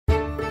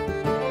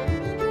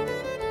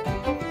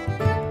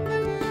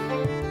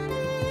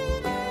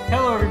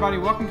Hello, everybody.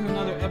 Welcome to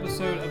another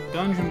episode of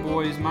Dungeon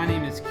Boys. My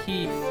name is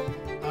Keith.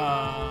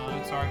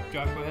 Sorry,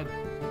 Josh, go ahead.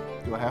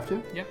 Do I have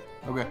to? Yep.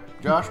 Okay.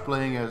 Josh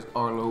playing as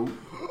Arlo.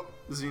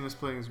 Zenas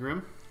playing as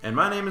Grim. And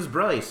my name is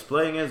Bryce,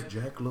 playing as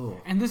Jack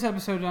Law. And this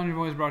episode of Dungeon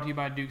Boys is brought to you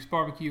by Duke's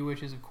Barbecue,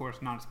 which is, of course,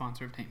 not a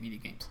sponsor of Tank Media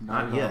Games.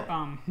 Not yet.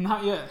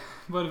 Not yet,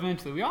 but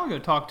eventually. We all go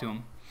talk to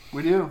them.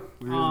 We do.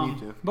 We really need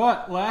to.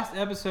 But last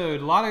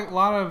episode, a lot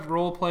of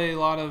role play, a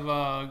lot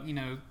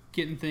of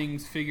getting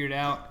things figured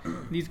out.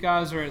 These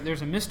guys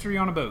there's a mystery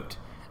on a boat,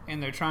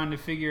 and they're trying to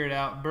figure it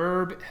out.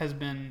 Burb has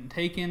been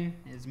taken,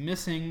 is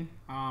missing.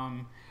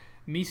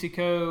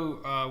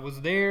 Misako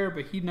was there,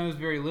 but he knows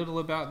very little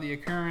about the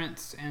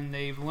occurrence, and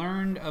they've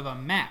learned of a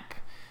map,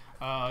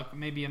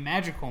 maybe a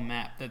magical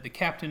map that the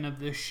captain of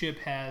this ship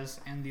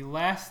has. And the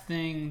last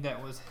thing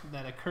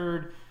that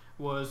occurred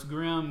was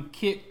Grim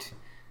kicked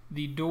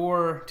the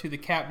door to the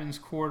captain's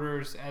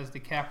quarters as the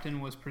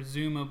captain was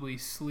presumably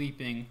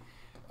sleeping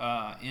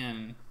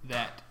in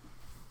that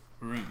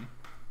room.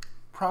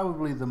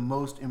 Probably the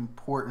most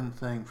important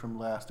thing from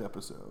last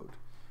episode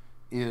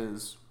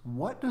is,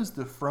 what does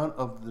the front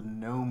of the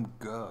gnome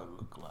guh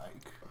look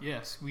like?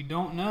 Yes, we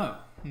don't know.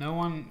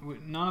 None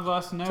of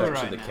us know It's actually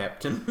right the now.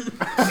 captain.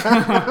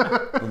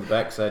 On the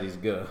back side, he's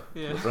Guh.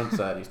 Yeah. On the front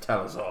side, he's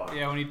Talazar.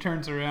 Yeah, when he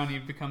turns around, he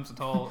becomes a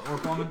tall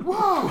orc woman.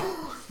 Whoa!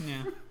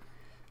 Yeah.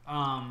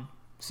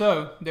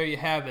 So, there you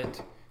have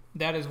it.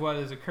 That is what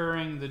is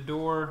occurring. The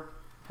door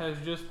has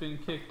just been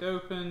kicked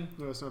open.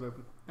 No, it's not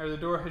open. Or the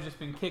door has just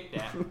been kicked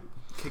at.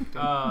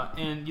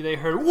 And they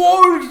heard,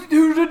 "Whoa, who's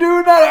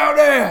doing that out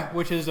there?"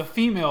 Which is a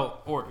female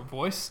orc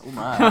voice. Oh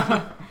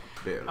my.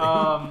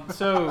 Barely.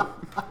 So,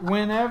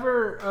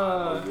 whenever...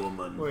 a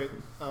woman. Wait,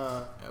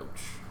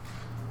 Ouch.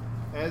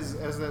 as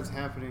that's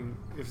happening,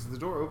 is the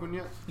door open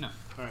yet? No.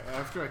 Alright,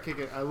 after I kick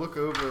it, I look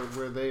over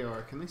where they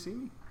are. Can they see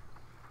me?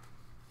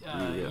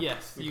 Yeah.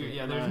 Yes.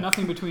 Okay. There's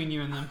nothing between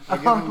you and them.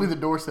 Ironically, the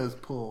door says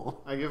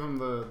pull. I give them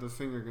the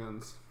finger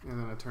guns, and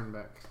then I turn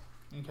back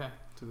Okay.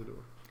 to the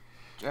door.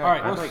 Jack, All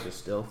right. I'd like to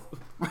stealth.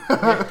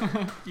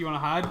 You want to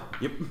hide?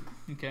 Yep.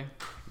 Okay.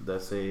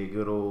 That's a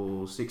good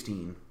old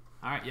 16.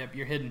 All right. Yep.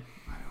 You're hidden.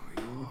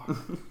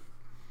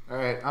 All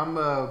right. I'm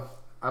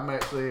wanting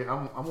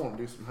to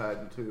do some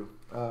hiding too.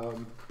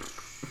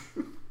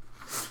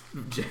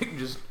 Jack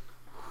just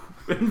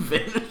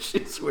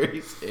vanishes where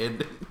he's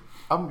heading.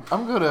 I'm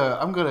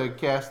gonna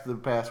cast the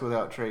pass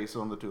without trace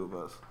on the two of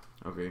us.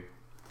 Okay.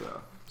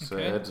 So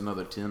Okay. it adds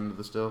another 10 to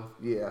the stealth.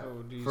 Yeah.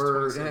 Oh, geez, And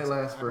 26. it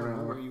lasts for I an don't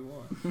know hour. where you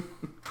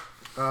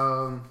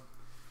are.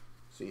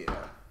 So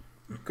yeah.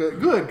 Good,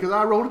 because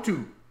I rolled a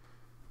 2.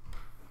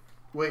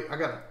 Wait, I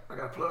got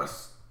a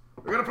plus.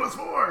 I got a plus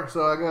 4.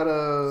 So I got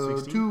a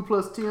 16? 2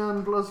 plus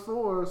 10 plus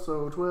 4,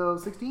 so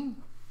 12,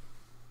 16.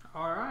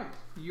 All right.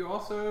 You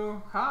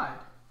also hide.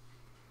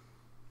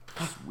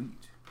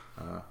 Sweet.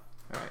 All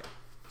right.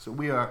 So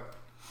we are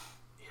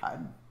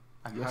hiding,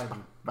 I guess,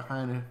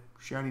 behind a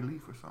shiny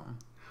leaf or something.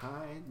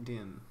 Hide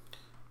in.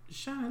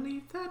 Shiny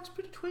leaf that's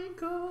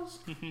betwinkles,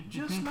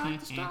 just like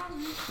the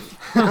stars.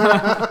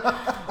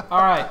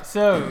 All right.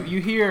 So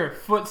you hear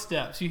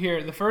footsteps. You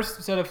hear the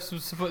first set of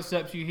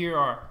footsteps you hear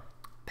are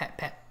pat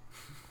pat.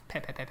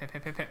 Pat, pat, pat,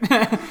 pat, pat, pat,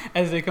 pat,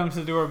 as they come to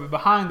the door. But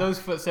behind those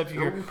footsteps,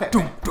 you hear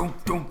dum, dum,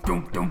 dum,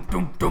 dum, dum,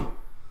 dum, dum.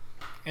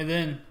 And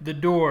then the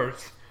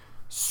doors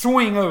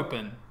swing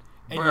open,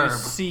 and you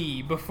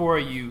see before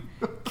you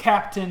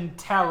Captain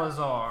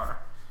Talazar,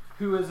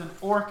 who is an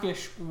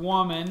orcish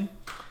woman.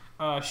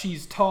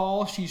 She's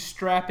tall, she's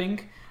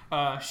strapping.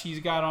 She's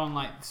got on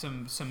like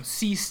some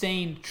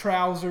sea-stained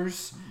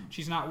trousers.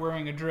 She's not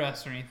wearing a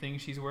dress or anything.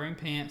 She's wearing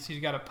pants.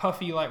 She's got a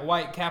puffy like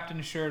white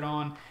captain shirt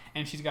on,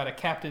 and she's got a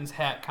captain's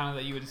hat, kind of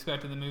that you would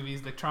expect in the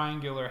movies, the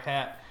triangular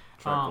hat,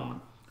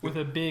 with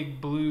a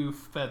big blue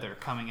feather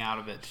coming out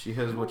of it. She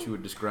has what you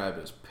would describe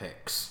as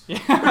pecs.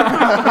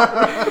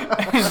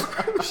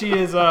 She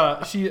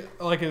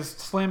is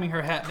slamming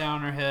her hat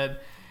down her head,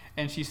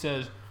 and she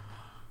says,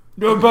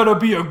 "There better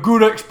be a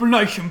good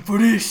explanation for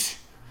this."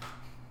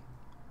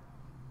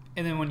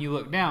 And then when you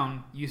look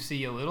down, you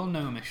see a little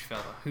gnomish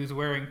fella who's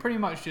wearing pretty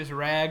much just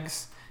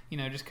rags. You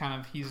know, just kind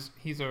of he's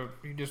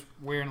just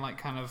wearing like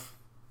kind of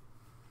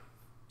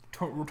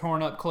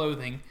torn up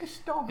clothing. It's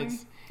Dobby.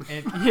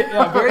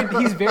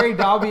 He's very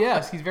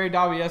Dobby-esque. He's very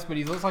Dobby-esque, but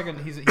he looks like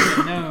he's a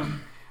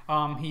gnome.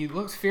 He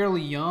looks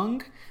fairly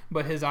young,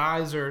 but his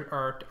eyes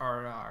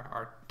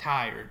are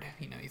tired.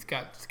 You know, he's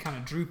got kind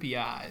of droopy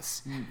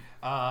eyes.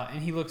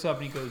 And he looks up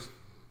and he goes,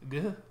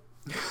 "Good."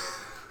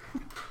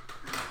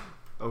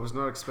 I was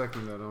not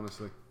expecting that,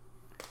 honestly.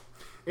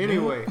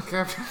 Anyway,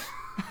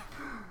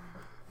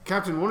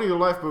 Captain, one of your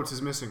lifeboats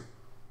is missing.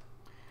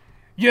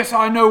 "Yes,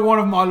 I know one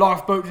of my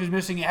lifeboats is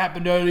missing. It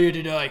happened earlier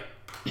today."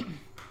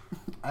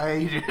 I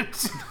ate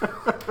it.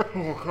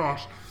 Oh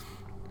gosh.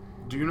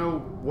 Do you know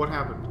what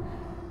happened?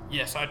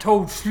 "Yes, I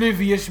told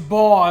Slivius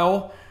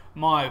Bile,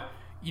 my,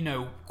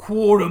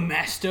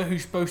 quartermaster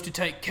who's supposed to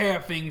take care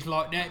of things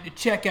like that, to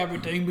check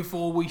everything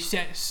before we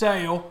set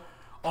sail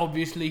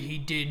Obviously he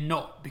did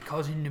not,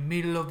 because in the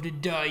middle of the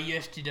day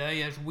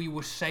yesterday, as we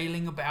were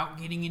sailing about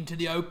getting into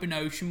the open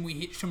ocean, we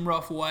hit some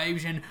rough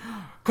waves and,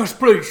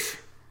 kasploosh,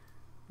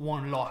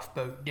 one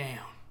lifeboat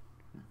down.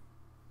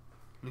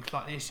 Looks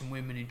like there's some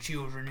women and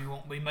children who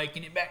won't be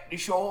making it back to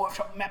shore if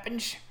something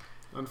happens.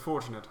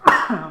 Unfortunate.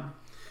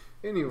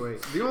 Anyway,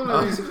 the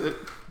only reason...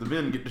 The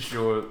men get to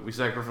shore, we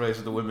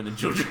sacrifice the women and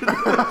children.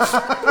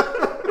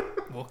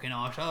 What can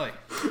I say?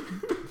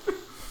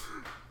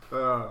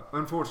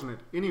 Unfortunate.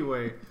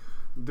 Anyway,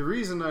 the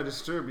reason I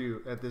disturb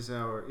you at this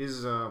hour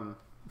is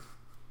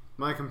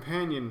my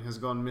companion has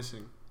gone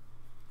missing.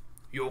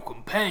 Your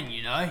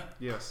companion, eh?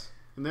 Yes.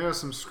 And there are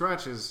some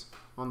scratches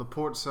on the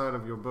port side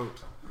of your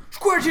boat.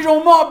 Scratches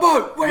on my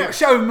boat! Where? Yeah.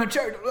 Show him.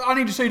 I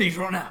need to see these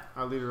right now.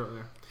 I'll lead her up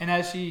there. And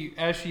as she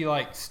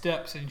like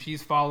steps and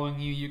she's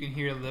following you, you can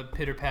hear the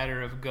pitter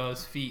patter of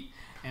Guz's feet,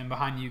 and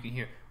behind you can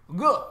hear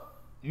Guh,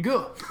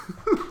 Guh,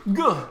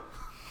 Guh.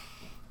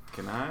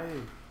 Can I?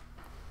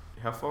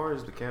 How far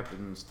is the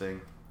captain's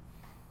thing?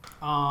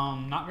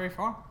 Not very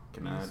far.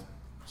 Can I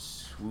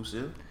swoosh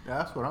in?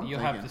 That's what I'm You'll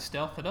thinking. have to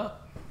stealth it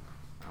up.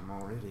 I'm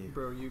already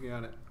Bro, you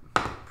got it.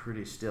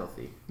 pretty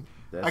stealthy.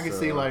 I can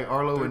see like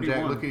Arlo and Jack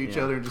 31. look at each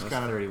other and just that's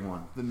kind of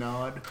 31. the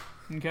nod.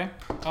 Okay.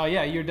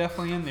 Yeah, you're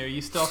definitely in there.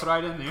 You stealth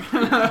right in there.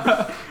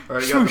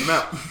 Already got the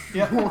map.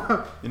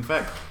 Yep. In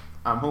fact,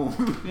 I'm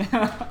home.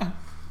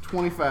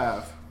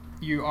 25.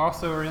 You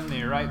also are in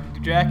there, right?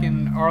 Jack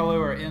and Arlo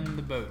are in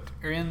the boat,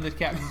 or in the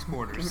captain's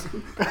quarters.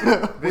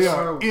 We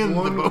are in the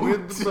one boat.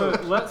 with the So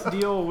boat. let's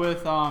deal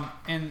with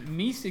and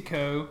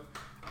Misako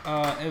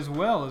as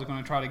well is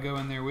going to try to go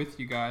in there with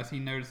you guys. He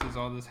notices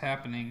all this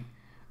happening,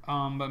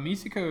 but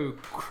Misako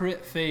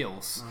crit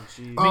fails. Oh,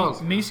 jeez. Oh.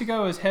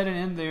 Misako is heading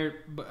in there,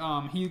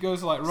 but he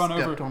goes to like run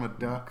Stepped over, on a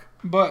duck.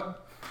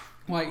 but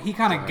like he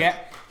kind of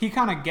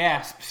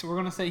gasps. We're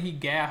gonna say he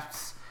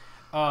gasps,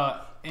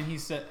 and he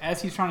said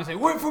as he's trying to say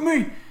 "wait for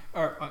me,"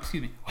 or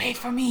excuse me, "wait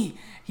for me."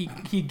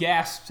 He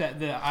gasps at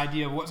the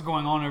idea of what's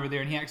going on over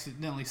there, and he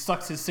accidentally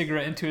sucks his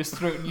cigarette into his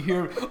throat, and you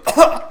hear.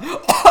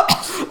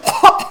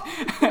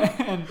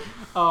 And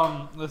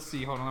let's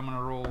see. Hold on, I'm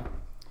gonna roll.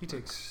 He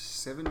takes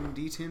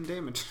 7d10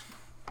 damage.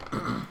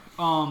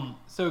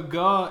 So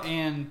Guh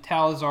and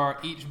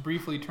Talazar each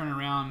briefly turn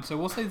around. So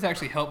we'll say this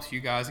actually helps you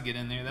guys get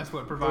in there. That's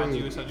what provides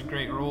you with such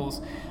great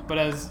rolls. But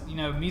as you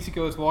know,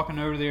 Misako is walking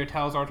over there.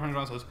 Talazar turns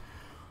around and says,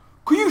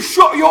 "Can you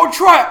shut your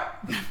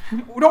trap?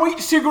 Don't eat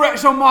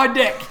cigarettes on my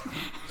deck."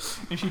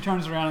 And she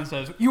turns around and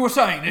says, "You were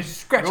saying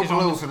there's Go scratches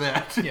below on for the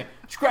that. yeah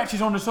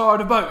scratches on the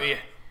side of the boat here."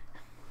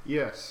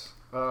 Yes.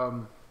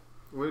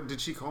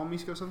 Did she call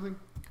Misko something?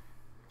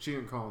 She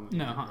didn't call him.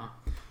 No,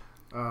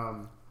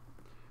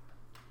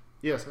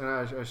 Yes, and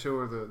I show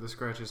her the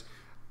scratches.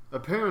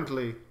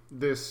 Apparently,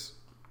 this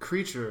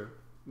creature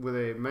with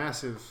a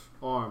massive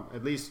arm,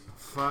 at least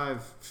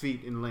 5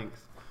 feet in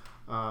length,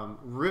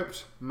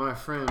 ripped my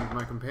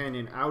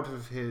companion, out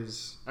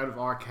of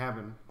our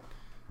cabin,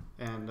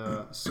 and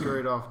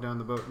scurried off down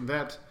the boat. And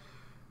that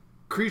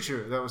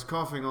creature that was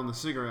coughing on the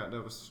cigarette,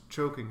 that was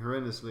choking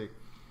horrendously,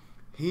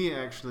 he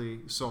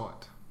actually saw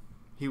it.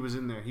 He was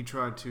in there. He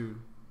tried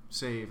to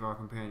save our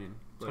companion.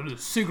 So the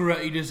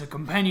cigarette eater's a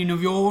companion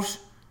of yours?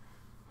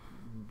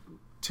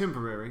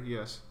 Temporary,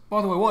 yes.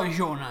 By the way, what is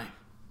your name?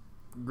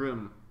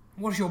 Grim.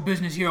 What is your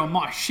business here on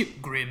my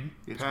ship, Grim?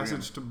 It's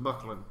Passage to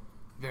Buckland.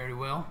 Very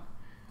well.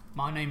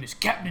 My name is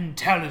Captain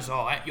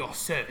Talazar at your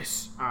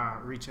service.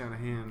 Reach out a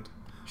hand.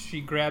 She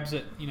grabs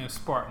it,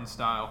 Spartan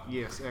style.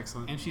 Yes,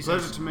 excellent. And she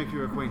Pleasure says, to make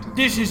your acquaintance.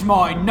 "This is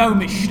my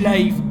gnomish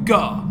slave,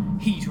 Guh.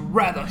 He's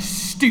rather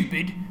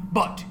stupid,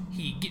 but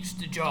he gets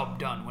the job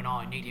done when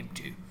I need him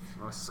to."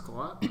 I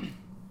squat.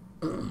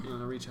 And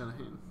I reach out a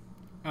hand.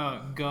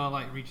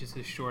 Guh, reaches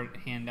his short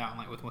hand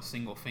out, with one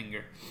single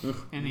finger.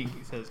 And he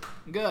says,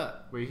 "Guh."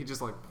 Wait, he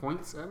just,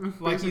 points at me?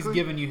 Like he's basically?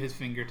 giving you his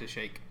finger to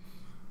shake.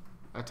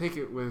 I take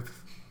it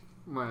with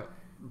my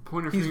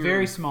pointer He's finger very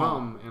and small.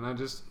 thumb, and I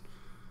just...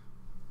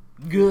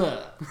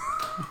 Guh.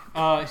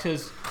 He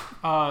says,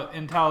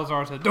 and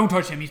Talazar says, "Don't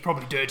touch him, he's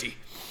probably dirty."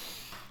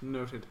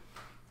 Noted.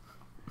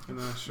 And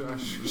then I show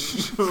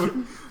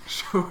him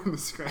the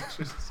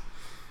scratches.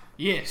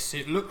 Yes,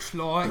 it looks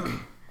like...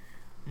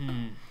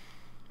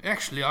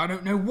 Actually, I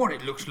don't know what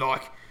it looks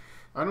like.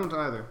 I don't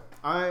either.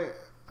 I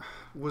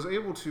was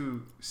able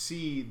to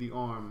see the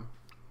arm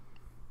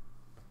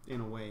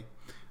in a way,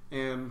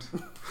 and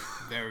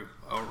Very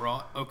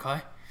alright,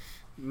 okay.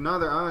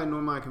 neither I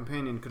nor my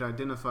companion could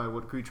identify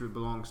what creature it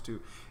belongs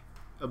to.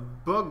 A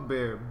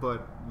bugbear,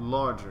 but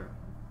larger.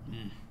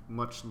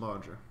 Much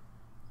larger.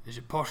 Is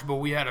it possible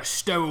we had a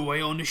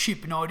stowaway on the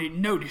ship and I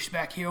didn't notice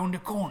back here on the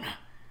corner?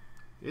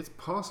 It's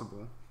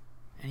possible.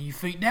 And you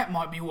think that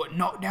might be what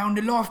knocked down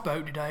the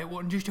lifeboat today? It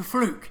wasn't just a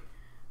fluke?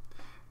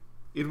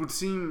 It would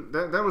seem...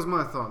 That was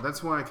my thought.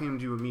 That's why I came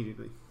to you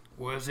immediately.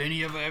 Was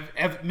any of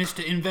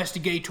Mr.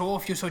 Investigator,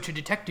 if you're such a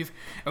detective,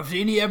 was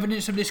there any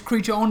evidence of this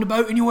creature on the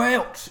boat anywhere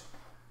else?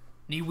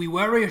 Need we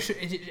worry, or is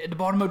it at the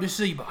bottom of the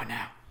sea by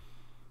now?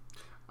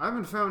 I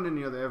haven't found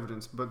any other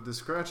evidence, but the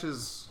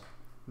scratches...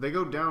 They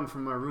go down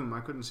from my room. I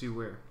couldn't see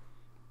where.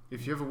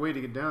 if you have a way to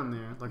get down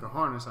there, like a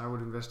harness, I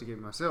would investigate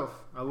myself.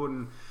 I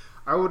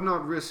would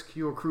not risk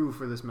your crew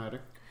for this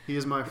matter. He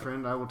is my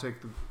friend. I will take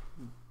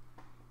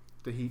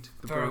the heat,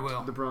 the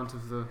brunt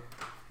of the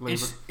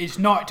labor. It's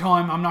night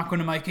time. I'm not going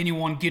to make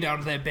anyone get out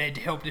of their bed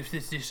to help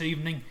this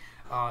evening.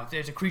 If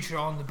there's a creature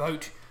on the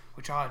boat,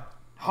 which I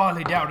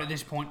highly doubt at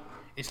this point,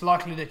 it's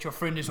likely that your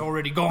friend is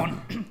already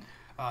gone,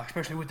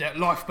 especially with that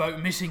lifeboat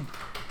missing.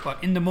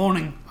 But in the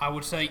morning, I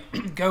would say,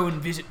 go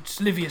and visit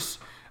Slivius.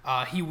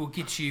 He will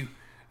get you.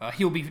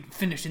 He'll be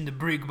finished in the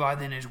brig by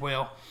then as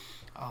well,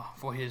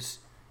 for his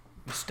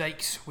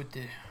mistakes with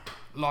the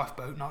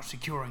lifeboat not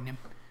securing them.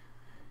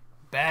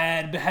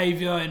 Bad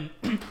behaviour and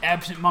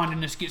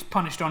absent-mindedness gets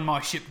punished on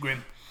my ship,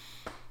 Grim.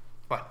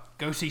 But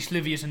go see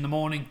Slivius in the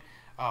morning,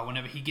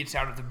 whenever he gets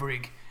out of the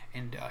brig,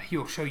 and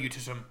he'll show you to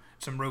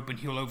some rope, and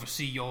he'll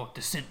oversee your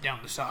descent down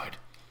the side.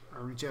 I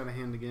reach out a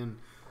hand again.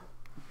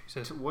 He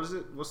says, What is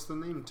it? What's the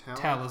name?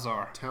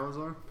 Talazar.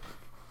 Talazar?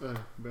 Bad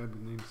with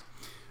names.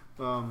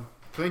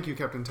 Thank you,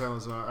 Captain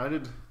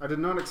Talazar. I did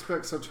not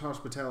expect such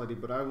hospitality,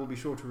 but I will be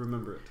sure to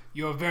remember it.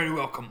 You're very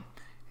welcome.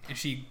 And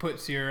she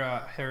puts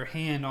her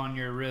hand on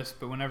your wrist,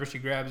 but whenever she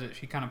grabs it,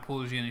 she kind of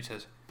pulls you in and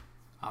says,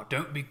 "Oh,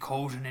 don't be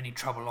causing any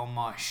trouble on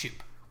my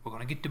ship. We're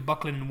going to get to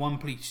Buckland in one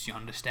piece, you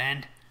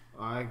understand?"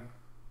 I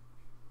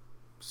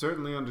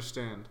certainly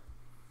understand.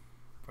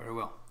 Very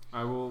well.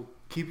 I will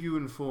keep you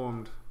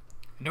informed.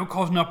 And don't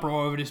cause an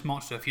uproar over this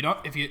monster. If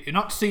you're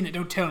not seeing it,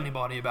 don't tell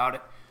anybody about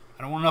it.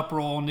 I don't want an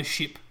uproar on this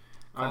ship,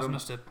 causing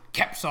us to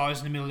capsize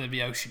in the middle of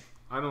the ocean.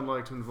 I don't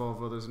like to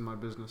involve others in my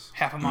business.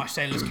 Half of my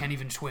sailors can't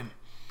even swim.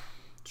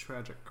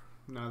 Tragic.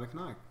 Neither can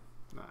I.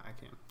 No, I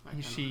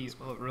can't. She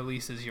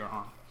releases your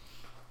arm.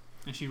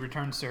 And she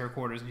returns to her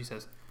quarters and she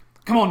says,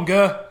 "Come on,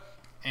 Guh."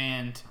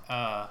 And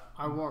I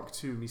walk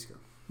to Miska.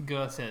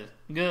 Guh says,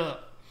 "Guh."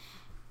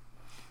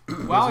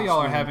 While y'all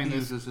are having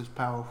this, uses his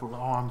powerful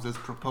arms as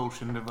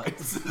propulsion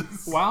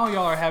devices. while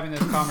y'all are having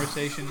this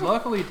conversation,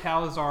 luckily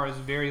Talazar is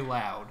very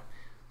loud,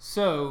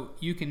 so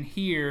you can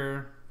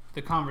hear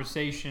the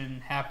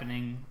conversation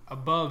happening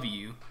above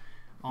you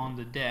on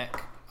the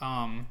deck.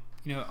 On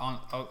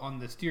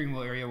the steering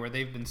wheel area where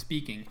they've been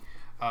speaking,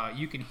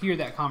 you can hear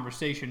that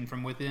conversation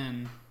from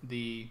within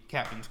the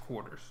captain's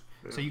quarters.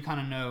 Yeah. So you kind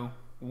of know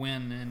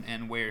when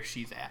and where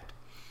she's at.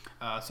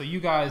 So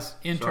you guys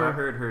enter. So I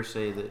heard her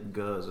say that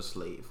Guh is a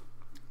slave.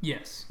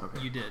 Yes,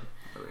 okay. You did.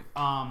 Okay.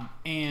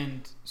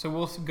 And so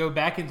we'll go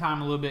back in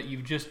time a little bit.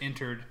 You've just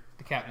entered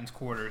the captain's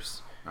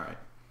quarters. All right.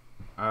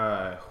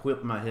 I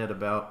whip my head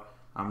about.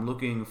 I'm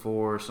looking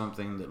for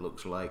something that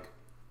looks like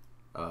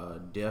a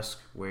desk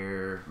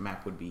where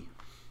Mac would be.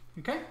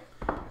 Okay.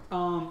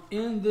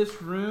 In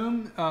this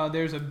room,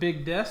 there's a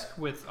big desk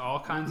with all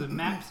kinds of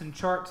maps and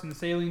charts and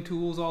sailing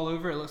tools all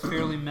over. It looks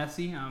fairly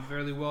messy.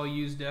 Fairly well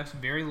used desk,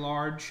 very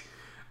large.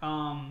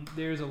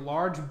 There's a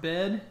large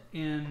bed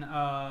in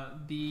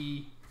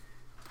the.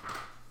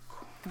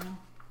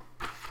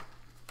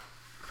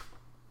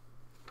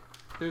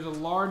 There's a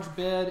large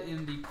bed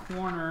in the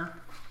corner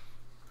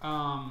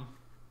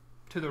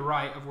to the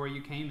right of where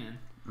you came in.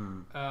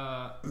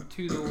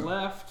 To the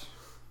left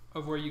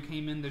of where you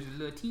came in, there's a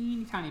little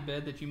teeny tiny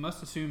bed that you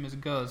must assume is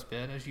Guh's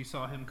bed, as you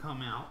saw him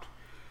come out.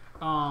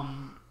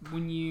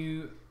 When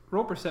you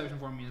roll perception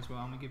for me as well,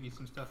 I'm gonna give you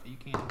some stuff that you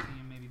can see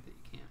and maybe that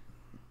you can't.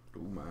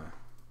 Oh my,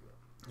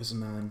 it's a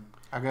 9.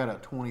 I got a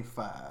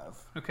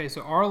 25. Okay,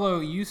 so Arlo,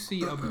 you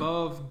see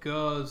above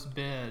Guh's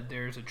bed,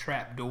 there's a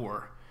trap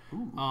door.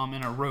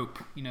 And a rope,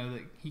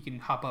 that he can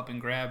hop up and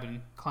grab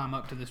and climb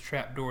up to this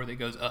trap door that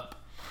goes up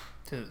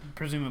to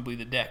presumably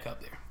the deck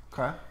up there.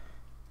 Okay.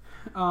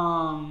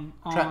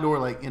 Trap door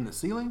like in the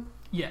ceiling?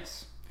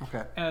 Yes.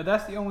 Okay.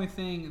 That's the only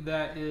thing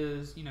that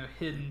is,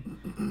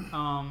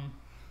 hidden.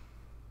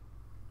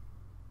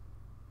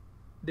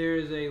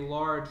 There's a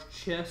large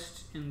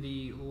chest in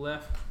the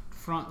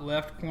front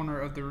left corner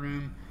of the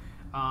room,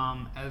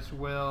 as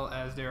well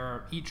as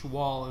each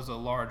wall is a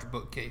large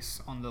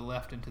bookcase on the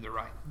left and to the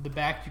right. The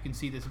back, you can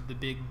see the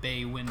big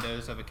bay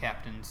windows of a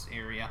captain's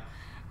area.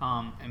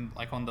 And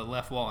like on the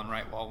left wall and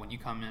right wall when you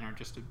come in are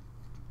just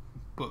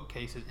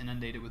bookcases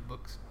inundated with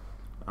books.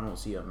 I don't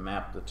see a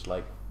map that's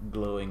like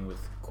glowing with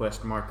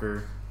quest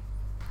marker.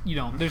 You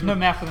don't. There's no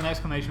map with an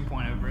exclamation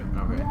point over it.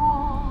 Okay.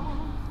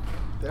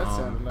 That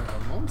sounded like a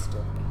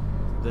monster.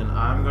 Then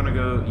I'm gonna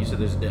go. You said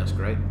there's a desk,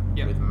 right?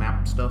 Yeah. With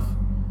map stuff.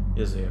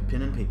 Is there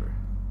pen and paper?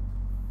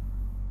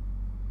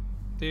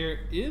 There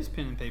is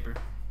pen and paper.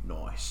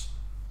 Nice.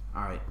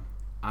 All right.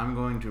 I'm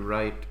going to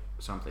write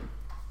something.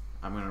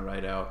 I'm gonna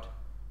write out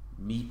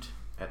meet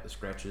at the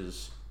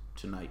Scratches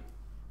tonight,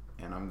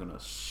 and I'm gonna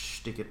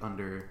stick it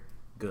under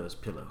Guh's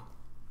pillow.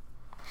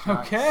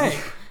 Okay.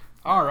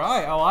 All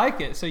right. I like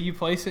it. So you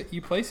place it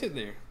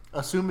there.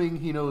 Assuming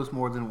he knows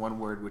more than one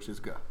word, which is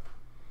Guh.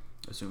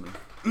 Assuming.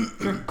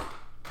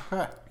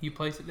 Okay. You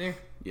place it there.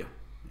 Yeah.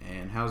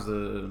 And how's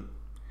the?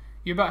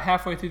 You're about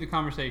halfway through the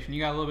conversation.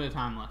 You got a little bit of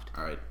time left.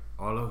 All right.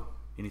 Arlo,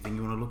 anything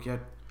you want to look at?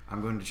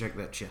 I'm going to check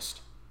that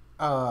chest.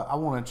 I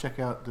want to check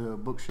out the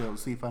bookshelf,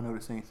 see if I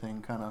notice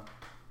anything kind of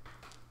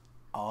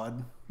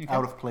odd. Okay.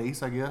 out of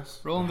place, I guess.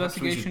 Roll Perhaps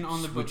we investigation should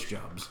on the book. switch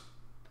jobs.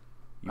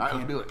 All right,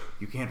 let's do it.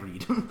 You can't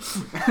read.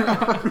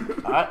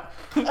 All right.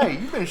 Hey,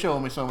 you've been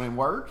showing me so many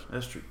words.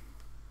 That's true.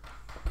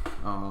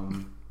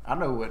 I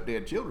know what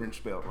dead children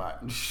spelled like.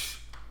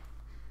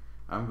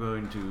 I'm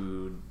going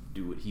to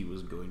do what he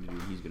was going to do.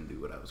 He's going to do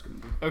what I was going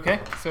to do. Okay,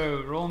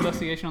 so roll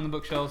investigation on the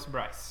bookshelves,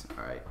 Bryce.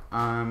 All right.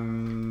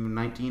 I'm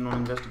 19 on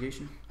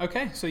investigation.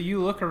 Okay, so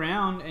you look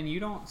around and you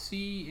don't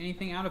see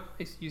anything out of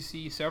place. You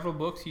see several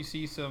books. You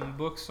see some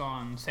books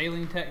on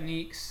sailing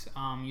techniques.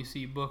 You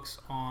see books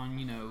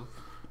on,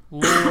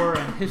 lore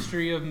and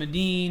history of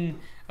Medine.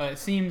 It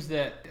seems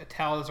that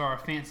Talazar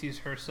fancies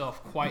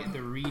herself quite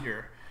the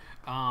reader.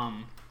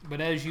 But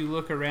as you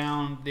look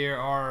around, there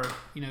are,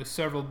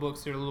 several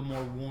books that are a little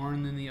more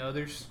worn than the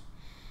others.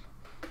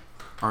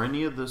 Are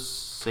any of the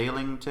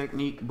sailing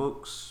technique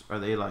books, do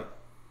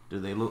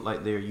they look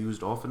like they're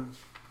used often?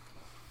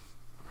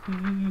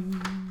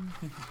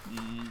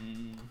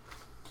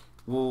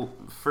 Well,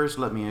 first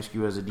let me ask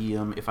you as a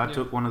DM, if I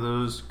took one of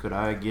those, could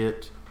I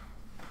get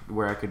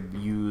where I could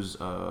use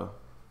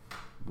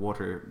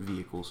water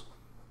vehicles?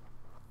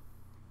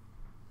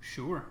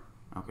 Sure.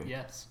 Okay.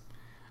 Yes.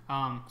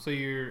 So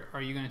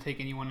are you going to take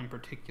anyone in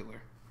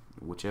particular?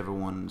 Whichever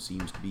one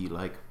seems to be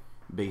like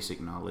basic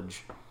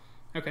knowledge.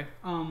 Okay.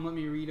 Let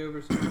me read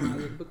over some of my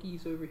other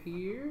bookies over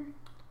here.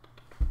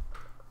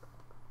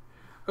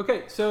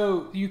 Okay,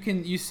 so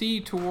you see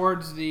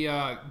towards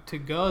the to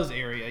Guz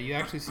area, you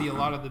actually see a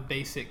lot of the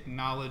basic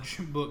knowledge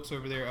books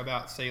over there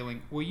about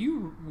sailing. Will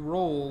you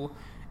roll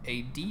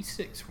a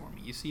d6 for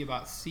me? You see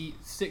about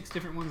 6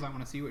 different ones. I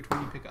want to see which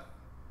one you pick up.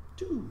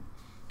 2.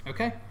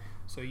 Okay,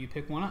 so you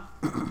pick one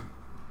up.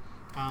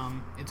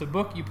 It's a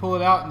book. You pull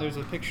it out, and there's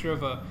a picture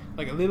of a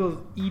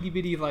little itty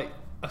bitty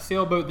a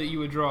sailboat that you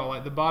would draw,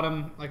 like the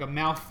bottom, like a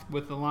mouth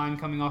with the line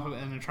coming off of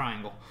it and a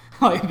triangle.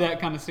 Like that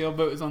kind of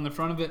sailboat is on the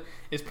front of it.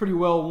 It's pretty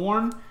well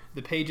worn.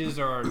 The pages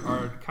are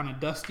kind of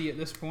dusty at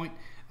this point,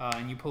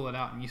 and you pull it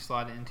out and you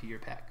slide it into your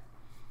pack.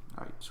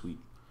 All right, sweet.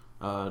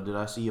 Did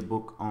I see a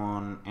book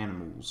on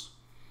animals?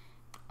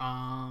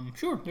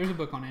 Sure. There's a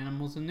book on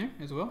animals in there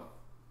as well.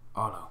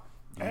 Arlo,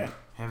 do you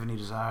have any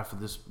desire for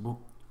this book?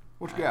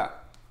 What you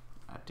got?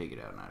 I take it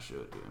out and I show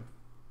it to him.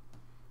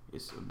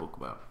 It's a book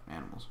about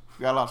animals.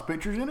 Got lots of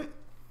pictures in it?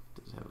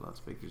 Does it have lots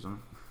of pictures on it?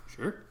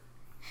 Sure.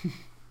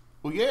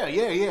 Well, yeah.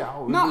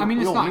 Oh, No, I mean,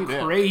 we it's don't not need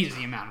that.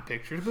 crazy amount of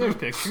pictures, but there's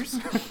pictures.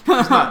 It's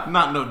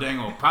not no dang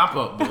old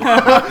pop-up book.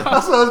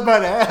 That's what I was about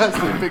to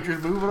ask. Did the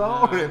pictures move at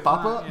all? Did it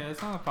pop up? Yeah,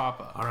 it's not a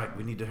pop-up. All right,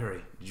 we need to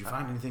hurry. Did you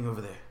find anything over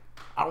there?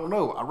 I don't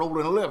know. I rolled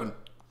an 11.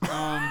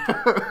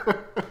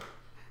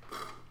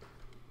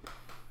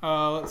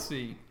 Let's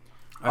see.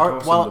 I All right,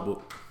 toss well- him the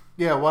book.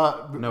 Yeah,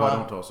 well... No, I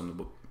don't toss him the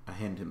book. I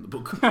hand him the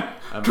book.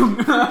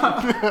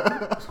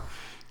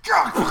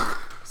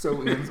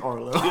 So ends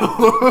Arlo.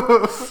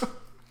 It's a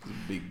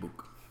big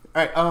book.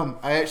 All right,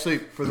 I actually,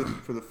 for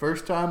the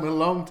first time in a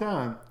long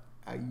time,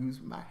 I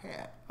used my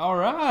hat. All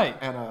right.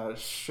 And I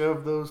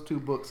shoved those 2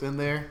 books in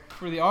there.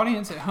 For the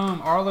audience at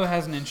home, Arlo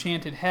has an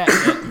enchanted hat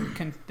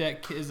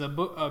that is a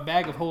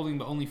bag of holding,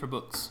 but only for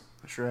books.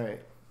 That's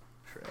right.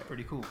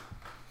 Pretty cool.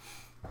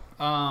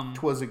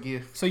 'Twas a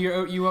gift. So you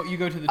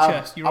go to the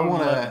chest. You roll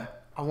an 11.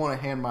 I want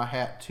to hand my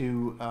hat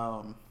to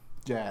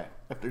Jack.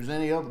 If there's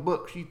any other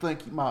books you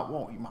think you might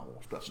want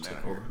stuff in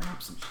Take all there. the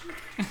maps and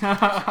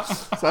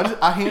shit. So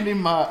I hand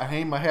him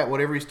my hat,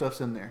 whatever he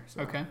stuffs in there.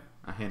 So. Okay.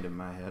 I hand him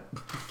my hat.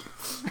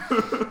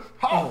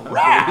 All It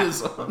right.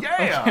 is on.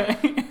 Yeah.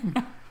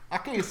 I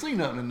can't see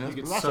nothing in this,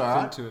 You but get that's all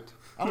sucked right. into it.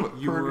 I look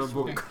You were a pretty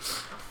book.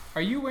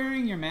 Are you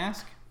wearing your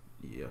mask?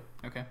 Yeah.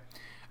 Okay.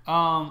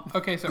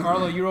 Okay, so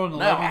Arlo, you rolled an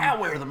Now 11. I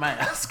wear the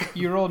mask.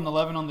 You rolled an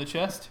 11 on the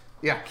chest.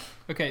 Yeah.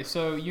 Okay,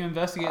 so you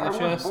investigate the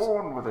chest.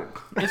 born with it.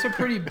 It's a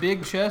pretty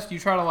big chest. You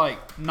try to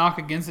knock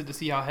against it to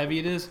see how heavy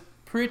it is.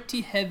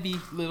 Pretty heavy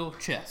little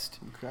chest.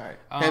 Okay.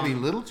 Heavy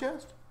little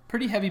chest?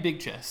 Pretty heavy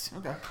big chest.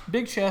 Okay.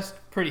 Big chest,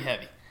 pretty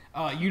heavy.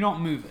 You don't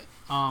move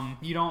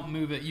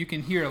it. You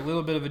can hear a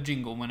little bit of a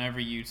jingle whenever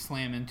you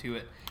slam into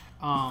it.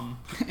 And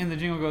the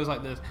jingle goes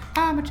like this: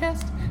 I'm a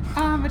chest,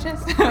 I'm a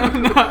chest.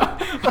 No,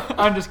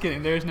 I'm just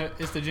kidding.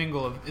 It's the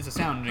jingle it's a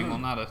sound jingle,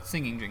 not a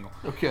singing jingle.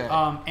 Okay.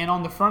 And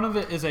on the front of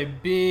it is a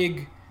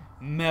big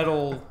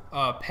metal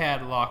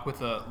padlock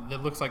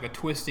that looks like a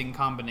twisting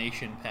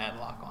combination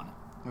padlock on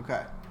it.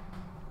 Okay.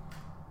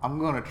 I'm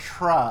gonna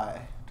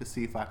try to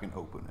see if I can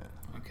open it.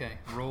 Okay,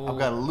 roll. I've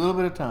got a little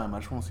bit of time. I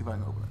just want to see if I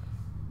can open it.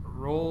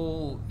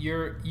 Roll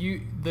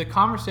the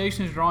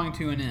conversation is drawing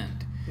to an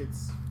end.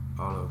 It's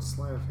Arlo,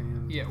 sleight of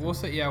hand. Yeah, we'll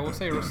say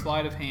a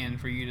sleight of hand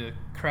for you to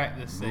crack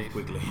this move safe.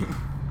 quickly.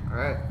 All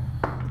right.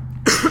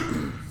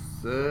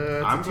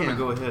 I'm going to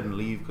go ahead and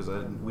leave because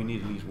we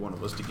need at least one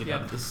of us to get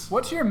out of this.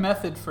 What's your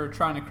method for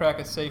trying to crack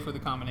a safe with a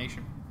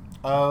combination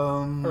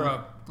or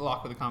a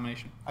lock with a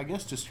combination? I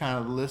guess just kind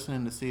of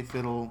listening to see if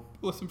it'll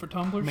Listen for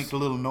tumblers. make the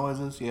little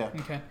noises. Yeah.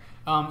 Okay.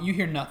 You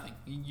hear nothing.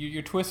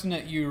 You're twisting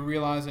it. You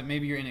realize that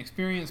maybe you're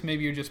inexperienced.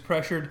 Maybe you're just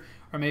pressured.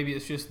 or maybe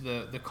it's just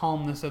the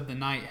calmness of the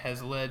night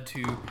has led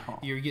to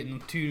you're getting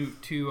too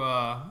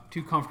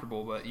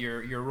comfortable. But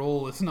your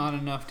roll is not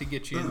enough to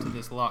get you into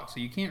this lock, so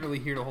you can't really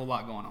hear a whole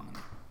lot going on in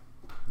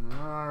there.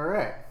 All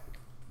right.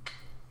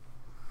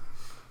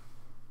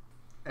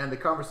 And the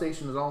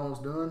conversation is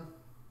almost done.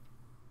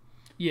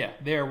 Yeah,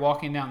 they're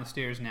walking down the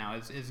stairs now.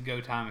 It's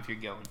go time if you're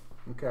going.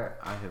 Okay.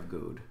 I have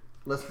good.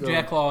 Let's go.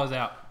 Jacklaw is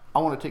out I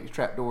want to take the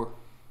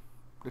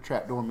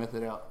trapdoor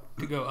method out.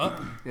 to go up.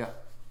 Yeah.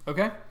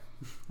 Okay.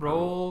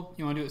 Roll.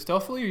 You want to do it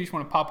stealthily, or you just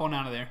want to pop on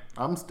out of there?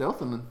 I'm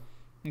stealthing.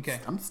 Okay.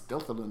 I'm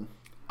stealthing.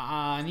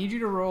 I need you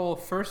to roll.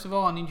 First of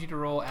all, I need you to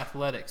roll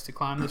athletics to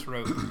climb this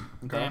rope.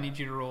 Then I need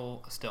you to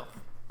roll a stealth.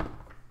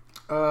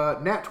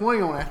 Nat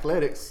 20 on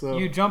athletics. So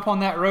You jump on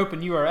that rope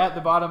and you are at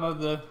the bottom of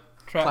the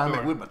trap climb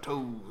door. it with my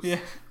toes. Yeah.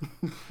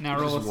 Now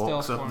roll a Just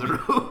walks stealth up for the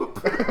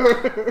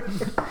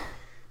me. rope.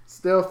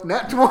 Stealth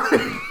nat 20.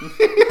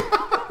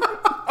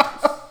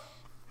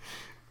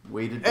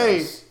 Weighted Hey,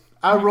 dice.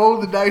 I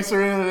rolled the dice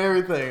around and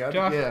everything.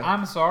 Josh, yeah.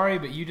 I'm sorry,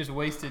 but you just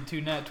wasted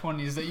 2 nat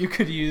 20s that you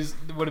could use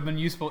that would have been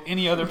useful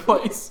any other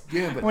place.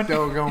 Yeah, but When-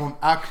 doggone,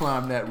 I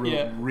climbed that rope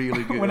Yeah.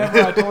 really good. Whenever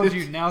I told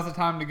you now's the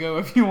time to go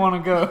if you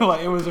want to go,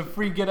 like it was a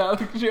free get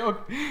out of jail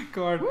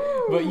card.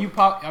 But you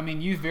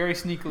you very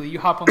sneakily, you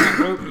hop on that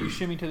rope, you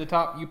shimmy to the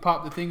top, you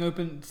pop the thing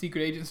open,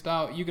 secret agent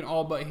style. You can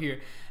all but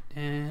hear,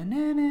 and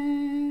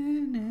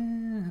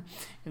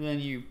then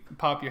you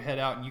pop your head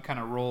out and you kind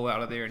of roll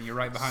out of there, and you're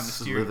right behind the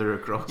steering. Slither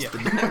across Yeah. the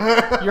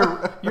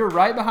deck. You're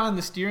right behind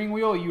the steering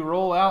wheel. You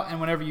roll out, and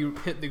whenever you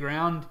hit the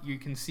ground, you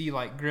can see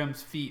like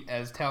Grimm's feet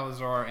as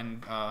Talazar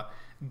and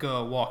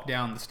Guh walk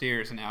down the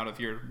stairs and out of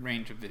your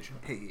range of vision.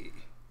 Hey,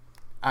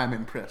 I'm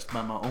impressed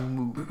by my own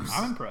moves.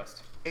 I'm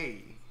impressed.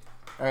 Hey.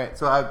 All right,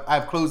 so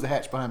I've closed the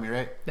hatch behind me,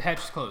 right? The hatch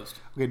is closed.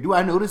 Okay, do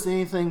I notice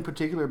anything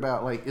particular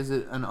about, like, is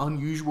it an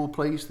unusual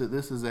place that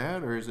this is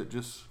at, or is it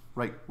just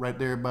right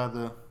there by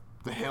the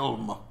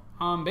helm?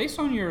 Based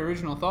on your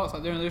original thoughts,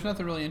 like there's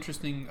nothing really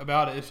interesting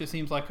about it. It just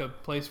seems like a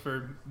place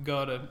for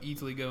Guh to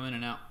easily go in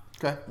and out.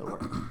 Okay, that'll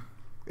work.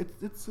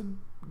 It's a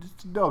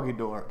doggy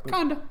door. but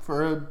Kinda.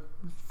 For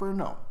a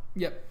gnome.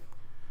 Yep.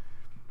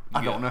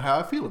 I don't know how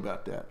I feel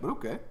about that, but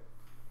okay.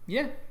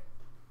 Yeah.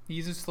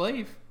 He's a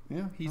slave.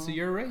 Yeah. He's I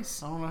your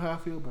race. don't know how I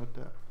feel about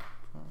that.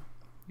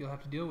 You'll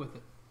have to deal with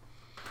it.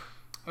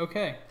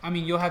 Okay. I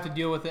mean, you'll have to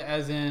deal with it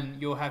as in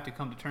you'll have to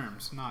come to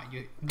terms, not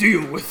you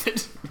deal with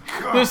it.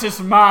 This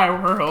is my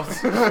world.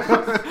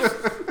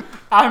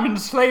 I'm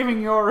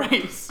enslaving your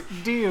race.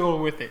 Deal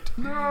with it.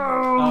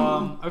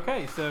 No.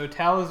 Okay, so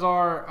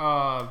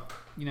Talazar,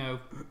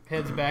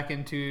 heads back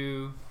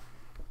into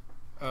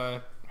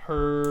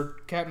her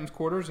captain's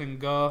quarters, and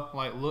Guh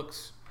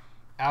looks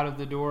out of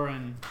the door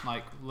and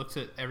looks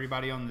at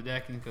everybody on the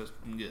deck and goes,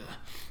 "Gah,"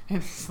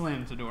 and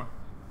slams the door.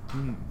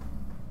 All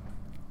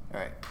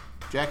right.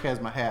 Jack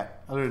has my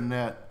hat. Other than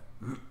that,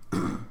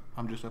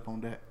 I'm just up on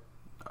deck.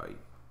 Alright.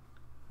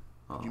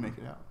 Did you make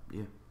it out?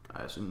 Yeah,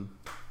 I assume.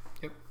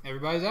 Yep,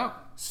 everybody's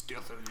out.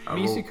 Stealthily. I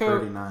rolled Misako-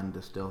 39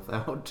 to stealth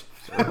out.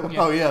 So.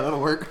 Yeah. Oh yeah, that'll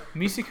work.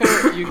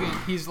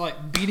 Misako, he's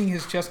beating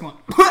his chest, going,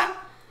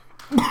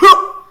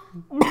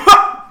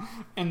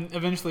 and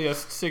eventually a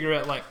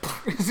cigarette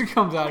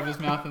comes out of his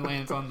mouth and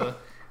lands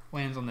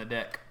on the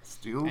deck.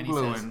 Still And he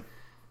blowing. says,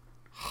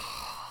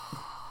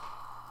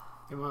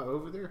 Am I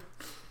over there?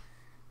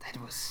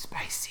 That was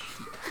spicy.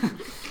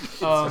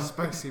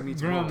 Spicy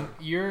meets Grim, raw.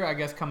 you're, I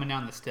guess, coming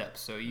down the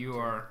steps, so you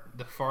are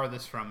the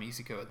farthest from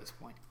Misako at this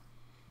point.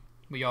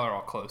 But y'all are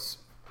all close.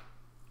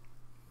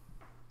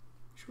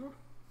 Sure.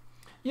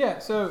 Yeah,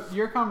 so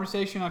your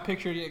conversation, I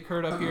pictured it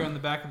occurred up here in the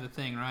back of the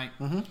thing, right?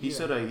 He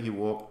said he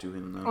walked to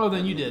him. Though. Oh,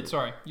 then you did.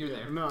 Sorry, you were Yeah,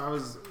 there. no,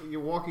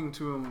 you're walking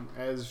to him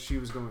as she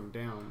was going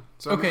down.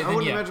 So Okay, I then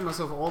wouldn't yeah. imagine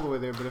myself all the way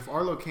there, but if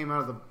Arlo came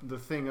out of the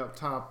thing up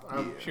top,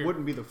 I Sure.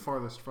 wouldn't be the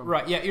farthest from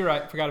Right, yeah, you're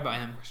right. Forgot about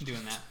him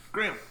doing that.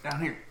 Grim,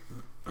 down here.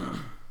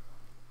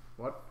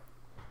 What?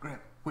 Grim,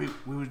 we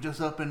was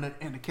just up in the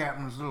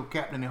captain's little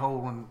captainy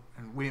hole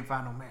and we didn't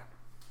find no map.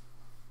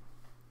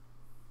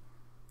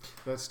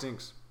 That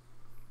stinks.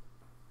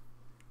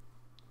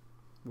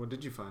 What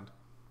did you find?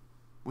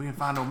 We didn't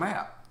find no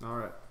map. All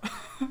right.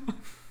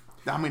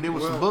 I mean, there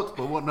was some Well- books,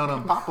 but wasn't none of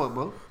them pop-up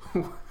books.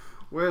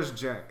 Where's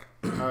Jack?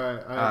 All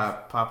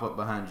right. Pop up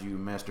behind you,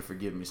 Master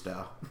Forgive Me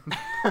style.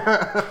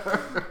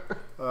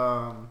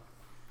 Oh,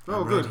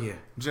 I'm good. right here.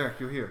 Jack,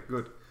 you're here.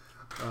 Good.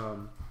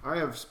 I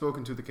have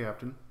spoken to the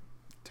captain,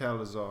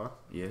 Talazar.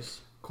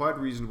 Yes. Quite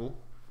reasonable.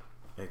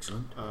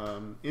 Excellent.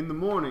 In the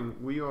morning,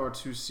 we are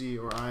to see,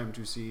 or I am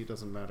to see, it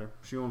doesn't matter.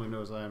 She only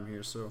knows I am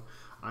here, so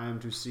I am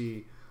to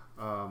see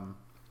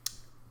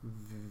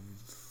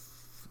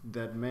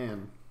that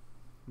man,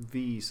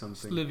 V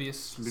something.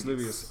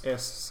 Slivius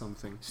S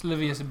something.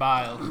 Slivius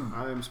Bile.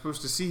 I am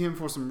supposed to see him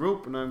for some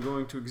rope, and I'm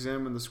going to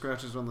examine the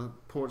scratches on the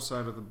port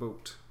side of the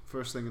boat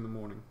first thing in the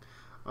morning.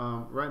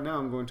 Right now,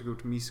 I'm going to go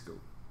to Misako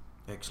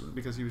Excellent.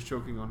 because he was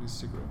choking on his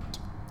cigarette.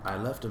 I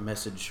left a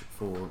message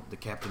for the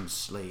captain's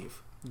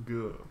slave.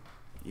 Good.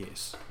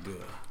 Yes,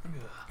 good.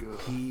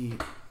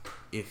 Good.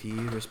 If he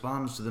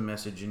responds to the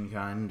message in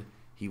kind,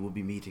 he will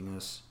be meeting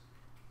us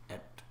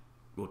at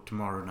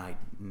tomorrow night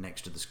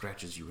next to the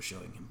scratches you were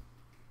showing him.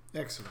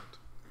 Excellent.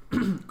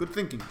 Good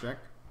thinking, Jack.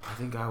 I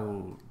think I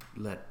will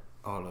let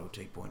Arlo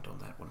take point on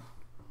that one.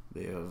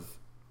 They of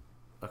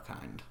a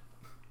kind.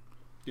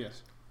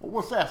 Yes. Well,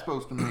 what's that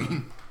supposed to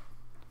mean?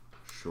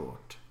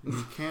 Short.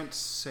 You can't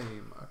say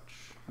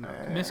much. No.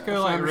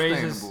 Misko, like,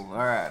 raises- All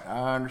right,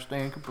 I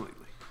understand completely.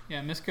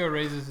 Yeah, Misko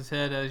raises his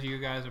head as you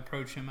guys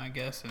approach him, I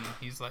guess, and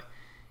he's like,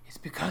 "It's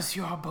because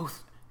you are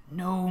both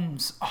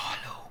gnomes,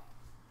 Arlo."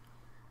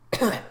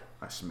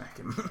 I smack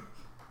him.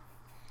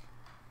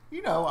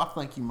 You know, I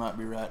think you might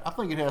be right. I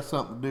think it has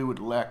something to do with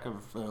the lack of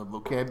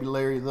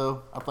vocabulary,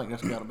 though. I think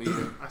that's got to be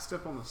it. I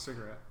step on the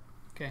cigarette.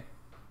 Okay.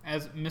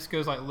 As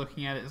Misko's like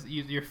looking at it,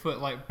 your foot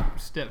like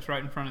steps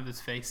right in front of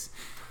his face,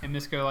 and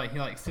Misko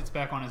he sits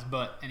back on his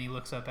butt and he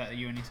looks up at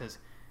you and he says,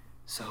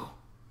 "So,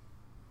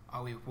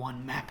 are we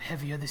one map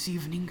heavier this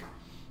evening?"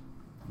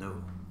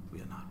 No,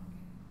 we are not.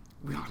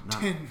 We are did not-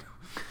 10.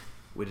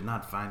 We did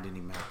not find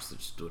any maps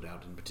that stood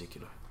out in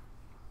particular.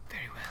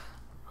 Very well.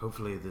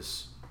 Hopefully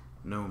this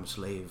gnome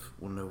slave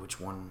will know which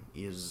one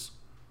is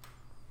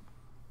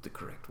the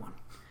correct one.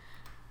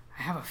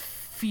 I have a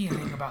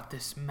feeling about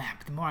this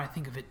map. The more I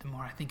think of it, the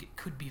more I think it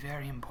could be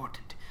very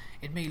important.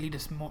 It may lead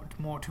us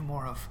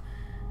more of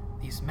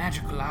these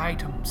magical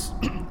items,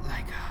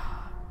 like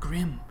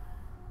Grim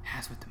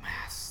has with the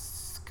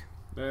mask.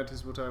 That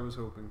is what I was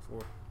hoping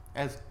for.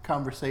 As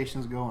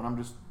conversations go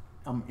on,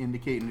 I'm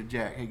indicating to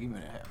Jack, hey, give me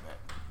that hat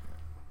back.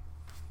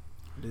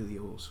 Do the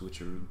old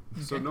switcheroo.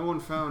 So Okay. no one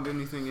found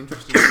anything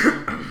interesting?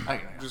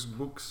 Just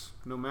books,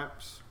 no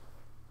maps?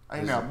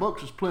 Hey, now,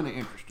 books is plenty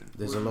interesting.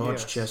 There's a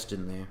large Yes. chest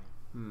in there.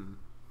 Hmm.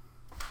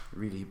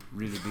 Really,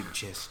 really big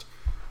chest.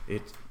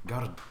 It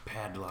got a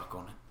padlock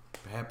on it.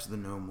 Perhaps the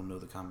gnome will know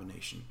the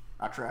combination.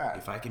 I tried.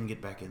 If I can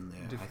get back in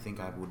there, I think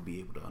I would be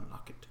able to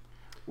unlock it.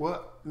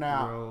 Well,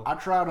 now, Well- I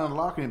tried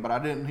unlocking it, but I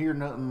didn't hear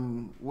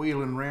nothing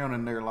wheeling around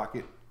in there like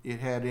it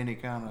had any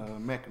kind of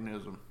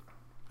mechanism.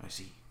 I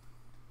see.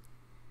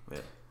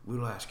 Well,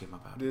 we'll ask him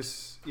about it.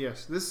 This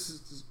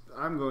is,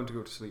 I'm going to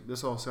go to sleep.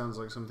 This all sounds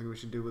like something we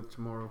should deal with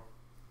tomorrow.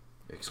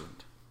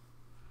 Excellent.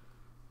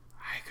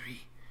 I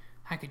agree.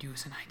 I could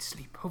use a night's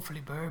sleep.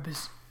 Hopefully Burb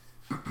is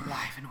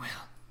alive and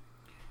well.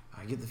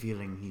 I get the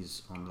feeling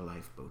he's on the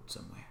lifeboat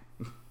somewhere.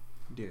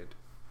 Dead.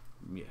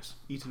 Yes,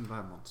 Eaten by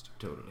a monster.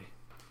 totally.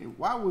 Hey,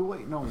 why are we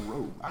waiting on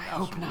rope? I got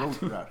hope some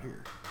not. rope right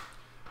here.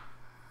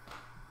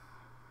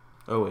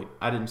 Oh wait,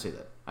 I didn't say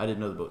that. I didn't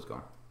know the boat's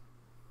gone.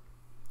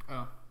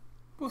 Oh.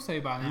 We'll say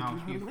by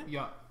now.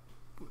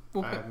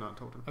 We'll I have not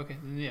told him. okay,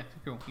 then yeah,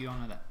 cool. You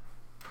don't know that.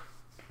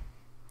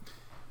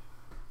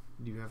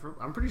 Do you have rope?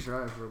 I'm pretty sure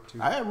I have rope too.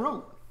 I have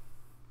rope.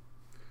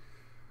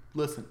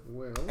 Listen,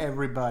 Well,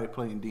 everybody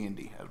playing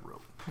D&D has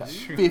rope. Got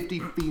Sure. 50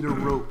 feet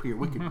of rope here.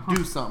 We could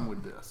do something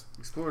with this.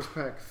 Explorer's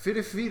Pack,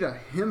 50 feet of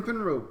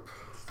hempen rope.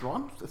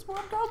 That's what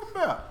I'm talking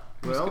about.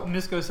 Well,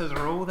 Misko says,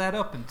 "Roll that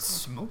up and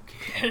smoke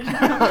it."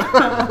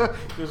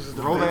 just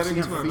roll that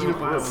into my feet of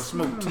pile of rope.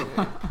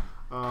 smoke.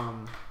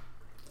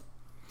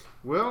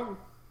 Well,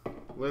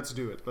 let's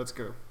do it. Let's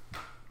go.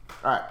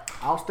 All right,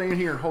 I'll stand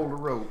here and hold the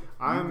rope.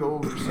 You I'm go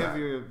over the side.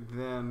 heavier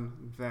than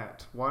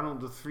that. Why don't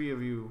the three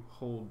of you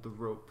hold the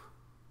rope?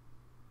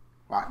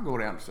 Well, I can go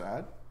down the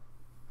side.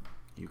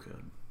 You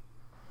could,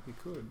 He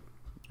could.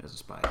 as a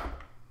spy.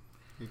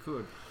 He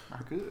could. I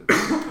could.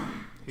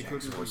 He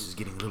Jack's could. voice is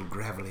getting a little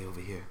gravelly over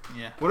here.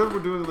 Yeah. Whatever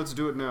we're doing, let's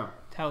do it now.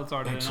 Tal's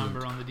already a Excellent.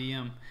 number on the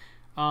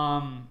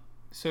DM.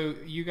 So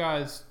you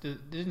guys,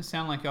 it didn't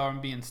sound like y'all are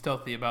being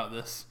stealthy about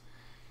this.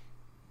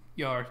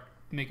 Y'all are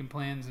making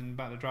plans and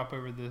about to drop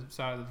over the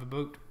side of the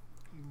boat.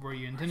 Were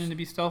you intending to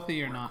be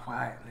stealthy or not?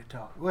 Quietly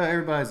talk. Well,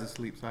 everybody's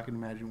asleep, so I can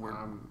imagine we're.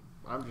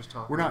 I'm just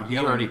talking. We're not He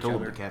yelling already at each told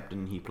other. the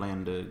captain he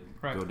planned to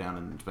Right. go down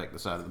and inspect the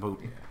side of the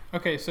boat.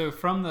 Okay, so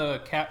from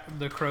the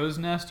crow's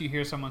nest, you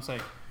hear someone say,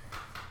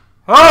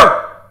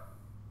 "Hey!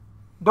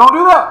 Don't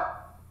do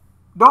that!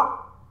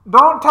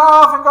 Don't tie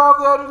off and go off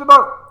the edge of the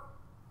boat.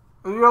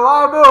 You're a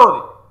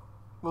liability.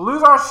 We'll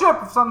lose our ship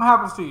if something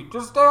happens to you.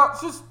 Just stay out.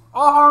 Just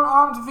all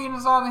arms and feet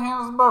inside the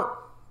handles of the boat.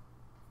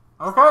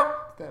 Okay?"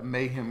 That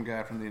mayhem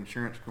guy from the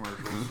insurance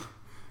commercials.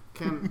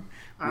 Can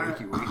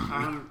Wakey, wakey.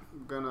 I'm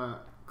gonna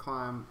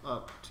climb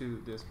up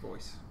to this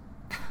voice.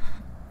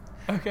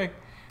 Okay.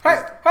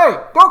 Hey!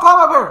 Don't climb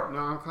up here! No,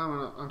 I'm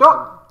climbing up.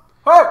 Don't!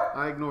 Hey!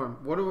 I ignore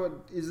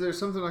him. Is there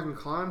something I can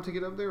climb to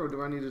get up there, or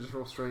do I need to just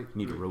roll straight?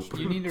 You need a rope.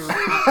 You need to.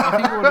 I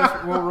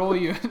think we'll roll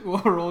you. We'll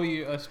roll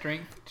you a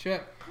strength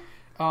check.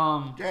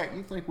 Jack,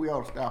 you think we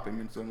ought to stop him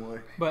in some way?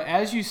 But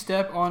as you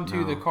step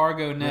onto No. the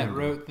cargo net No.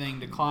 rope thing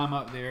to climb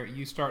up there,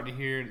 you start to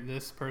hear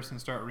this person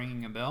start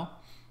ringing a bell.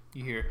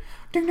 You hear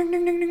ding ding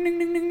ding ding ding ding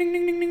ding ding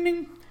ding ding ding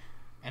ding,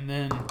 and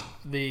then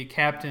the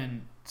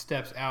captain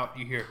steps out.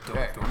 You hear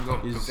Jack, I'm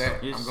going Is- to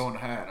hide. is- I'm going to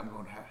hide. I'm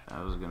going to hide.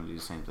 I was going to do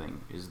the same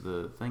thing. Is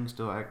the thing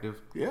still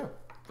active? Yeah,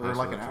 for Past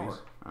like that an hour. trees?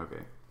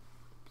 Okay.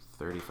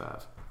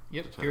 35.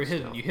 Yep, Just you're have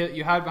hidden. stealth.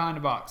 You hide behind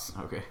a box.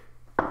 Okay.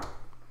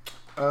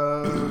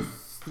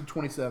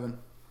 27.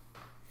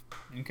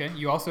 Okay,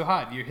 you also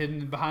hide. You're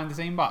hidden behind the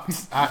same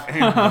box. I am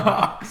the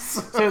box.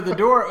 So the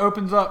door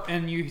opens up,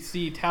 and you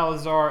see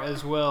Talazar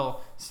as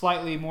well,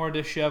 slightly more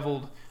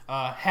disheveled,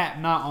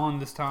 hat not on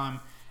this time.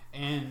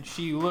 And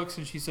she looks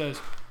and she says,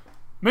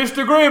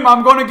 Mr. Grimm,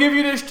 I'm going to give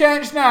you this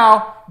chance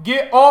now.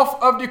 Get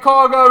off of the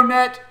cargo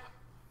net.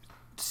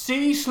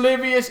 See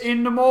Slivius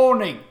in the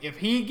morning. If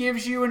he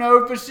gives you an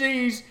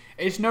overseas,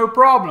 it's no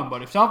problem.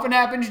 But if something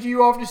happens to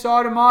you off the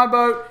side of my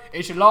boat,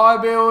 it's a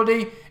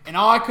liability, and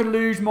I could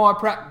lose my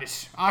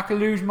practice. I could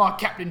lose my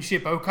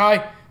captainship,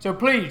 okay? So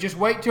please, just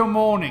wait till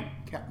morning.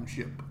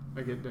 Captainship.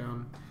 I get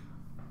down.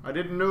 I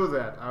didn't know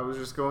that. I was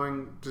just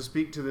going to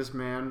speak to this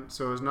man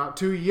so as not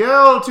to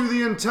yell to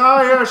the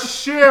entire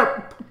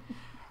ship.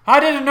 I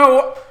didn't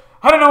know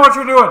what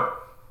you're doing.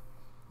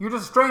 You're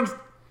just a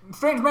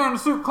strange man in a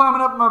suit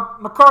climbing up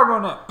my cargo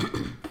net.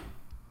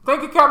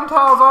 Thank you, Captain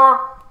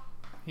Talazar.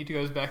 He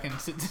goes back and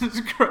sits in his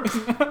crow's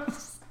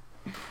nest.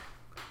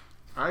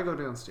 I go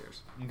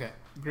downstairs. Okay.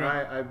 Great.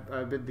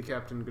 I bid the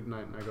captain good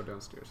night and I go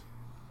downstairs.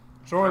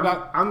 Sorry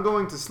about. I'm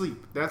going to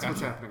sleep. That's what's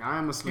Gotcha. happening. I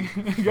am asleep.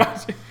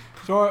 Gotcha.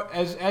 So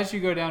as you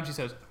go down, she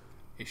says,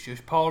 "It's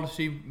just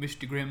policy,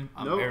 Mr. Grimm.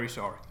 I'm Nope. very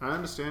sorry. I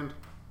understand.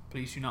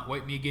 Please do not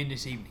wake me again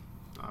this evening."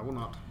 I will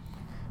not.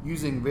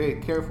 Using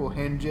very careful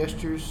hand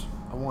gestures,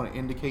 I want to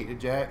indicate to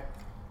Jack,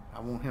 I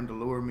want him to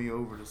lower me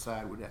over the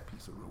side with that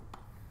piece of rope.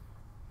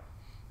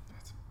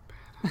 That's a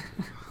bad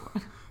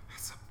idea.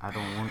 I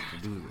don't want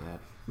to do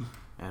that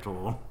at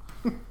all.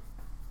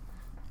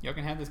 Y'all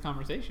can have this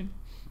conversation.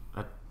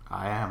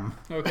 I am.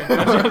 Okay.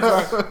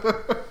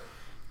 Sorry.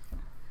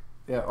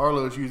 Yeah,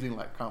 Arlo's using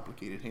like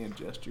complicated hand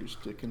gestures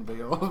to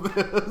convey all of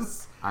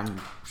this. I'm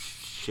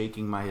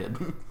shaking my head.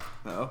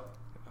 No.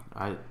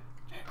 I.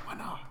 Why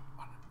not?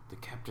 The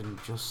captain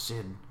just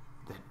said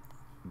that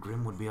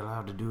Grimm would be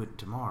allowed to do it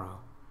tomorrow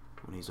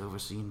when he's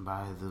overseen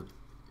by the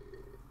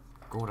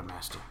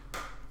quartermaster.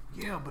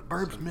 Yeah, but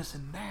Burb's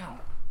missing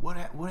now. What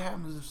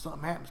happens if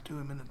something happens to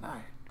him in the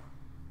night?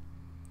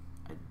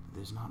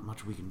 There's not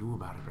much we can do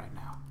about it right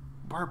now.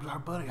 Burb's our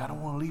buddy. I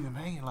don't want to leave him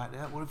hanging like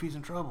that. What if he's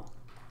in trouble?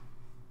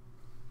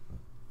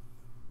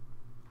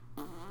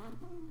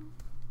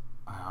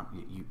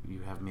 You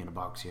have me in a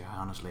box here. I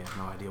honestly have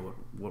no idea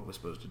what we're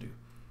supposed to do.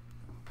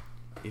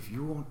 If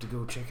you want to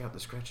go check out the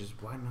scratches,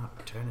 why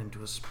not turn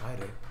into a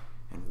spider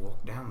and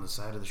walk down the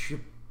side of the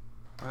ship?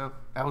 Well,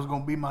 that was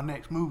going to be my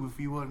next move if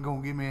you wasn't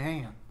going to give me a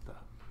hand.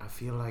 I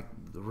feel like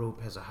the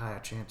rope has a higher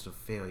chance of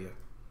failure.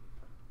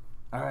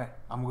 All right,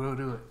 I'm going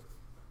to do it.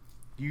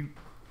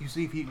 You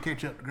see if you can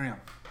catch up to Grimm.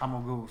 I'm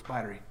going to go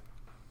spidery.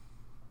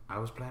 I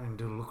was planning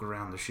to look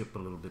around the ship a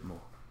little bit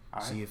more. All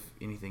right. See if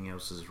anything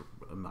else is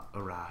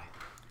awry.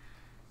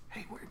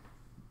 Hey,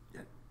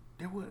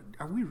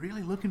 are we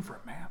really looking for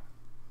a map?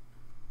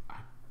 I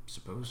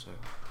suppose so.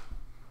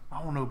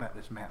 I don't know about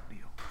this map deal.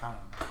 I don't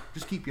know.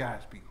 Just keep your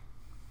eyes peeled.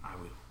 I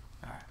will.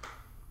 All right.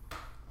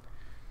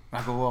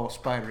 I go all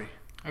spidery.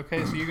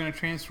 Okay, so you're going to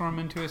transform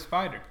into a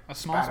spider. A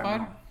small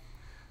spider?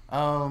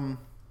 No,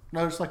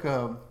 it's like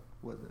a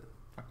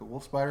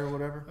wolf spider or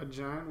whatever. A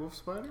giant wolf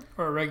spider?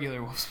 Or a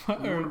regular wolf You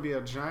want to spider? be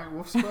a giant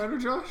wolf spider,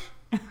 Josh?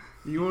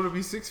 You want to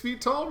be 6 feet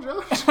tall,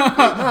 Josh?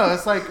 No,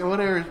 it's like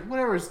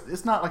whatever.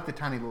 It's not like the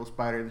tiny little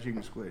spider that you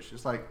can squish.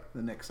 It's like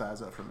the next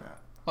size up from that.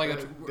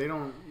 Like They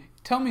don't.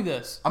 tell me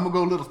this. I'm gonna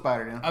go little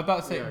spider then. I was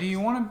about to say, Yeah. do you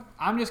want to?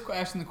 I'm just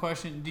asking the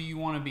question. Do you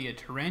want to be a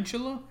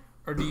tarantula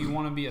or do you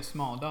want to be a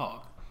small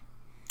dog?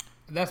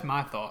 That's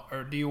my thought.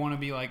 Or do you want to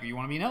be like? You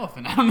want to be an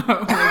elephant? I don't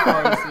know. As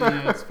far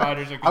as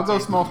spiders are concerned. I'll go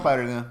small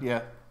spider then.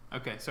 Yeah,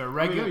 Okay, so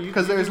regular. you-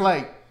 because there's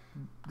like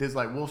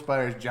wolf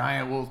spiders,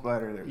 giant wolf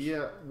spider. There's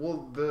Yeah,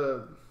 well,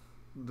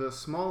 the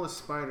smallest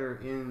spider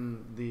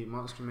in the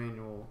monster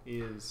manual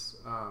is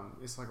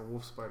it's like a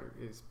wolf spider.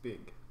 It's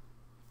big.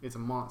 It's a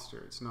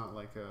monster. It's not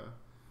like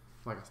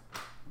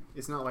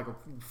it's not like a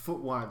foot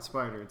wide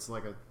spider. It's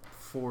like a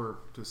 4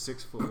 to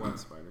 6 foot wide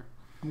spider.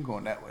 I'm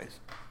going that ways.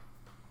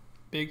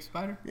 Big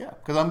spider. Yeah,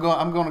 because I'm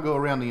going to go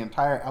around the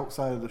entire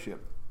outside of the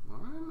ship.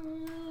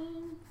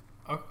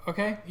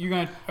 Okay, you're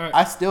gonna.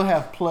 I still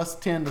have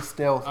 +10 to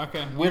stealth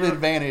Okay, with you're-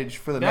 advantage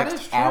for the that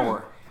next is true.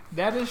 hour.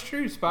 That is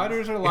true.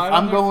 Spiders are If light.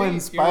 I'm on their going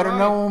feet. spider You're right.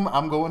 gnome,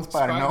 I'm going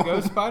spider gnome.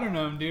 Go spider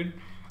gnome, dude.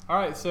 All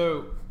right,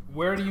 so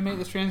where do you make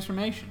this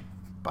transformation?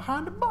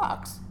 Behind the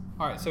box.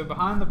 All right, so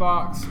behind the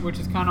box, which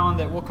is kind of on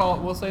that,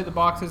 we'll say the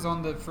box is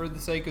on the, for the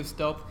sake of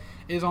stealth,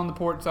 is on the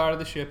port side of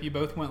the ship. You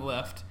both went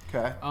left.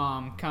 Okay,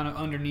 Kind of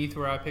underneath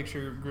where I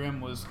picture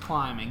Grimm was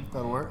climbing.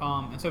 that'll work.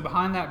 And so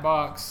behind that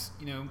box,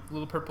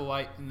 little purple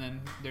light, and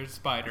then there's a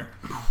spider.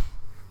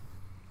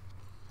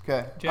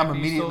 Okay, Jack, I'm are you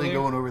immediately still there?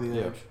 going over the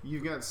Yeah. edge.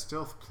 You've got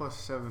stealth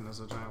 +7 as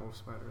a giant wolf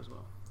spider as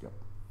well. Yep.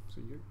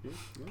 So you're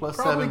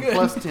 +7, good.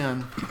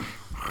 +10.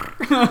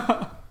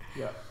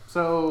 Yeah.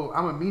 So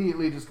I'm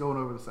immediately just going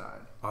over the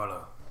side.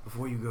 Arlo,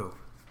 before you go,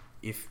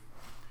 if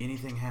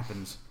anything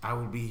happens, I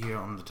will be here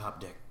on the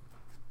top deck.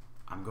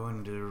 I'm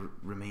going to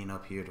remain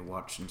up here to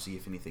watch and see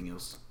if anything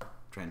else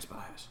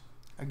transpires.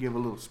 I give a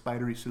little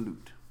spidery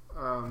salute.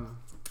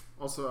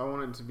 Also, I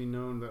want it to be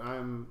known that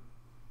I'm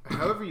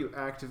however you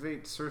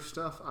activate Sir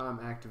Stuff, I'm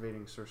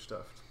activating Sir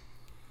Stuffed.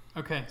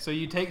 Okay, so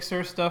you take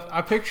Sir Stuff.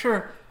 I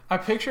picture.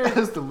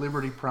 As the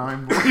Liberty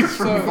Prime voice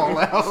from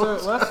Fallout.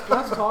 So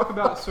let's talk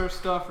about Sir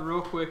Stuffed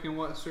real quick and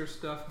what Sir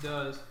Stuffed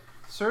does.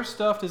 Sir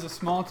Stuffed is a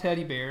small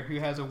teddy bear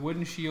who has a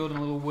wooden shield and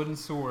a little wooden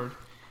sword.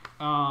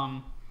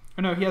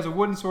 He has a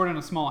wooden sword and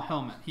a small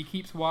helmet. He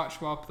keeps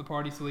watch while the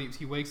party sleeps.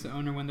 He wakes the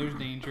owner when there's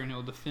danger, and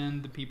he'll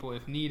defend the people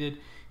if needed.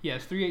 He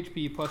has 3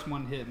 HP plus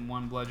 1 hit and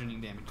 1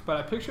 bludgeoning damage. But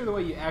I picture the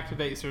way you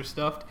activate Sir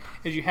Stuffed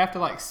is you have to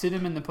like sit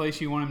him in the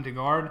place you want him to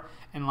guard,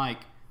 and like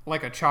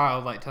a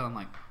child, like tell him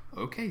like,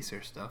 okay,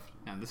 Sir Stuffed,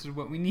 now this is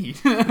what we need.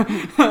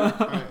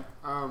 Alright,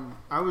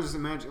 I was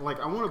imagining,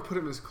 like, I want to put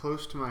him as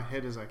close to my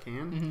head as I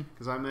can,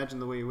 because I imagine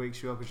the way he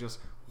wakes you up is just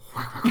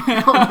whack,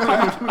 whack,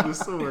 whack, with the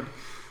sword.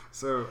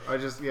 So I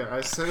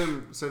set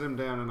him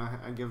down and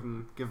I give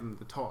him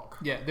the talk.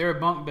 Yeah, there are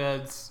bunk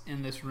beds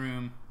in this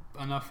room,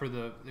 enough for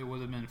it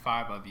would have been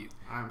 5 of you.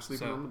 I'm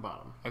sleeping on the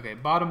bottom, Okay,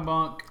 bottom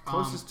bunk.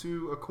 closest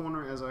to a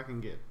corner as I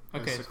can get.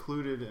 Okay. As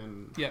secluded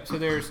and Yeah, so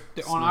there's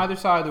on either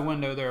side of the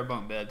window there are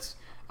bunk beds,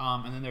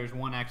 and then there's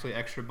one actually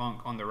extra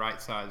bunk on the right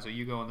side. So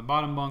you go on the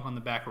bottom bunk on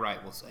the back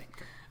right, we'll say.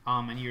 Okay.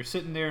 And you're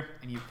sitting there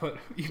and you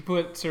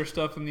put Sir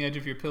Stuffed on the edge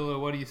of your pillow.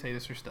 What do you say to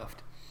Sir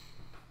Stuffed?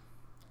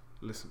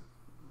 listen.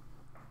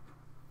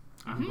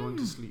 I'm going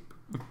to sleep.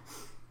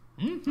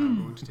 I'm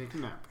going to take a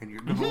nap. And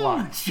you're gonna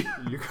watch.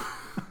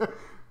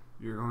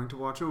 You're going to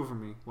watch over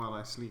me while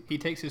I sleep. He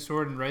takes his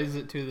sword and raises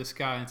it to the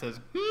sky and says,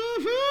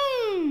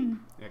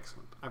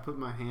 Excellent. I put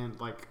my hand,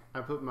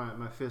 I put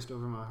my fist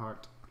over my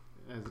heart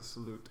as a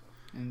salute.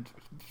 and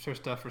Sir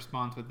Stuffed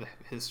responds with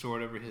his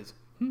sword over his.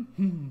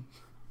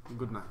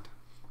 Good night.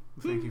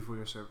 Thank you for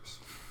your service.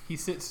 He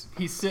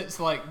sits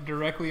like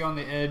directly on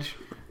the edge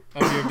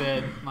of your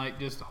bed, like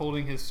just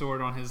holding his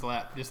sword on his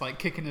lap, just like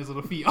kicking his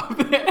little feet off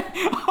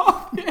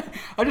it.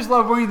 I just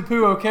love Winnie the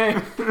Pooh, okay?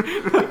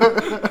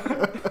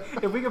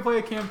 If we could play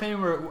a campaign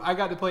where I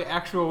got to play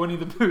actual Winnie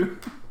the Pooh.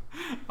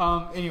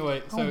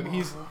 Anyway, so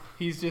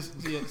he's just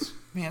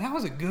man, that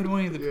was a good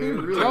Winnie the Pooh.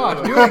 It really Josh,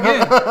 was. do it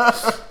again.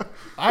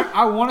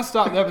 I want to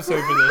stop the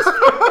episode for this.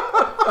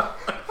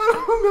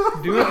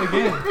 Do it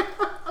again.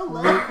 I'm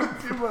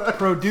laughing too much.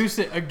 Produce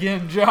it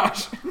again,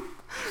 Josh.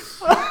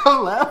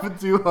 I'm laughing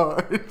too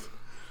hard.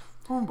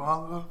 Don't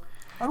bother.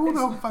 I don't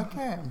know if I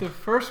can. The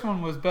first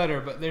one was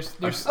better, but there's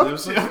I'm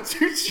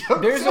too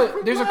choked there's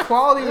up. a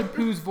quality of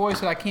Pooh's voice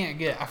that I can't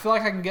get. I feel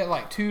like I can get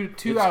like two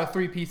out of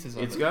 3 pieces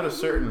of It's it. got a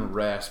certain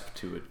rasp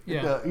to it.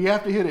 Yeah. You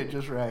have to hit it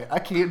just right. I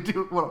can't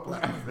do it while I'm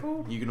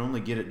laughing. You can only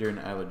get it during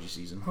allergy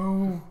season.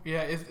 Oh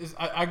yeah.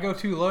 I go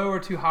too low or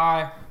too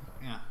high.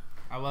 Yeah.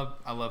 I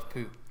love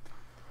Pooh.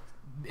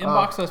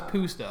 Inbox us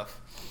Pooh stuff.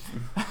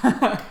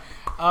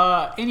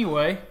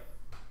 Anyway.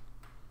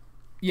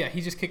 Yeah,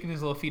 he's just kicking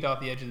his little feet off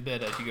the edge of the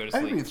bed as you go to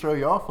I didn't sleep. even throw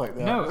you off like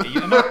that. No,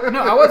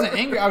 I wasn't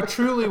angry. I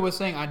truly was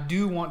saying I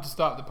do want to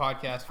stop the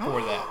podcast for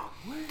that.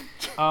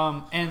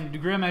 And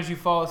Grim, as you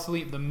fall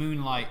asleep, the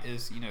moonlight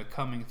is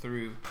coming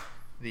through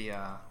the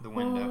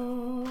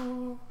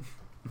window,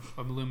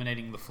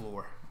 illuminating the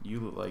floor. You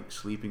look like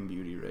Sleeping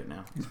Beauty right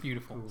now. It's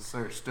beautiful.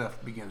 Sir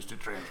Stuff begins to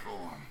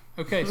transform.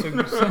 Okay, so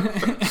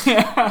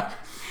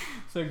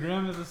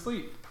Grim is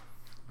asleep.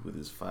 With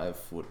his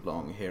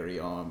 5-foot-long hairy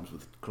arms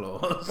with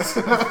claws.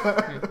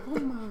 Oh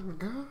my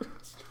god.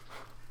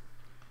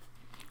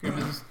 Grim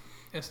is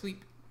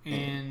asleep,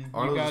 and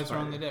Arlo's you a guys are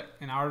on the spider. deck.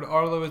 And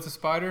Arlo is a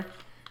spider.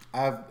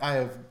 I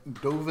have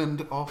dove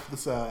off the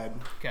side.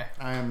 Okay.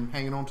 I am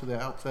hanging on to the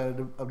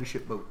outside of the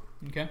ship boat.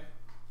 Okay.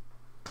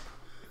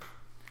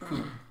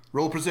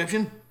 Roll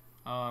perception.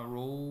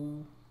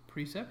 Roll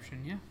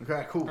perception, yeah.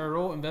 Okay, cool. Or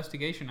roll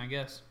investigation, I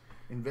guess.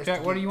 Investigate.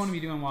 Jack, what do you want to be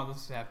doing while this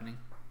is happening?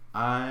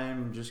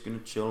 I'm just gonna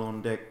chill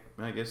on deck.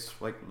 I guess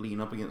like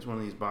lean up against one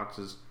of these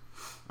boxes.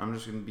 I'm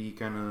just gonna be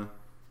kind of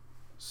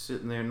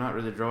sitting there, not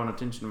really drawing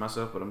attention to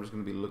myself, but I'm just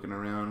gonna be looking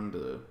around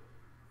to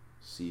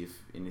see if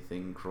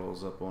anything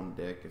crawls up on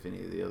deck, if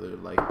any of the other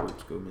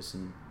lifeboats go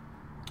missing.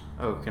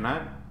 Oh, can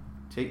I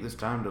take this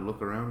time to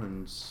look around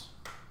and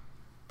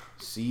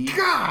see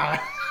God!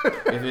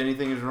 if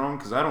anything is wrong?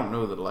 Because I don't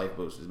know that the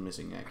lifeboat is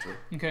missing, actually.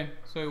 Okay,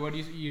 so what do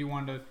you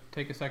wanted to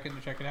take a second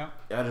to check it out?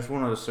 I just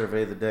wanted to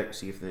survey the deck,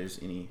 see if there's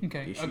any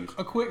Okay, issues.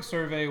 a quick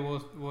survey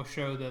will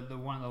show that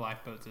one of the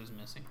lifeboats is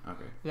missing.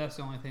 Okay, That's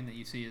the only thing that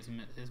you see is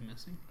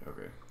missing.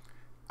 okay.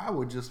 I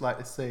would just like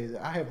to say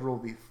that I have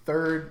rolled the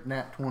 3rd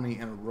nat 20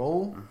 in a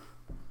roll.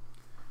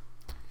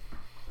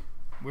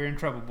 We're in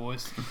trouble,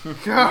 boys.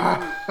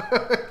 God!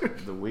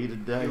 The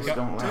weighted dice It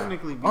don't would lie.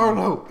 technically be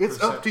Arlo,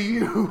 it's up to perception.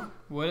 you.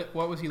 What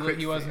was he? Crit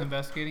He wasn't fail.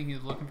 investigating. He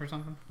was looking for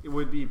something. It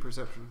would be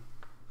perception.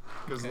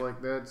 Because, Okay.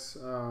 that's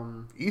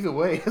Either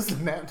way, it's a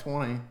nat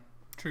 20.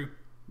 True.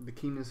 the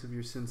keenness of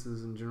your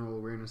senses and general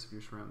awareness of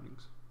your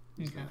surroundings.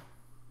 Okay.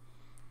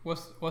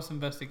 What's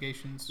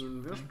investigations? So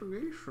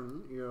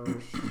investigation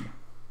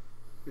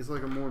is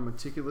like a more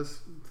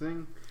meticulous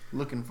thing.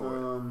 Looking for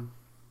it.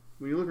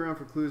 When you look around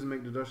for clues and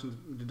make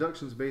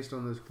deductions based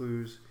on those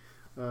clues,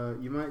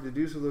 You might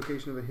deduce the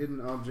location of a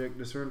hidden object,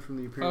 discern from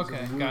the appearance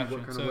Okay, of the wound gotcha.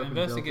 what kind So of weapon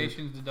dealt it.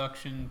 investigations,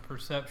 deduction,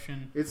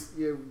 perception. It's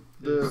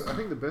I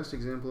think the best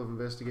example of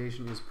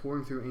investigation is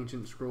poring through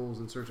ancient scrolls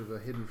in search of a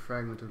hidden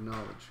fragment of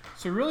knowledge.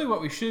 So really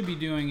what we should be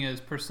doing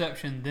is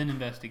perception, then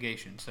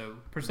investigation. So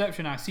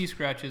perception, I see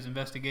scratches.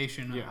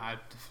 Investigation, Yeah.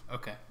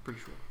 okay. Pretty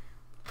sure.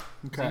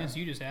 Okay. Dennis,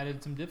 you just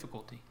added some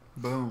difficulty.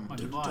 Boom.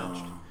 Much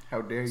obliged.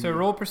 How dare you? So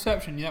roll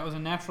perception. That was a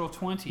natural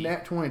 20.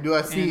 Nat 20. Do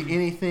I see And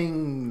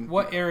anything?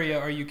 What area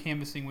are you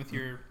canvassing with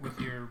your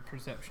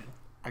perception?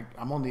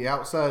 I'm on the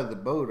outside of the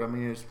boat. I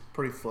mean, it's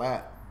pretty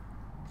flat.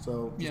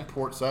 So just Yeah.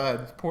 port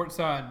side. Port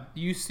side.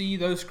 You see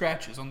those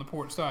scratches on the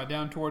port side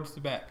down towards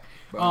the back.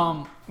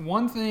 Boom.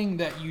 One thing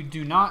that you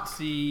do not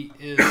see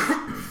is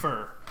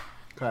fur.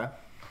 Okay.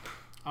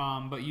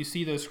 But you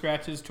see those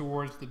scratches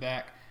towards the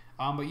back.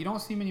 But you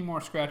don't see many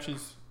more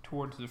scratches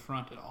towards the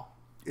front at all.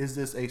 Is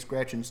this a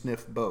scratch and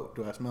sniff boat?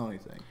 Do I smell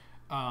anything?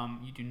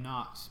 You do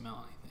not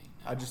smell anything.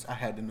 no. I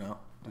had to know.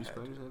 Do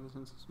spiders have a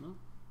sense of smell?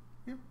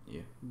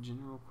 Yeah.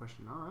 General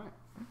question. All right.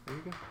 There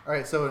you go. All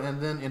right. So and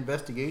then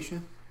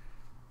investigation.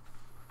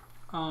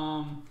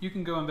 You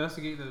can go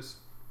investigate those.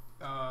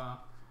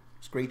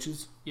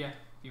 Screeches. Yeah, if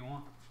you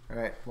want. All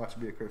right. Watch it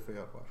be a crit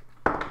fail.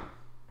 Watch.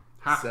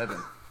 Ha.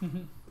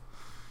 7.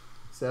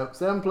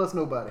 7 plus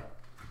nobody.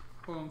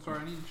 Oh, I'm sorry.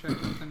 I need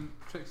to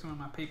check some of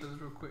my papers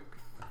real quick.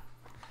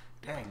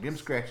 Dang, them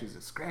scratches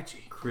are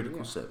scratchy. Critical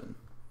Yeah. 7.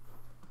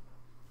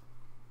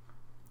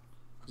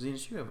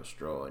 Zenus, you have a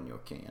straw in your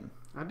can.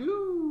 I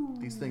do.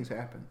 These things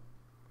happen.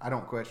 I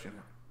don't question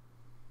it.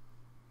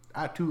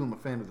 I too am a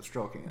fan of the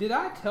straw can. Did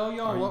I tell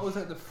y'all Are what you- was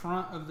at the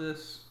front of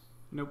this?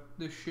 Nope.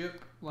 This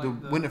ship, The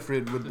like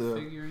Winifred with the the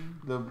figurine.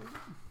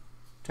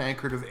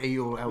 tankard of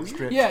ale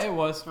outstretched. Yeah, it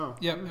was. Oh.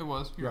 Yep, it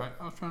was. You're Yeah. right.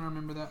 I was trying to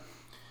remember that.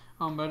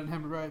 But I didn't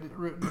have it right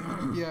written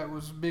down. Yeah, it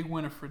was Big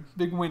Winifred,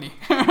 Big Winnie,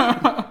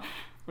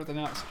 with an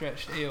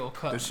outstretched ale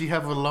cup. Does she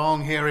have a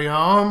long hairy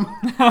arm?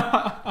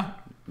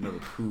 Another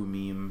poo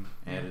meme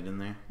added in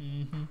there.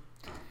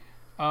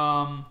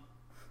 Mm-hmm.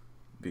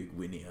 Big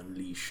Winnie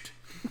Unleashed.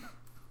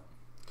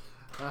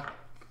 I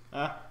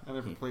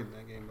never played in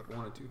that game, but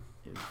wanted to.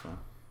 It was fun.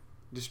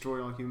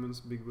 Destroy all humans.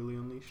 Big Willie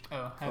Unleashed.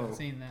 Oh, haven't Oh.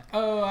 seen that.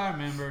 Oh, I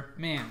remember.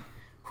 Man,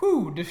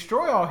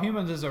 Destroy All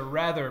Humans is a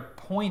rather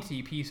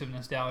pointy piece of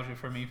nostalgia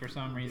for me for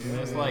some reason.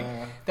 It's like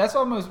that's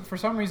almost for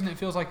some reason it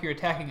feels like you're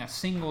attacking a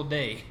single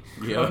day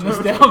Yeah. of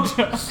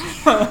nostalgia.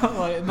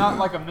 Like not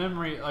like a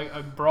memory, like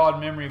a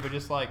broad memory, but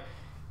just like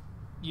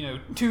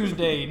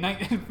Tuesday,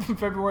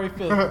 February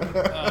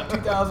 5th,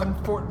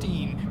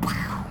 2014.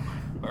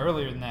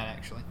 Earlier than that,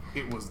 actually.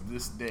 It was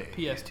this day.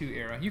 PS2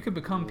 era. You could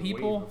become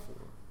people.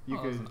 You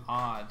It was could. an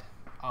odd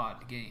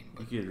game. You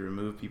But could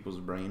remove people's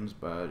brains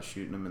by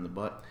shooting them in the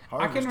butt. I can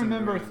Harvesting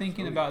remember brains.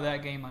 thinking about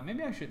that game like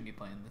maybe I shouldn't be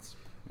playing this.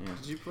 Yeah.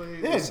 Did you play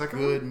They the had second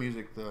good one?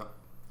 music though.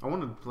 I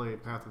wanted to play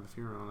Path of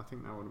the Furon. I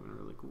think that would have been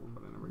really cool,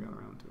 but I never got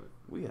around to it.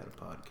 We had a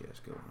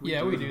podcast going.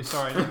 Yeah, we do.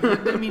 Sorry,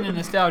 didn't mean to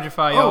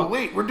nostalgify y'all. Oh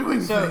wait, we're doing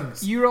So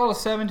things. you roll a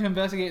 7 to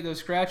investigate those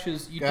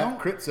scratches. You Got don't.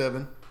 crit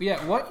 7.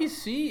 Yeah, what you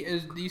see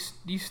is these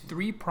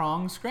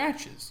 3-pronged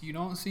scratches. You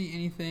don't see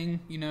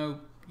anything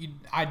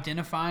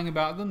identifying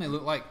about them. They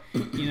look like a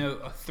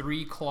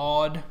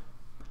 3-clawed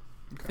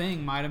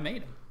thing might have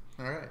made them.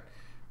 All right.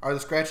 Are the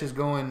scratches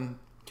going?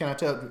 Can I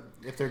tell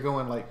if they're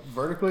going like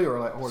vertically or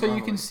like So horizontally?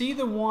 you can see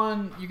the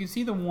one. You can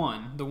see the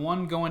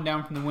one going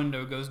down from the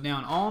window goes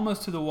down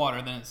almost to the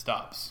water, then it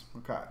stops.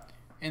 Okay.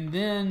 And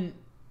then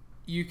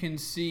you can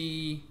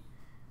see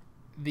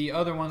the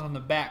other ones on the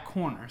back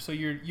corner. So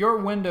your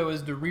window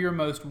is the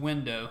rearmost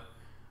window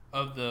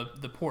of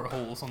the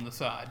portholes on the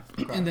side.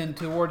 Okay. And then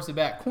towards the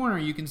back corner,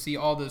 you can see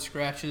all those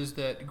scratches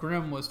that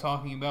Grim was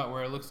talking about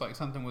where it looks like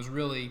something was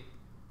really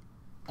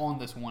on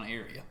this one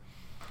area.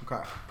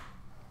 Okay.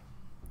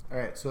 All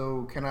right.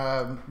 So can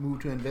I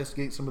move to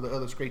investigate some of the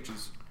other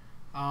scratches?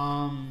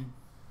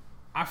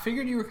 I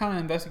figured you were kind of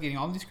investigating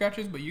all these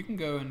scratches, but you can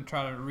go and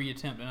try to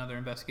reattempt another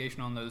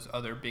investigation on those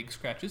other big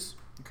scratches.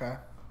 Okay.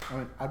 I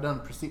mean, I've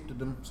done perceived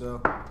them,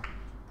 so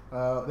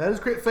that is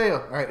crit fail.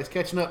 All right, it's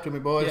catching up to me,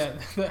 boys.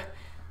 Yeah,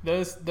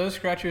 those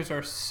scratches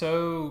are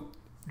so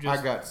I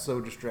got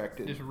so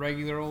distracted. just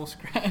regular old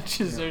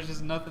scratches. Yeah. There's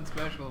just nothing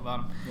special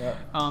about them.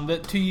 Yeah.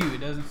 That to you, it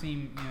doesn't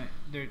seem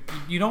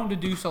you don't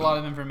deduce a lot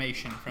of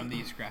information from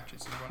these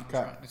scratches. Is what I'm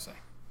Okay. trying to say.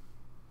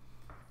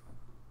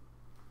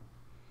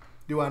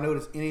 Do I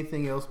notice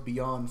anything else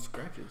beyond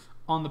scratches?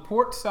 On the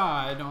port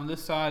side, on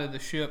this side of the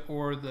ship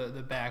or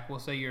the back, we'll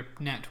say your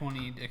nat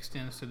 20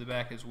 extends to the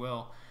back as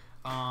well.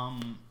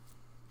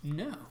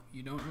 No,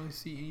 you don't really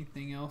see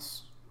anything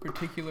else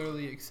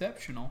particularly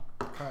exceptional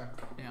Okay.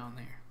 down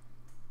there.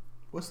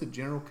 What's the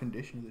general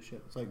condition of the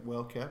ship? It's like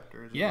well kept,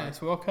 or is it? Yeah, like,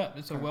 it's well kept.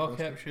 It's a Kinda well close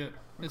kept to- ship.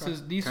 This Okay.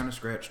 is these Kind of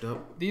scratched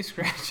up. these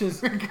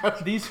scratches.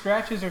 These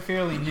scratches are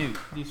fairly new.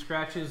 These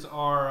scratches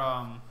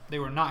are they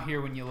were not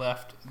here when you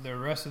left. The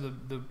rest of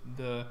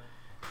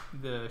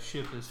the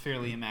ship is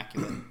fairly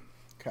immaculate.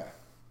 Okay.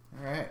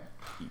 All right.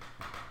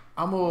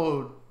 I'm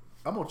gonna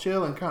I'm gonna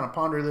chill and kind of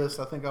ponder this.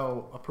 I think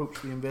I'll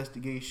approach the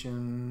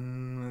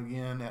investigation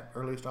again at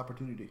earliest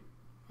opportunity.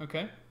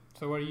 Okay.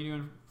 So what are you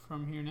doing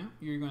from here now?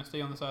 You're going to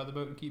stay on the side of the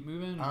boat and keep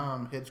moving?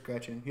 or- Head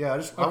scratching. Yeah,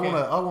 Okay.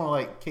 I wanna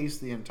like case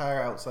the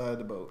entire outside of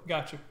the boat.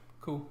 Gotcha.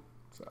 Cool.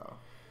 So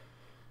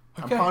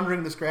Okay. I'm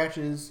pondering the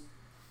scratches.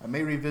 I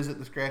may revisit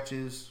the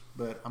scratches,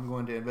 but I'm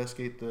going to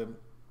investigate the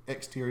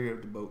exterior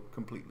of the boat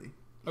completely.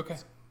 Okay.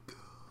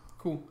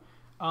 Cool.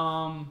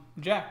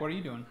 Jack, what are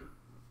you doing?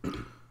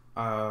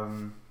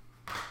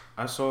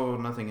 I saw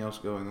nothing else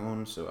going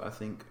on, so I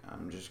think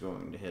I'm just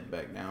going to head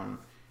back down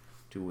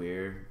to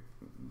where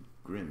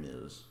Grim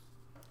is.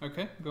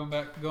 Okay. Going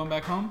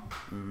back home?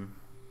 Mm-hmm.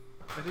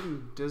 I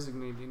didn't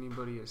designate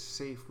anybody as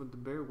safe. Would the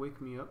bear wake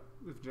me up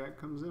if Jack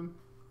comes in?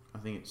 I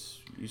think it's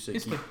you said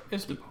It's keep, the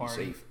keep me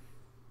party.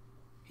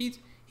 safe.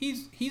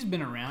 He's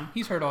been around.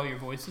 He's heard all your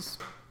voices.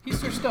 He's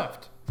Sir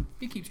Stuffed.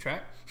 He keeps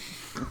track.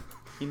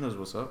 He knows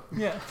what's up.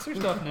 Yeah, Sir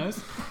Stuffed knows.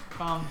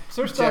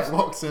 Sir Jack Stuffed.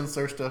 walks in,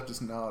 Sir Stuff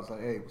just nods like,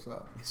 "Hey, what's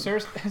up?" Sir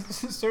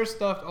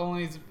Stuffed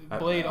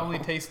blade only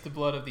tastes the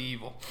blood of the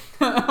evil.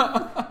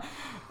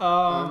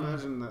 I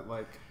imagine that,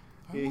 like,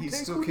 will he's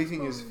take still what is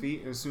kicking his mine.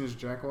 feet. As soon as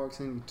Jack walks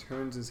in, he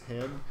turns his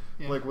head,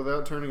 Yeah. like,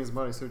 without turning his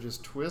body, so it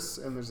just twists,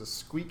 and there's a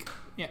squeak.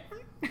 Yeah.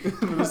 And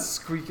then a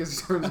squeak as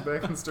he turns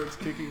back and starts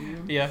kicking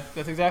you. Yeah,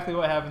 that's exactly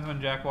what happens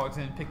when Jack walks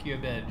in and pick you a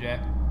bed, Jack.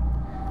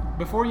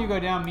 Before you go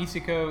down,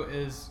 Misako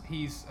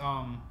he's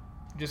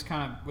just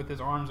kind of with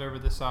his arms over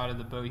the side of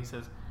the boat. He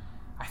says,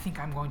 "I think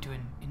I'm going to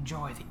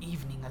enjoy the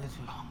evening a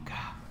little longer."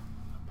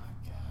 Oh my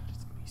god,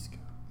 it's Misko.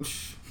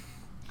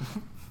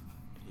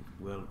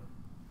 Well,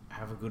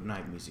 have a good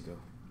night, Misako.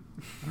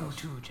 You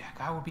too, Jack.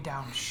 I will be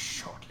down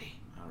shortly.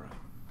 All right.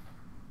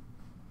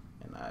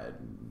 And I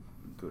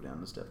go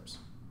down the steps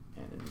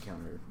and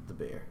encounter the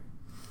bear.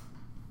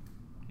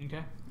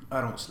 Okay. I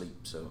don't sleep,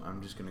 so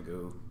I'm just gonna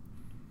go,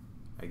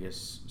 I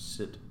guess,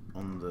 sit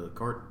on the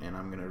cart and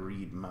I'm gonna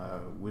read my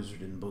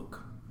wizarding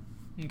book.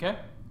 Okay.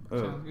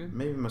 Sounds good.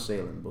 Maybe my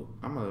sailing book.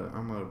 I'm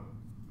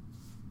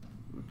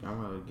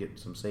gonna get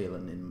some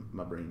sailing in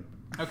my brain.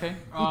 Okay.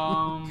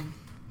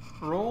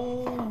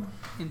 Roll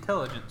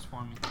intelligence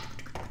for me.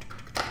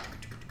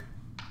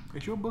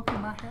 Is your book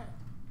in my hat?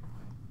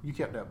 You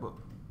kept that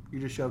book. You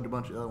just shoved a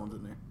bunch of other ones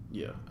in there.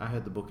 Yeah, I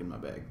had the book in my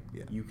bag.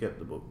 Yeah. You kept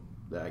the book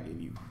that I gave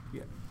you.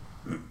 Yeah.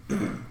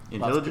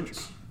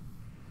 Intelligence?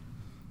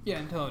 Yeah,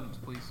 intelligence,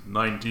 please.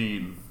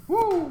 19.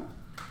 Woo!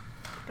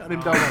 Got him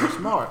down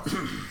smart.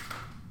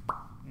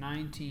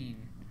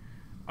 19.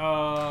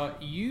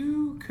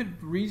 You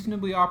could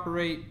reasonably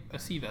operate a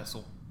sea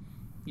vessel.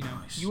 You know,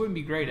 Nice. you wouldn't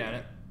be great at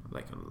it,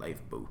 Like a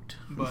lifeboat.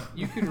 but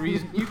you could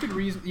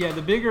reason. Yeah,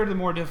 the bigger, the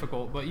more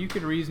difficult. But you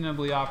could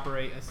reasonably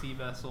operate a sea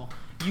vessel.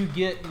 You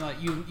get like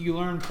you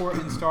learn port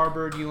and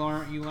starboard. You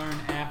learn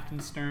aft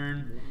and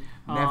stern.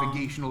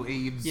 Navigational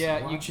aids.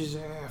 Yeah, Watch his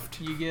aft.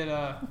 you get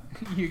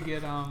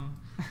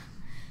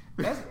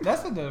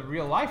That's the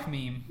real life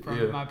meme from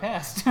Yeah. my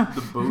past.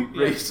 The boat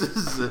Yeah.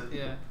 races.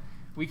 Yeah.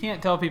 We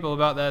can't tell people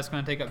about that. It's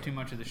going to take up too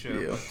much of the show.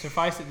 Yeah. But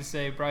suffice it to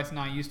say, Bryce and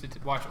I used to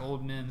watch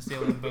old men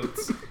sailing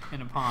boats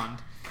in a pond.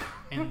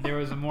 And there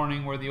was a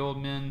morning where the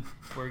old men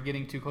were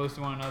getting too close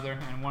to one another,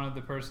 and one of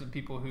the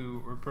people who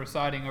were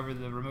presiding over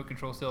the remote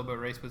control sailboat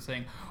race was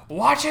saying,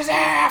 "Watch his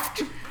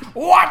aft!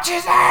 Watch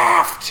his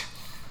aft!"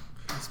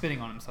 And spitting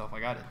on himself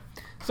like I did.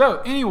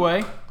 So,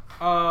 anyway,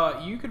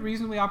 you could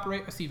reasonably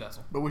operate a sea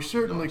vessel. But we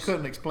certainly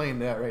couldn't explain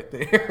that right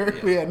there.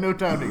 We had no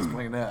time to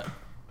explain that.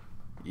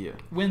 Yeah.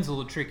 Wind's a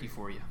little tricky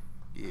for you.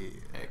 Yeah.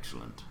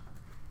 Excellent.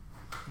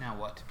 Now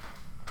what?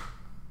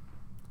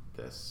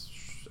 That's,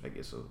 I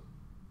guess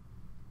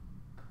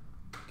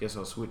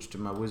I'll switch to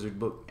my wizard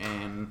book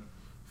and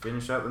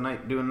finish out the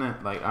night doing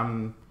that. Like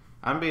I'm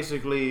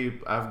basically,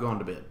 I've gone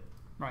to bed.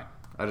 Right.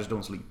 I just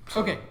don't sleep.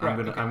 So Okay, I'm right,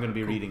 gonna okay,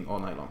 be cool. reading all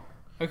night long.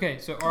 Okay,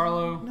 so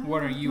Arlo,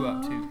 what are you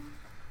up to?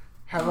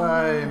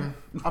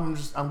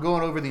 I'm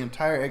going over the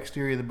entire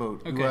exterior of the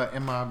boat. Okay.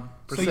 In my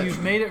So perception.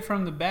 you've made it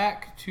from the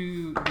back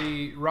to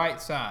the right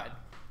side.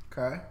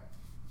 Okay.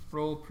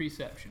 Roll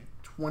perception.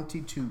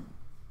 22.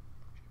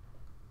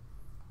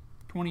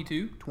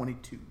 22.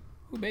 22.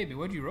 Oh, baby,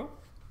 what'd you roll?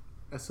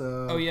 That's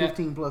Oh, yeah.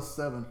 15 plus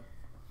 7.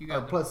 You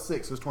got the, Plus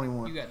 6 is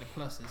 21. you got the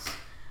pluses.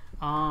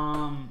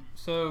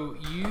 So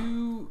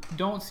you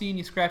don't see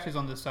any scratches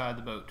on this side of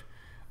the boat.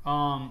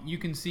 You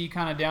can see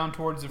kind of down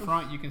towards the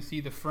front. You can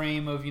see the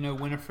frame of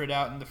Winifred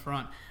out in the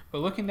front. But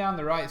looking down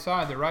the right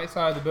side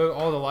of the boat,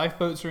 all the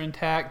lifeboats are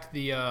intact.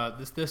 The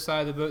this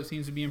side of the boat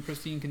seems to be in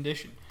pristine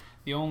condition.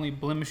 The only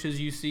blemishes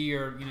you see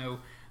are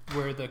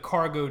where the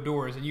cargo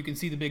doors, and you can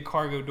see the big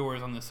cargo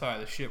doors on the side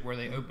of the ship where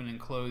they open and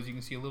close. You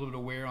can see a little bit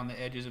of wear on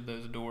the edges of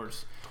those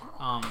doors,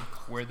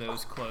 where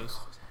those close,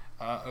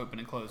 open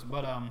and close.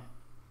 But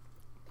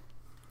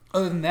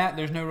other than that,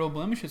 there's no real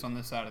blemishes on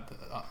this side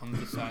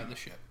of the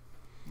ship.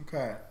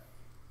 Okay.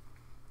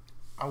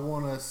 I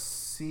want to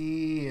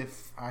see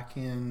if I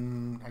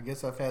can. I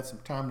guess I've had some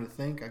time to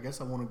think. I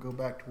guess I want to go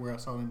back to where I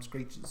saw them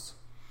scratches.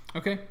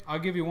 Okay, I'll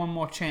give you one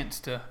more chance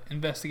to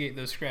investigate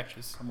those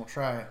scratches. I'm going to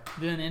try it.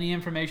 Then any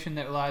information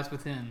that lies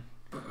within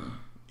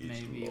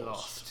may be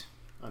lost.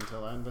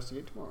 Until I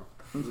investigate tomorrow.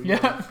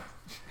 Yeah.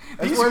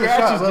 That's These worth a shot,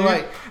 scratches, but dude,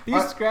 like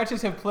these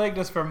scratches have plagued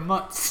us for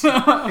months.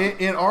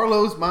 in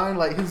Arlo's mind,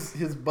 like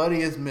his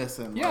buddy is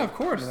missing. Yeah, like, of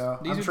course. You know,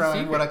 These I'm are the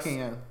trying what I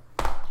secrets.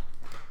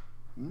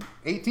 can.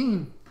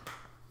 18.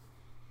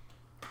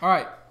 All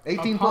right.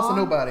 18 plus a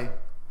nobody.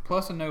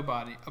 Plus a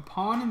nobody.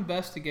 Upon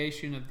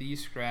investigation of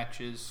these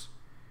scratches,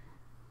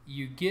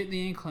 you get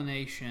the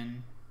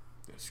inclination,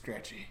 They're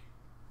scratchy.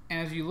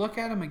 and as you look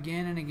at them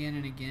again and again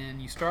and again,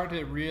 you start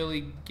to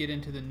really get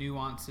into the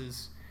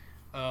nuances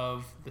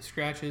of the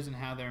scratches and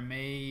how they're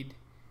made,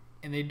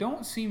 and they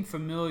don't seem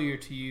familiar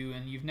to you,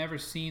 and you've never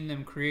seen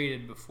them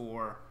created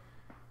before,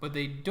 but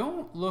they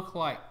don't look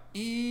like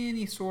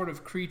any sort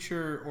of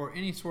creature or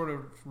any sort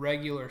of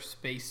regular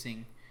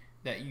spacing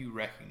that you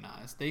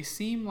recognize. They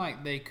seem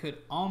like they could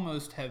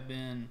almost have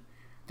been,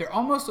 they're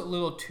almost a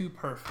little too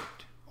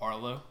perfect,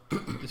 Arlo.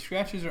 The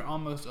scratches are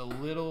almost a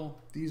little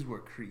These were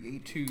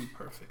created. too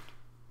perfect.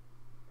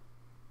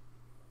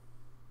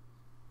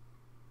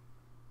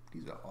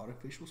 These are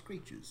artificial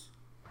scratches.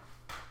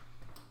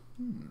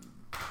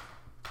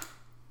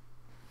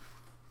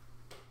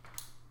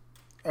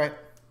 All right.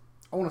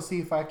 I want to see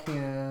if I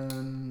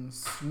can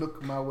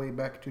snook my way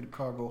back to the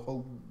cargo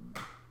hold.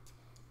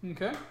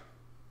 Okay.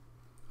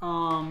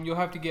 You'll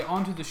have to get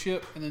onto the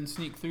ship and then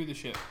sneak through the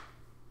ship.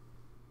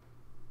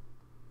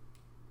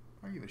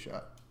 I'll give it a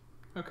shot.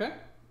 Okay.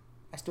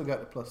 I still got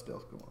the plus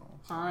stealth going on.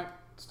 so. All right.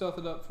 Stealth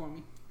it up for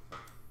me.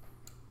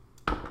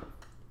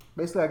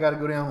 Basically, I got to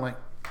go down like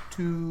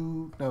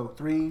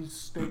three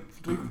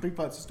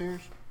flights of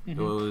stairs.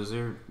 Well, is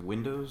there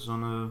windows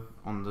on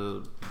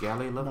the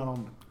galley Not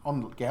level?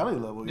 on the galley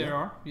level. There Yeah.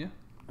 are. Yeah.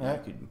 All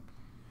right. You could-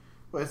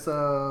 Well, it's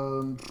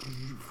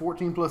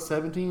 14 plus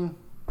 17.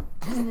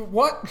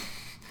 What?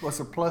 What's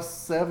a plus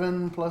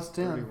 7 plus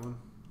 10? 31.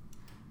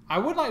 I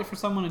would like for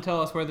someone to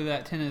tell us whether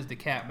that 10 is the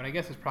cap, but I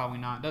guess it's probably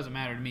not. It doesn't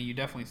matter to me. You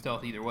definitely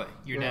stealth either way.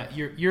 Yeah.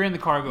 You're in the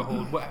cargo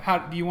hold. How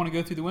do you want to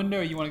go through the window,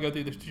 or you want to go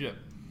through the ship?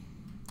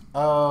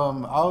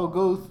 I'll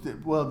go.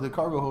 Well, the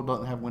cargo hold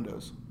doesn't have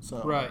windows,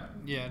 so Right.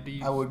 Yeah. Do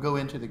you? I would go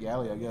into the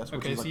galley, I guess. Which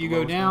Okay. is So like you the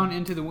go lowest down one.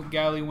 into the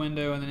galley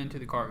window and then into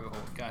the cargo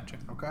hold. Gotcha.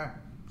 Okay.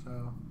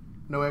 So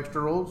no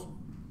extra rolls.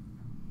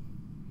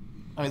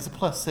 I mean, it's a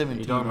plus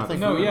 17. You talking I about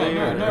think the No. we- Yeah.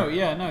 there, No.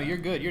 there. No. You're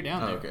good. You're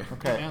down Oh, there. okay. You're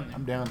Okay, down there.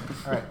 I'm down there.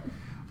 All right.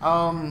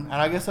 And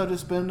I guess I'll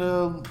just spend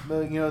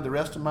the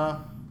rest of my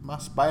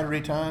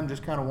spidery time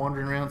just kind of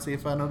wandering around, see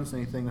if I notice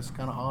anything that's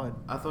kind of odd.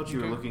 I thought you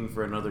were Okay. looking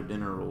for another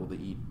dinner roll to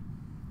eat.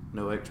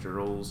 No extra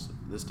rolls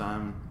this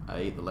time. I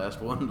ate the last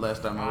one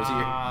last time I was here.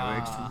 No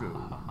extra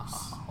rolls.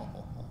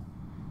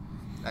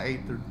 I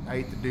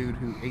ate the dude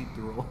who ate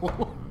the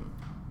roll.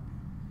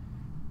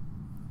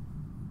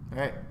 All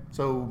right.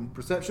 So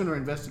perception or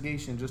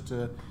investigation, just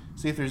to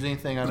see if there's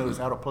anything I notice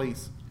out of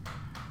place,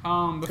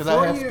 because Before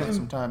I have you, spent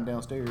some time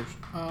downstairs.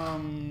 roll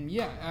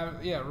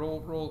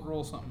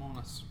something on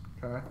us.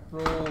 Okay.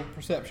 Roll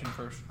perception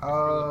first.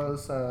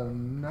 It's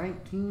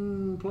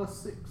 19 plus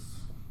 6,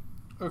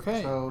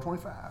 Okay. so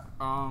 25.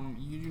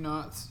 You do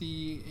not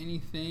see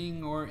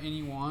anything or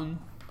anyone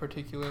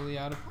particularly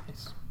out of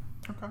place.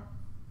 Okay. All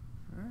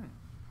right.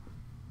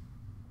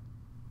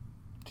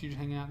 So you just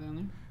hanging out down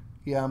there?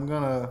 Yeah, I'm just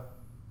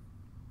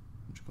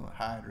gonna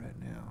hide right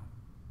now.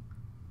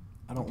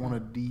 I don't want to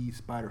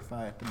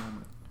de-spiderfy at the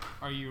moment.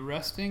 Are you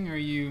resting or are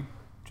you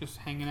just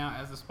hanging out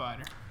as a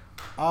spider?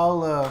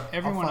 I'll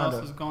Everyone find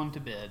else has gone to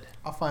bed.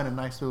 I'll find a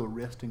nice little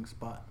resting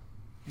spot,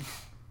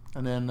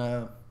 and then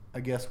I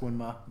guess when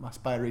my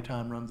spidery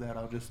time runs out,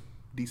 I'll just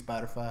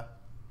de-spiderfy.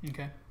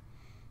 Okay.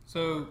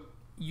 So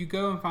you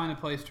go and find a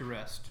place to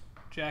rest.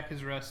 Jack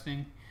is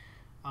resting.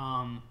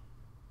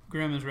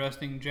 Grim is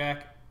resting.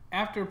 Jack,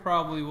 after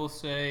probably we'll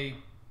say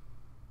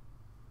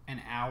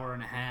an hour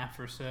and a half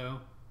or so,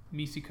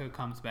 Misiko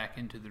comes back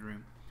into the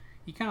room.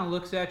 He kind of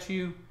looks at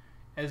you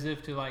as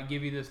if to like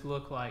give you this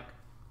look like,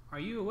 are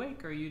you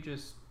awake or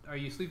are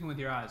you sleeping with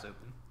your eyes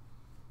open?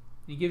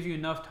 He gives you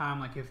enough time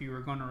like if you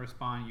were going to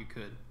respond you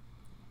could.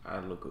 I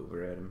look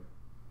over at him.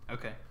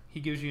 Okay.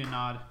 He gives you a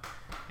nod,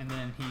 and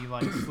then he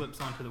like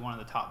slips onto one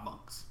of the top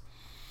bunks.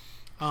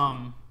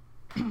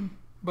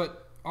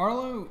 But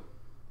Arlo,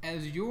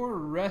 as you're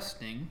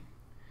resting,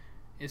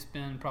 it's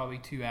been probably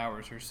 2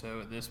 hours or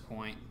so at this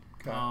point.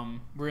 Okay.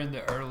 We're in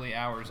the early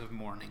hours of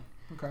morning,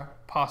 Okay.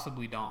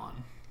 possibly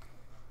dawn.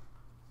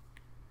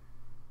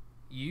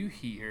 You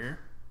hear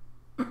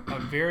a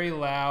very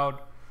loud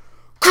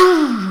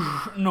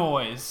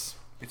noise,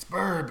 It's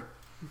Burb.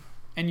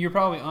 and you're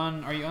probably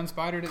are you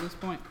unspidered at this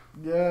point?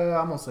 Yeah,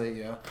 I'm gonna say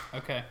yeah.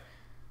 Okay.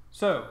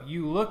 So,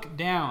 you look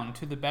down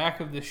to the back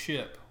of the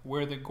ship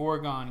where the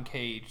Gorgon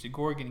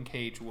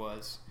cage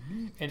was.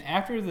 And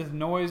after the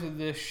noise of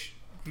this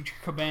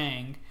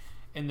kabang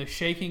and the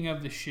shaking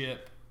of the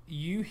ship,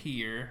 you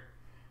hear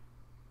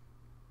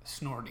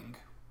snorting.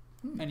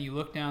 And you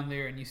look down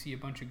there and you see a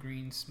bunch of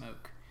green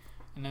smoke.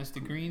 And as the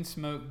green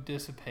smoke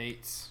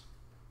dissipates,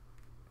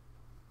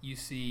 you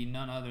see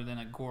none other than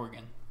a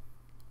Gorgon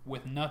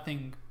with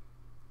nothing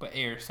but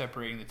air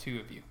separating the two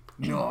of you.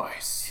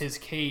 Nice. His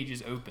cage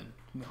is open.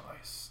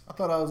 Nice. I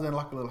thought I was in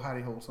like a little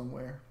hidey hole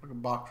somewhere, like a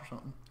box or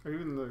something. Are you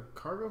in the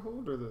cargo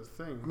hold or the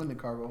thing? I'm in the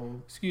cargo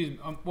hold. Excuse me.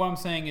 What I'm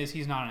saying is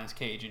he's not in his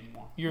cage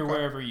anymore. You're Okay.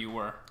 wherever you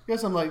were.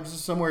 Guess I'm like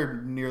just somewhere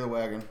near the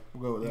wagon.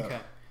 We'll go with that. Okay.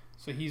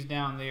 So he's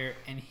down there,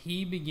 and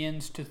he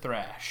begins to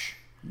thrash.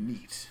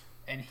 Neat.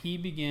 And he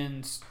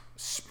begins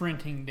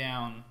sprinting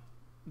down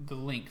the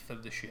length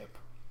of the ship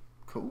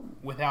Cool.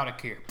 without a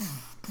care.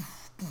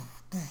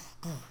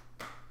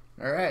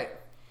 All right.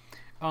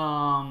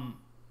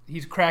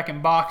 He's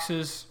cracking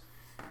boxes.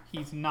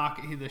 He's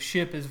knocking. The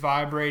ship is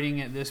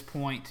vibrating at this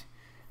point.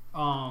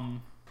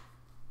 And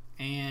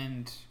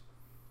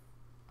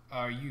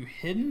are you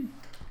hidden?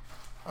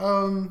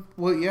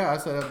 Well, yeah. I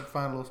said I'd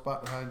find a little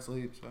spot to hide and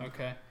sleep. So.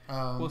 Okay.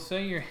 Um, We'll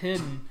say you're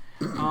hidden.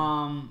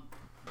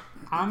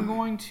 I'm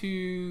going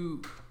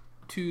to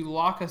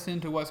lock us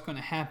into what's going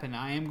to happen.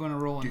 I am going to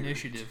roll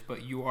initiative,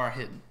 but you are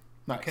hidden.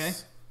 nice. Okay.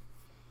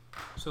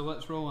 So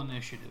let's roll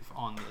initiative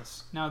on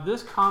this. Now,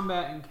 this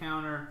combat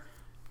encounter,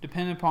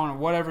 depending upon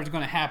whatever's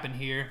going to happen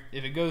here,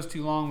 if it goes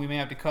too long, we may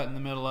have to cut in the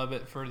middle of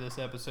it for this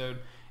episode.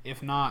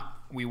 If not,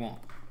 we won't.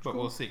 But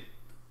we'll see.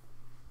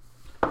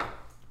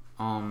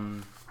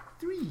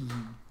 3.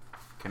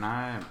 Can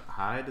I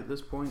hide at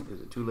this point?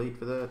 Is it too late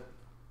for that?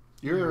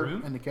 You're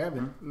room? in the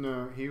cabin.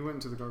 No, he went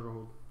into the cargo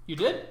hold. You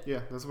did?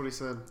 Yeah, that's what he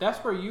said. That's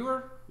where you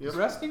were Yep.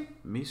 resting?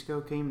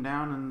 Misko came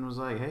down and was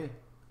like, "Hey."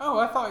 Oh,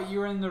 I thought you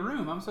were in the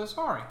room. I'm so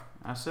sorry.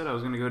 I said I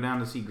was gonna go down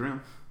to see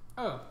Grim.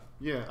 Oh,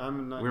 Yeah,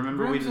 I'm not.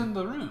 Remember we Grim's did. in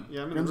the room.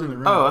 Yeah, I'm in Grim's the in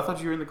room. the room. Oh, I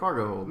thought you were in the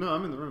cargo hold. No,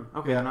 I'm in the room.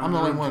 Okay, then I'm the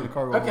only one in the too.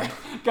 cargo Okay,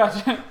 hold.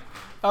 gotcha.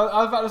 I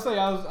was about to say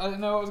I didn't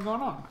know what was going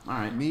on. All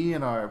right. Me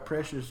and our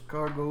precious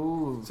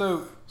cargo. Of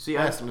So See,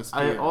 restless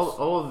I tears.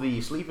 all of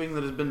the sleeping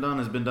that has been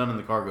done in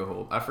the cargo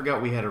hold. I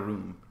forgot we had a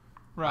room.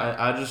 right.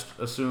 I just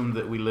assumed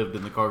that we lived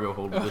in the cargo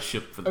hold of the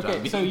ship for the time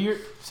Okay, being.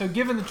 so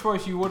given the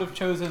choice, you would have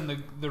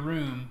chosen the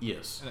room.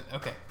 Yes.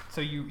 Okay,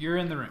 so you're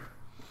in the room.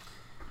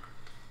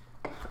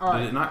 All Did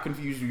right, it not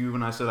confuse you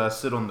when I said I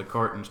sit on the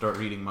cart and start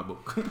reading my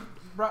book?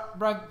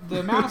 the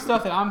amount of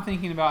stuff that I'm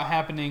thinking about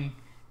happening.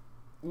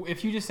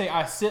 If you just say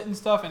I sit and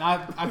stuff, and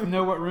I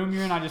know what room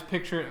you're in, I just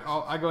picture it.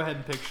 I go ahead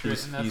and picture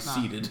it, and that's He's not.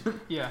 seated.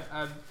 Yeah,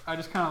 I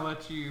just kind of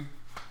let you.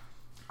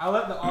 I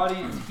let the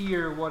audience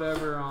hear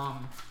whatever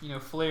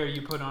flair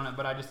you put on it,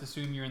 but I just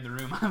assume you're in the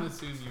room. I'm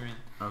assuming you're in.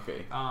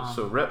 Okay. Um,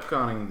 So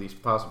retconning these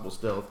possible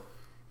stealth,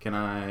 can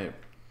I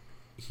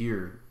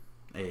hear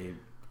a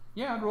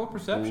Yeah, I'd roll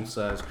perception.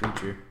 full-size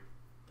creature?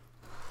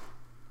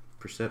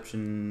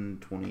 Perception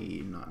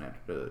 20,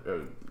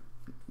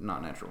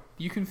 not natural.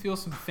 You can feel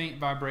some faint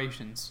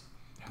vibrations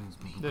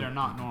that are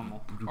not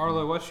normal.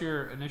 Arlo, what's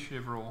your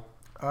initiative roll?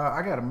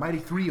 I got a mighty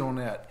 3 on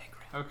that.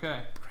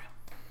 Okay.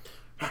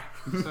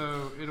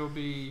 So it'll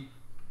be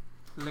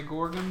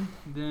Legorgon,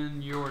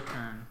 then your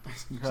turn.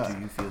 Okay. Do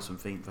you feel some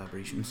faint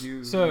vibrations?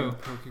 You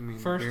poking me in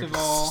the first bear, of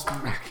all-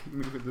 smacking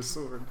me with the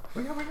sword.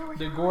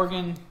 The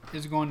Gorgon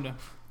is going to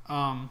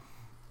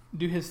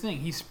do his thing.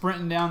 He's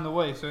sprinting down the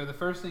way. So the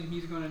first thing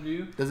he's going to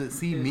do, Does it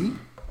see me?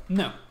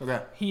 no,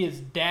 Okay. he is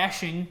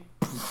dashing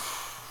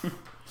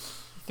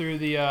through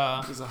the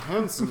He's a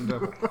handsome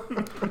devil.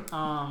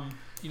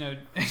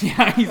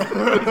 yeah, he's a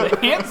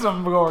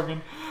handsome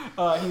Gorgon.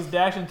 He's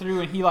dashing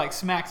through and he like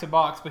smacks a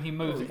box, but he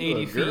moves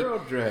 80 feet. Girl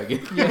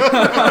dragon.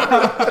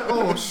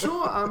 Oh,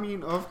 sure. I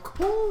mean, of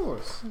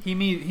course. He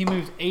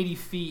moves 80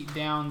 feet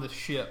down the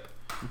ship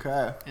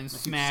Okay. and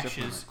stepping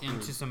smashes on that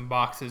into some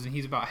boxes, and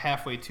he's about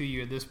halfway to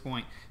you at this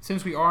point.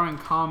 Since we are in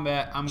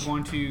combat, I'm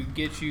going to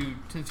get you,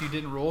 since you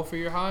didn't roll for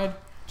your hide.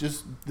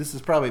 This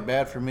is probably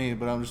bad for me,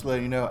 but I'm just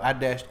letting you know I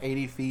dashed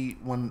 80 feet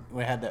when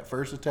we had that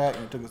first attack,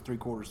 and it took us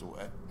 3/4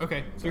 away.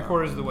 Okay,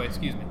 3/4 of the way.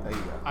 Excuse me. There you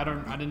go.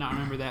 I did not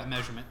remember that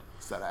measurement.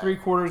 So that-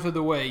 3/4 of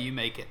the way you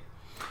make it,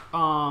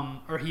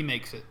 or he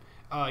makes it.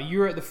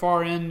 You're at the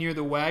far end near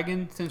the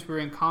wagon. Since we're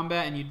in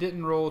combat and you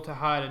didn't roll to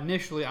hide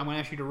initially, I'm going to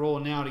ask you to roll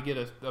now to get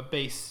a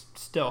base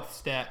stealth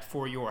stat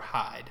for your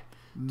hide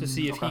to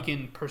see if he okay.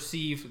 can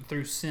perceive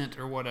through scent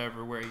or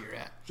whatever where you're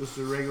at. Just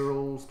a regular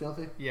old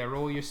stealthy. Yeah,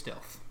 roll your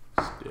stealth.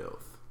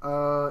 Stealth.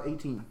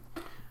 18.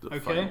 The Okay.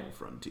 final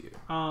frontier.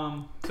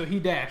 So he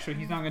dashed, so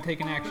he's not going to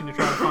take an action to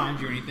try to find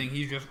you or anything.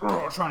 He's just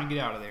trying to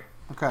get out of there.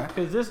 Okay.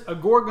 Because a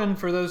Gorgon,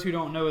 for those who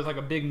don't know, is like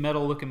a big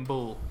metal-looking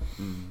bull.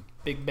 Mm.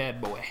 Big bad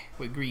boy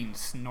with green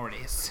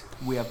snorties.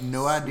 We have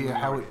no idea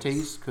how it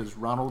tastes because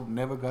Ronald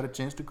never got a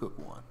chance to cook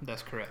one.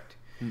 That's correct.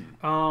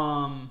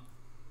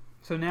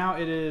 So now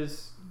it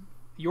is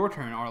your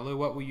turn, Arlo.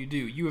 What will you do?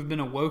 You have been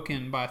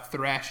awoken by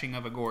thrashing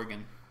of a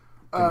Gorgon.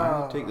 Can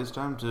I take this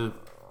time to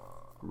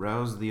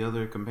rouse the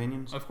other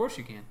companions? Of course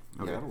you can.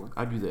 Okay, that'll work.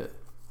 I do that.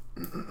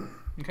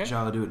 Okay.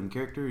 Shall I do it in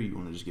character, or you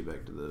want to just get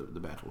back to the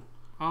battle?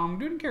 Do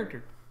it in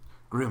character.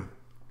 Grim,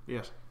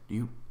 Yes. do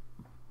you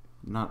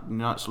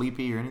not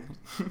sleepy or anything?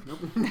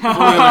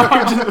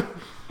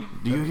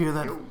 Do you hear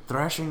that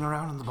thrashing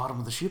around in the bottom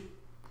of the ship?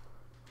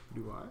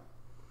 Do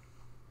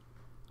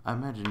I? I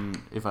imagine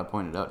if I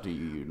pointed out to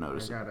you, you'd I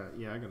notice it. got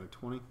a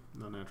 20.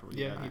 Not natural.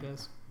 Yeah, he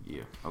does.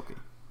 Yeah. Okay.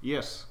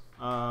 Yes,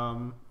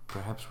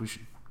 Perhaps we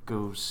should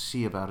go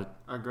see about it.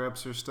 I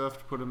grabbed her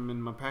stuff, put them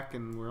in my pack,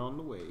 and we're on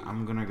the way.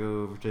 I'm gonna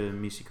go over to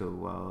Misiko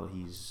while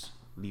he's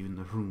leaving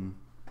the room.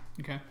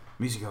 Okay.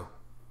 Misiko,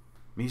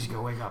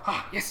 wake up.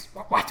 Ah, yes.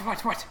 What?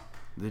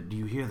 Do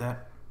you hear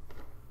that?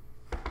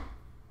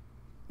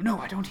 No,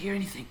 I don't hear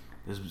anything.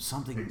 There's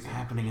something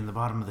happening in the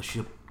bottom of the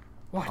ship.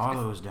 What?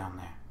 Arlo is down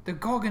there. The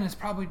Gorgon is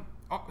probably...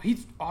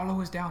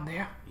 Arlo is down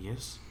there?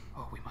 Yes?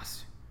 Oh, we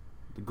must...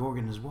 The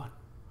Gorgon is what?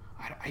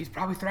 He's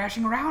probably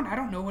thrashing around. I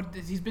don't know what...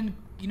 He's been,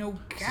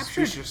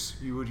 captured. Suspicious.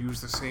 You would use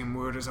the same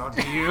word as our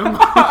DM.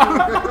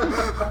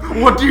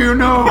 What do you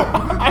know?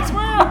 I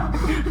swear!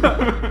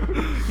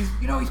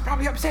 He's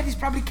probably upset. He's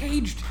probably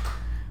caged.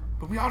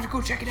 But we ought to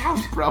go check it out.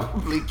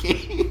 Probably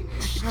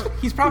caged.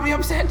 He's probably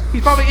upset.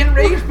 He's probably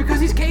enraged because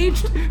he's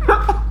caged.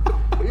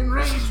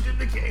 Enraged in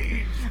the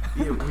cage.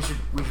 Yeah, we should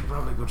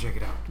probably go check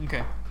it out.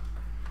 Okay.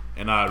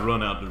 And I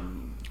run out the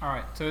room. All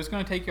right. So it's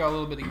going to take y'all a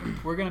little bit.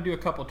 We're going to do a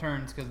couple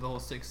turns because of the whole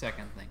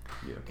 6-second thing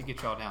to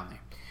get y'all down there.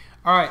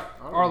 All right,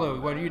 Arlo,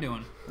 what are you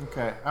doing?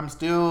 Okay, I'm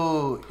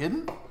still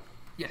hidden.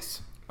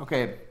 Yes.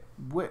 Okay,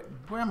 where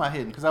am I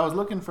hidden? Because I was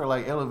looking for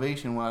like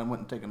elevation when I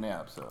went and take a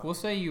nap. So We'll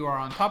say you are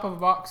on top of a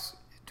box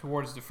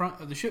towards the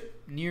front of the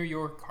ship near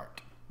your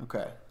cart.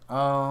 okay.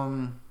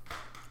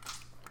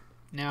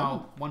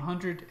 Now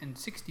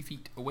 160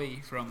 feet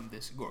away from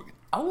this Gorgon.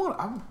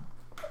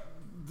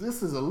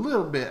 This is a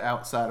little bit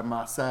outside of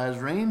my size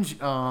range,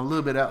 a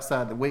little bit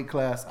outside the weight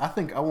class. I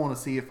think I want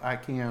to see if I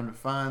can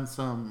find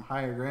some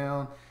higher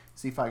ground,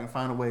 see if I can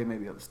find a way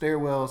maybe up the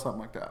stairwell,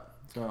 something like that.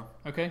 So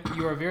Okay,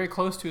 you are very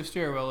close to a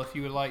stairwell. If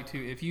you would like to,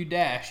 if you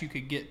dash, you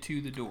could get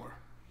to the door.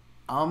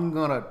 I'm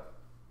gonna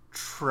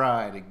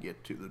try to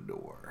get to the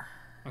door.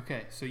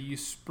 Okay, so you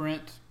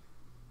sprint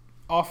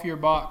off your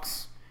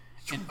box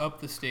and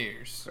up the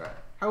stairs. Right.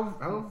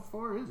 How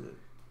far is it?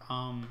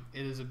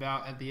 It is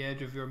about at the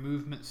edge of your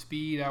movement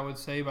speed, I would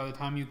say, by the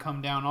time you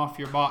come down off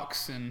your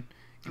box. And,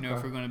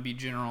 if we're going to be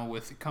general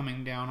with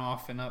coming down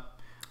off and up.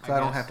 So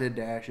I don't have to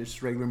dash. It's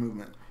just regular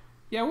movement.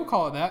 Yeah, we'll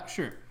call it that.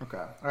 Sure. Okay.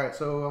 All right.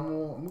 So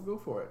I'm gonna go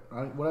for it.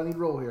 What I need to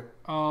roll here?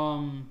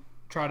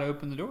 Try to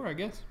open the door, I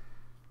guess.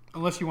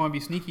 Unless you want to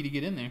be sneaky to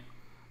get in there.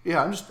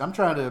 Yeah. I'm just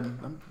trying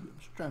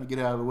to get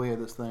out of the way of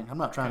this thing. I'm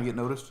not trying to get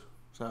noticed.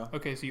 So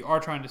Okay, so you are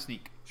trying to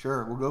sneak.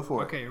 sure, we'll go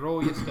for it. Okay,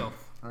 roll your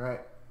stealth. All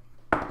right.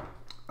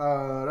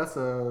 That's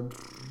a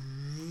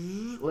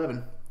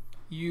 11.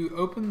 You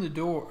open the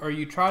door, or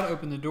you try to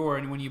open the door,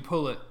 and when you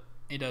pull it,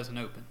 it doesn't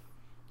open.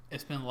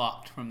 It's been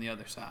locked from the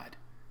other side.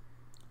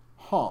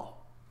 Huh.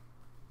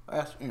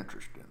 That's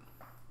interesting.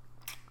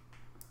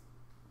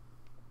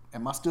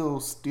 Am I still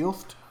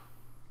stealthed?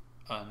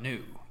 No.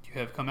 You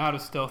have come out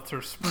of stealth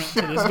to sprint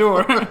to this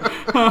door.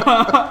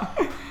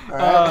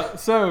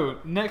 So,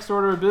 next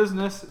order of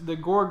business, the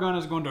Gorgon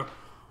is going to...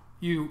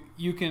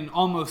 You can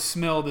almost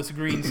smell this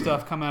green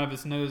stuff come out of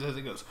its nose as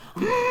it goes...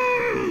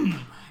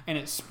 and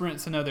it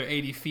sprints another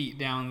 80 feet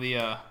down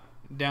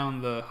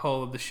the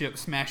hull of the ship,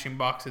 smashing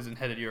boxes and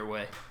headed your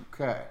way.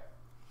 Okay.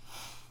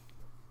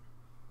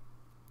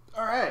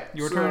 All right.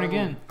 Your turn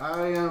again.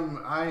 I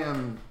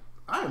am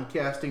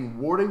casting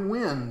Warding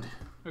Wind.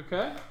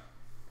 Okay.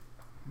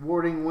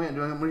 Warding Wind.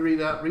 Do I want me to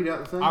read out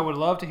the thing? I would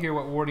love to hear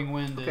what Warding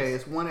Wind is. Okay,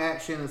 it's one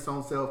action. It's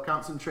on self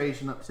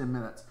concentration up to 10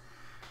 minutes.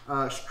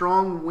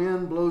 Strong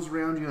wind blows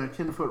around you in a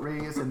 10-foot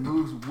radius and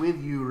moves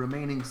with you,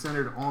 remaining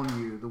centered on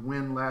you. The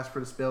wind lasts for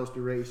the spell's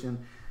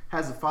duration.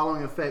 Has the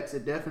following effects: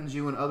 it deafens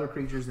you and other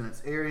creatures in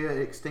its area. It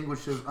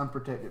extinguishes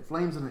unprotected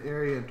flames in the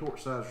area, and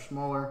torch size are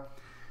smaller.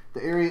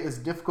 The area is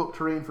difficult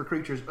terrain for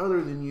creatures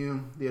other than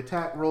you. The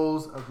attack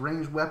rolls of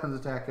ranged weapons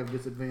attack have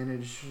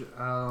disadvantage.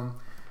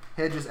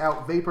 Hedges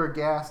out vapor,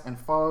 gas, and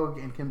fog,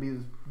 and can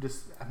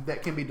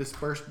be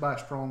dispersed by a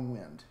strong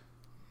wind.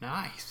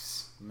 Nice.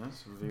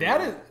 That's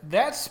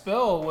That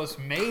spell was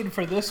made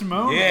for this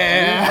moment.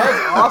 Yeah.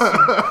 That's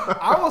awesome.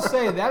 I will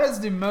say that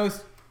is the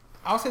most.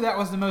 I'll say that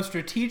was the most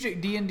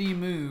strategic D&D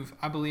move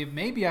I believe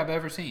maybe I've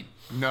ever seen.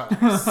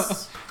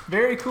 Nice.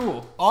 Very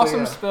cool. Awesome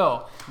yeah.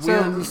 spell.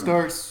 Wind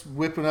starts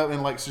whipping up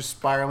and like just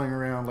spiraling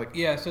around like.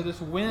 Yeah, so this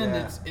wind,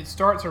 Yeah. it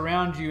starts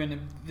around you, and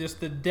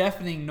just the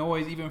deafening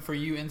noise, even for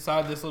you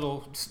inside this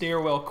little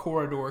stairwell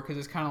corridor, because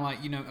it's kind of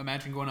like,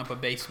 imagine going up a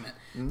basement.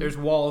 Mm-hmm. There's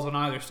walls on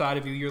either side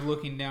of you. You're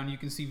looking down. You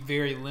can see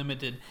very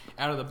limited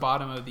out of the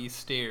bottom of these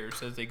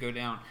stairs as they go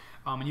down.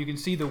 And you can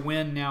see the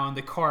wind now in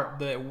the cart.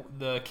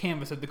 The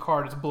canvas of the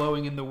cart is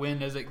blowing in the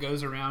wind as it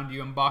goes around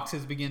you, and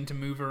boxes begin to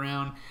move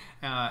around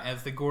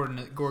as the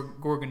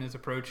Gorgon is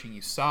approaching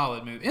you.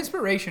 Solid move.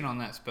 Inspiration on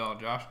that spell,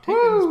 Josh. Take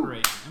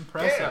inspiration.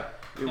 Impressive.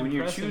 Yeah, when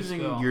you're Impressive choosing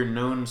spell. your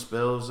known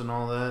spells and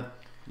all that,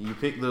 you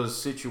pick those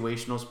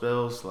situational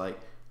spells like,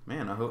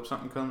 man, I hope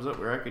something comes up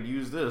where I could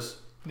use this.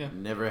 Yeah.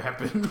 Never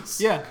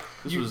happens. Yeah.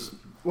 This was...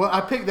 Well,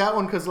 I picked that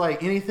one because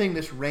like anything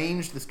that's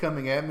ranged that's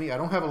coming at me, I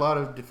don't have a lot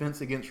of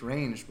defense against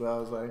ranged, but I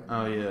was like,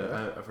 Oh,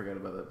 yeah. I forgot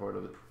about that part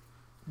of it.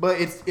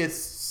 but it's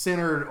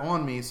centered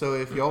on me, so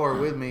if y'all are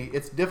with me,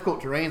 it's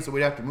difficult terrain, so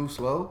we'd have to move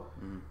slow,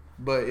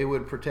 but it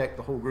would protect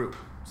the whole group.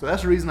 So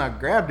that's the reason I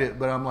grabbed it.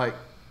 But I'm like,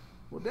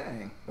 Well,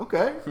 dang.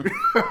 Okay.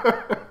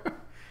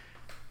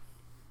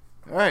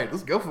 All right,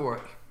 let's go for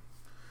it.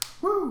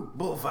 Woo!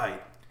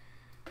 Bullfight.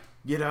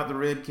 Get out the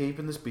red cape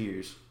and the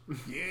spears.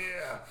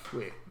 Yeah.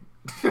 Wait.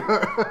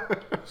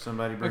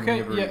 Somebody bring Okay, me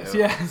a burrito. yes,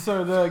 yeah.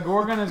 So the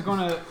Gorgon is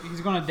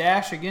he's gonna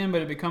dash again,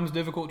 but it becomes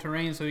difficult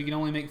terrain, so he can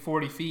only make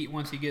 40 feet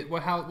once he get.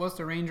 What's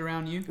the range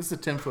around you? This is a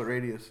 10-foot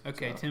radius.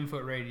 Okay, so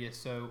 10-foot radius.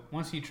 So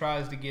once he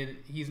tries to get it,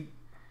 he's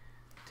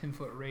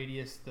 10-foot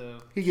radius.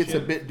 he gets a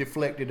ship- bit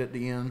deflected at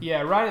the end.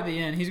 Yeah, right at the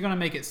end, he's gonna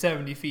make it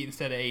 70 feet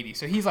instead of 80.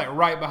 So he's like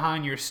right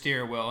behind your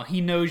stairwell. He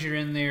knows you're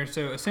in there.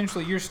 So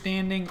essentially, you're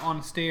standing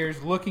on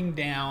stairs, looking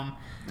down.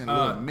 And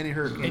a mini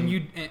hurricane. And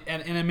you,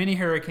 in a mini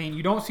hurricane,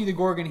 you don't see the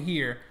Gorgon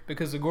here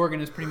because the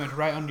Gorgon is pretty much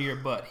right under your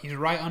butt. He's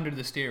right under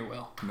the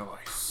stairwell.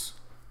 Nice.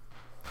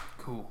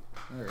 Cool.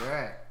 All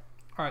right.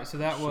 All right, so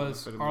that Should've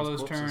was fed him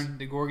Arlo's those corpses. turn.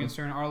 The Gorgon's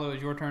turn. Arlo,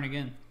 it's your turn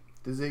again.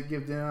 Does it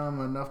give them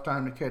enough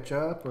time to catch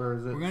up, or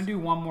is it We're gonna do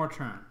one more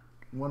turn.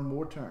 one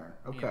more turn?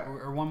 Okay. Yeah,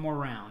 or one more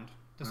round.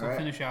 This will Alright.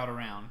 finish out a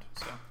round.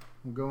 So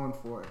I'm going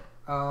for it.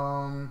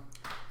 I'm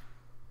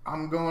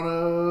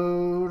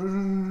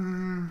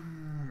gonna.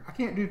 I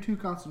can't do 2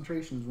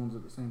 concentrations ones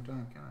at the same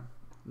time, can I?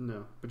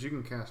 No, but you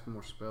can cast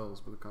more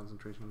spells with the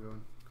concentration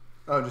going.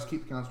 Oh, just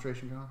keep the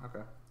concentration going.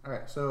 Okay. All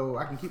right. So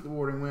I can keep the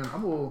warding wind.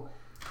 I'm gonna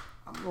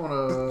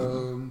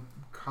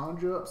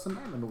conjure up some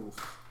animals.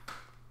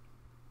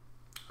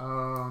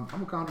 I'm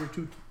gonna conjure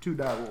two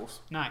dire wolves.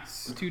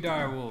 nice. 2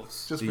 dire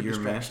wolves. Just Do for your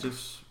distraction.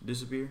 mastiffs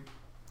disappear?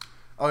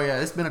 Oh yeah,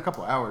 it's been a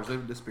couple hours.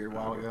 They've disappeared a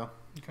while ago.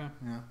 Okay.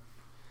 Yeah.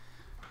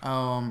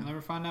 We'll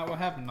never find out what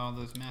happened to all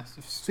those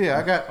mastiffs. So yeah,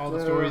 I got All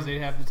the stories they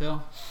have to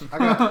tell. I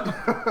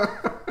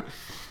got.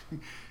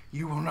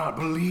 You will not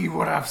believe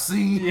what I've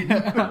seen.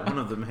 Yeah. One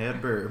of them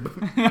had burb.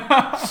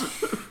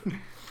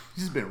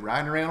 He's just been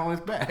riding around on his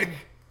back.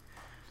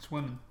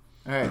 Swimming.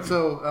 All right,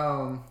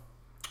 so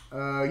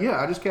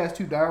yeah, I just cast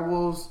 2 dire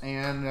wolves,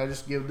 and I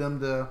just give them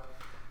the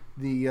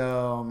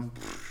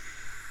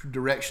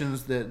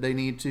directions that they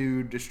need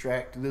to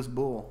distract this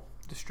bull.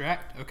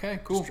 Distract. Okay,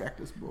 cool. Distract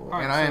this bull, All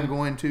right, and I am so-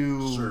 going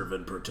to Serve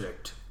and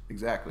protect.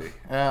 exactly.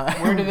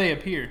 Where do they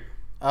appear?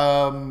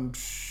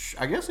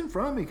 I guess in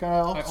front of me, kind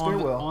of off the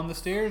stairwell. On the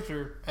stairs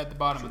or at the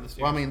bottom of the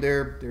stairs? Well, I mean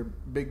they're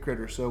big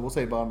critters, so we'll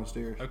say bottom of the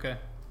stairs. Okay.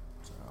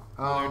 So,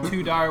 There are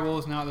 2 dire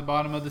wolves now at the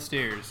bottom of the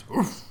stairs.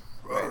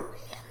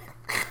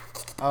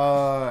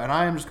 and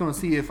I am just going to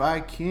see if I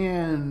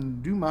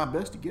can do my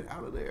best to get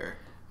out of there.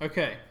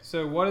 Okay,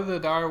 so what do the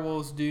dire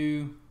wolves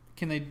do?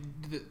 Can they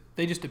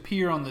just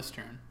appear on this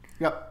turn,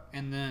 Yep.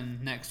 and then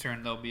next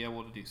turn they'll be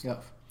able to do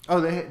stuff. Oh,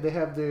 they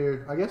have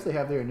their. I guess they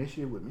have their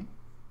initiative with me.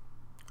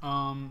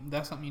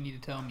 That's something you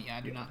need to tell me.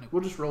 I do not know.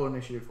 We'll just roll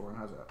initiative for him.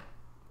 How's that?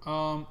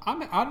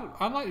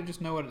 I'd like to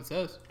just know what it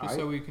says, just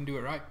so we can do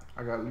it right,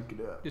 I gotta look it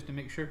up. just to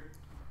make sure.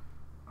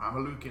 I'm a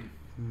looking.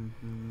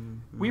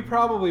 We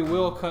probably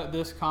will cut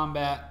this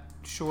combat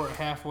short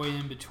halfway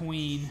in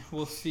between.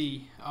 We'll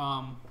see.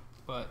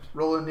 But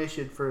Roll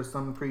initiative for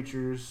some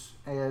creatures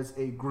as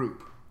a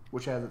group,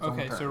 which has its own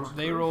okay, so turns.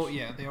 they roll.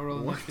 Yeah, they'll roll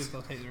What? initiative.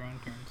 They'll take their own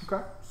turns.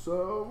 Okay,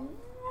 so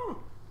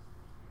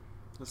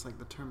That's like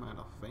the termite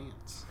of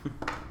Vance.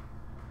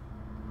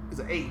 it's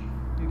an 8.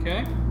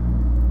 Okay.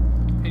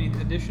 Any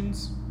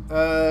additions?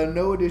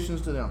 No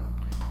additions to them.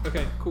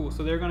 Okay, cool.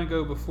 So they're gonna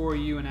go before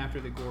you and after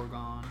the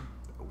Gorgon.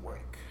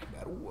 Awake.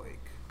 That'll wake.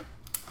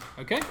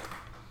 Okay.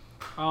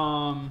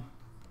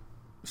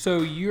 So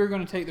you're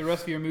gonna take the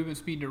rest of your movement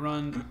speed to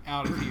run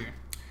out of here.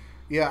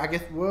 Yeah, I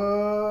guess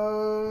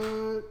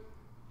what?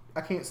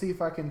 I can't see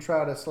if I can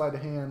try to sleight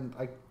of hand,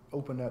 like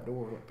open that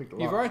door, like pick the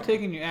lock. You've or already something.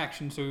 taken your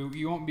action, so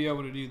you won't be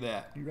able to do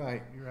that. You're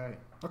right. You're right.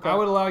 Okay. I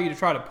would allow you to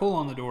try to pull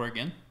on the door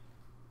again.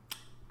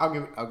 I'll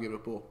give it a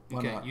pull. Why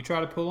Okay. not? You try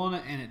to pull on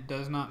it, and it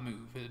does not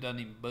move. It doesn't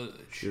even budge.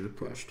 Should have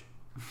pushed.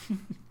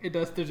 It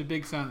does. There's a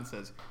big sign that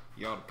says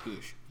 "You ought to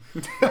push."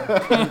 You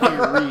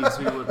can't read,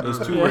 so you wouldn't Those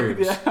know. 2 Yeah, words.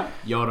 yeah.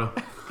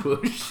 Yoda.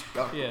 Push.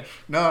 Yeah.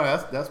 No,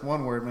 that's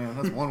one word, man.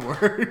 That's one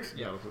word.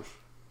 Yeah, I'll push.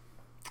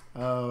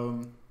 All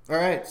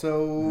right,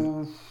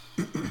 so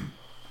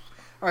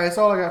all right, that's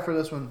all I got for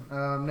this one.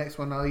 Next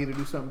one, I'll either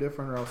do something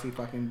different or I'll see if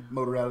I can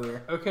motor out of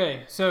there.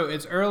 Okay, so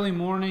it's early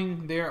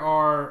morning. There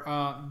are,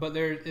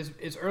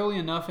 it's early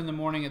enough in the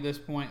morning at this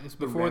point. It's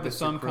before the rabbits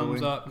sun are comes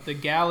crowing. up. The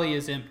galley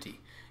is empty.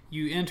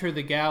 You enter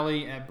the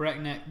galley at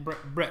breakneck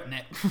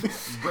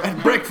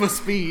At breakfast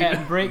speed.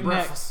 at breakneck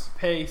Breakfast.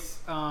 pace.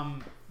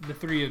 The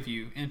 3 of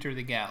you enter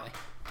the galley.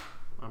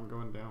 I'm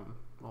going down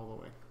all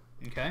the way.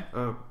 Okay.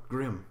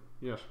 Grim,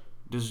 Yes.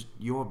 does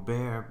your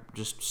bear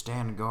just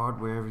stand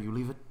guard wherever you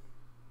leave it?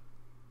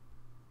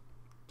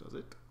 Does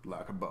it?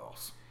 Like a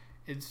boss.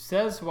 It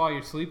says while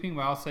you're sleeping,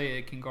 but I'll say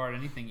it can guard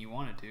anything you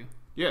want it to.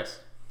 Yes.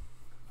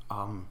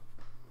 I'm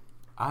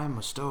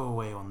a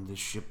stowaway on this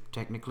ship,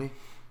 technically.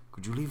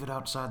 Could you leave it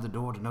outside the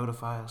door to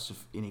notify us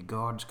if any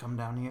guards come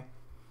down here?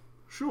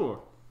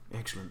 Sure.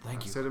 Excellent, I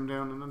thank you. set him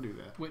down and undo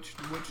that. Which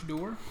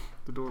door?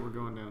 The door we're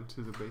going down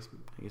to the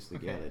basement. I guess the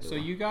Okay. galley door. So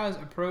you guys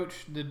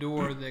approach the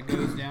door that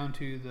goes down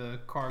to the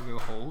cargo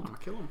hold. I'm gonna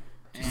kill him.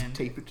 Just And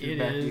tape it to the it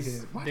back of your is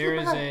head. Why there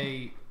your is back?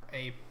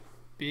 a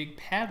big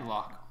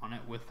padlock on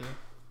it with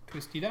a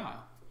twisty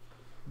dial.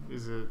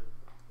 Is it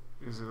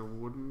a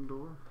wooden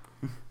door?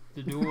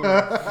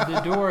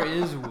 The door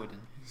is wooden.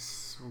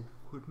 It's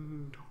a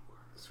wooden door.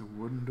 It's a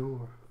wooden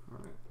door. All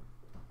right.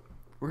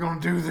 We're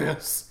gonna do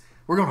this.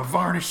 We're gonna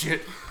varnish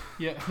it.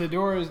 Yeah, the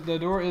door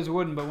is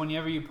wooden, but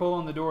whenever you pull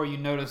on the door, you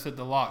notice that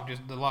the lock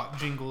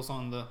jingles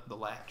on the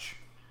latch.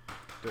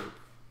 Dope.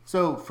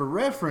 So, for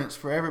reference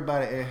for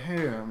everybody at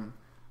home,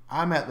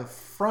 I'm at the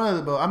front of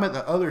the boat. I'm at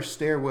the other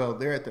stairwell.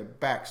 They're at the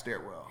back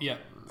stairwell. Yeah,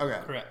 Okay.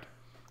 correct.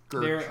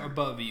 Gotcha. They're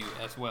above you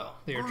as well.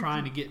 They are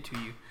trying to get to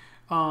you.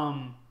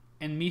 And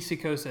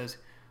Misako says,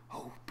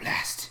 "Oh,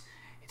 blast!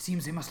 It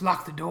seems they must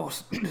lock the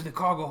doors to the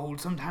cargo hold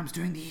sometimes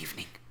during the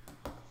evening."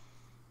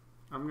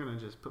 I'm gonna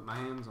just put my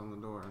hands on the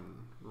door and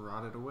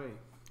rot it away.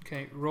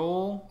 Okay,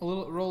 roll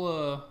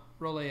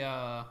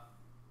a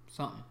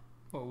something.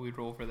 What would we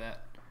roll for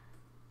that?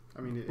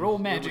 I mean, Roll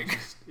magic.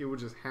 It would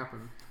just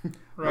happen.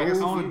 Right.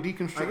 Roll on- for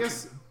deconstruction. I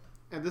guess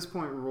at this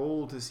point,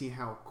 roll to see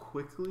how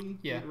quickly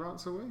Yeah. it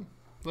rots away.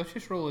 Let's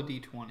just roll a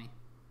d20.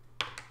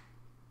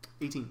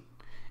 18.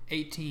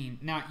 18.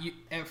 Now,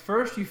 at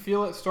first you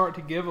feel it start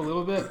to give a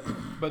little bit,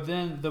 but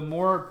then the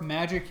more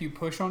magic you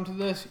push onto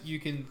this, you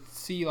can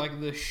see like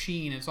the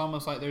sheen. It's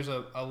almost like there's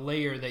a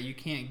layer that you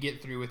can't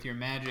get through with your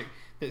magic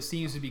that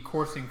seems to be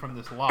coursing from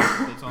this lock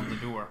that's on the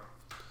door.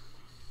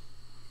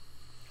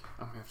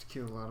 I'm gonna have to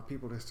kill a lot of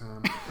people this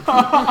time.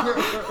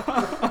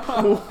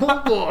 Oh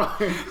boy,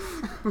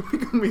 we're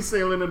gonna be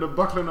sailing into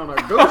Buckland on a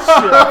ghost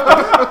ship.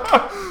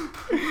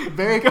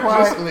 Very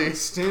quietly.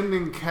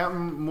 Standing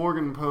Captain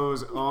Morgan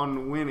pose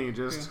on Winnie.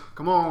 Just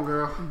come on,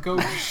 girl. Go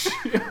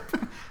ship.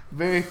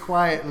 Very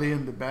quietly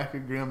in the back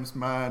of Grimm's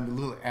mind, the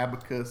little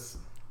abacus,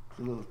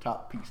 the little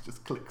top piece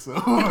just clicks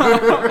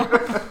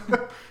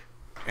over.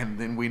 And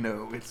then we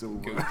know it's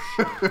over.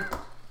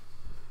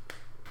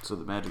 So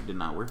the magic did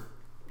not work.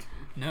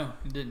 No,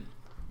 it didn't.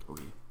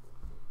 Okay.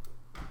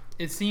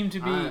 It seemed to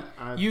be.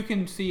 I- You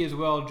can see as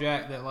well,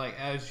 Jack, that like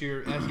as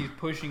he's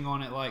pushing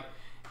on it, like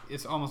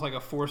it's almost like a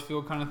force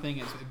field kind of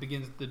thing.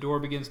 The door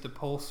begins to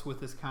pulse with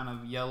this kind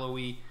of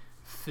yellowy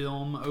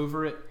film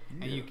over it,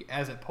 and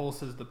as it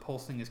pulses, the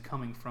pulsing is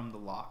coming from the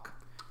lock.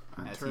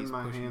 I as turn he's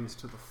my pushing. hands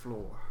to the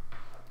floor.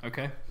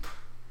 Okay.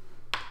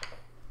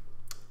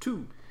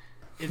 2.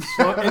 It's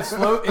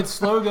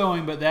slow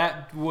going, but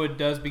that wood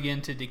does begin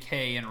to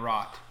decay and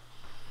rot.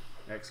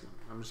 Excellent.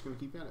 I'm just gonna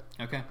keep at it.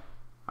 Okay.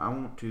 I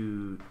want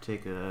to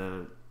take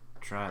a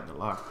try at the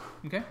lock.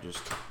 Okay.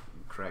 Just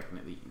cracking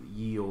it the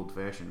ye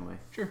old-fashioned way.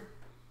 Sure.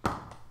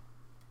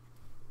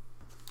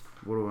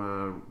 What am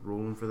I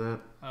rolling for that?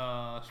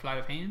 Sleight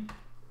of hand.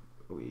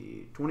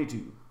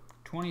 22.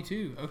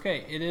 22.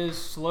 Okay, it is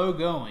slow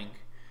going,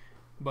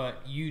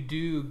 but you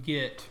do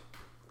get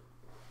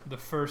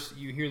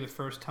you hear the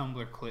first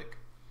tumbler click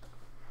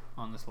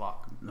on this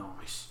lock.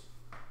 Nice.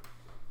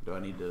 Do I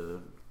need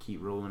to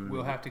keep rolling?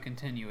 We'll have to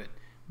continue it.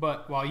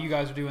 But while you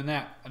guys are doing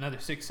that, another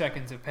 6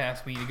 seconds have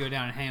passed. We need to go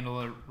down and handle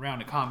a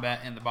round of combat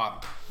in the bottom.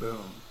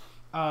 Boom.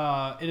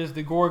 It is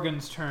the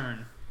Gorgon's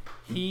turn.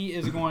 He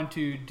is going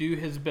to do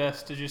his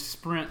best to just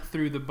sprint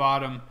through the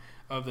bottom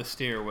of the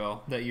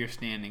stairwell that you're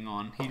standing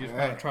on. He just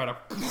going to try to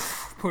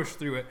push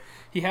through it.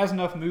 He has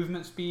enough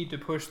movement speed to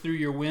push through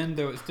your wind,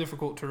 though it's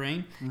difficult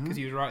terrain because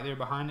he was right there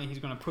behind it. He's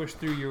going to push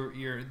through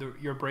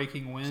your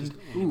breaking wind.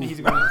 And he's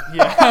going to,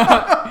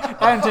 yeah,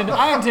 I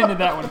intended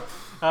that one.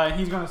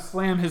 He's going to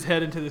slam his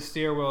head into the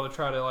stairwell to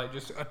try to like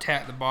just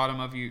attack the bottom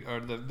of you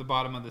or the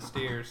bottom of the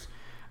stairs.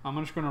 I'm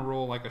just going to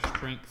roll like a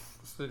strength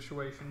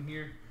situation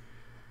here.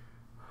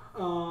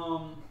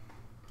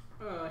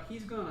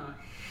 He's gonna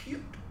hit.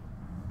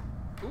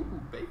 Ooh,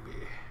 baby.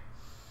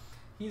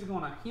 He's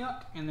gonna hit,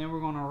 and then we're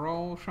gonna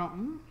roll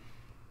something.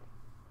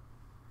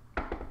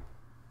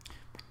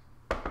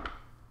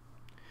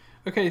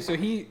 Okay, so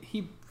he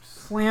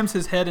slams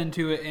his head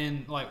into it,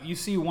 and like you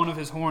see one of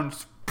his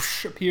horns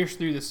pierce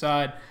through the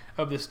side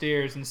of the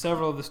stairs, and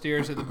several of the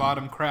stairs at the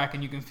bottom crack,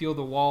 and you can feel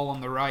the wall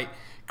on the right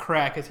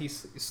crack as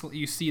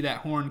you see that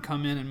horn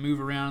come in and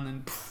move around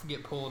and then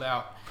get pulled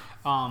out.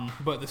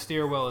 But the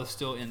stairwell is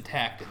still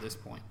intact at this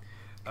point.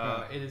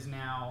 It is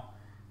now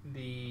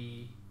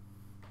the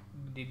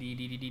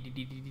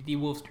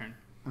wolf's turn.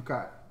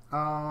 Okay.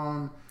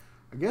 I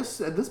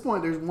guess at this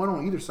point there's one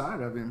on either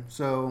side of him.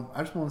 So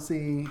I just want to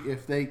see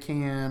if they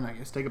can, I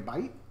guess, take a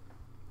bite.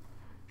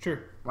 Sure.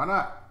 Why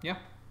not? Yeah.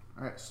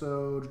 All right.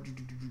 So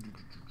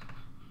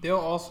They'll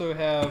also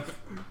have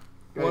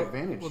got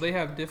advantage. Will they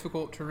have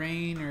difficult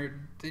terrain or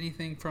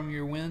anything from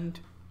your wind?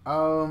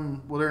 Well,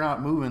 they're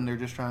not moving. They're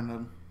just trying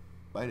to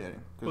bite at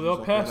him. Well,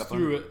 they'll pass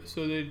through it,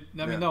 so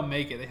they'll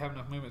make it. They have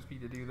enough movement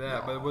speed to do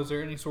that. No. But was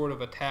there any sort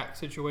of attack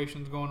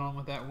situations going on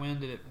with that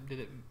wind? Did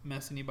it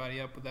mess anybody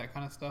up with that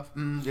kind of stuff?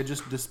 It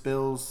just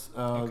dispels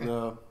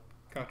the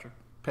Gotcha.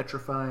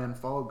 petrifying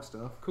fog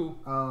stuff. Cool.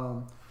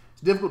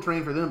 It's difficult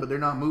terrain for them, but they're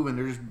not moving.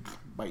 They're just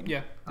biting.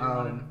 Yeah. They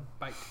run and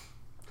bite.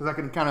 Because I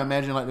can kind of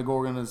imagine like the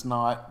Gorgon is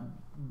not.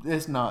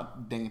 It's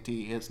not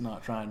dainty. It's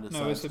not trying to.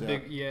 No, it's a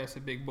sidestep. big. Yeah, it's a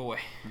big boy.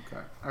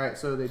 Okay. All right.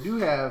 So they do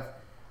have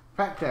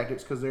pack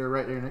tactics because they're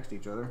right there next to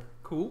each other.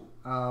 Cool.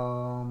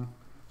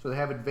 So they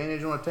have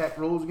advantage on attack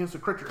rolls against a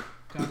creature.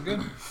 Sounds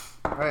good.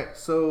 All right,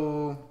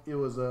 so it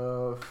was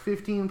a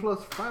 15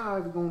 plus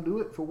 5 is gonna do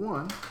it for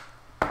 1,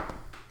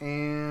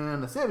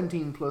 and a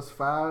 17 plus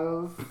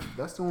 5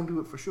 that's gonna do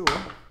it for sure.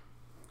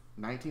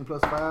 19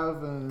 plus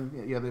 5,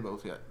 and yeah, they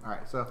both hit. All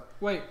right, so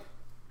Wait.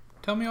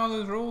 Tell me all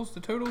those rolls, the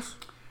totals.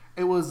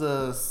 it was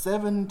a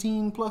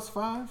 17 plus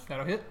 5.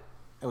 That'll hit.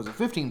 It was a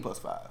 15 plus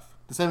 5.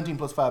 The 17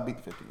 plus 5 beat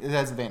the 15. It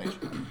has advantage.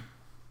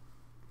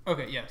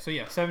 Okay, yeah. So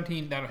yeah,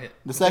 17. That'll hit.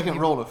 The second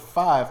rolled a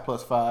 5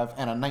 plus 5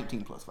 and a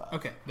 19 plus 5.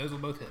 Okay, those will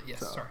both hit. Yes.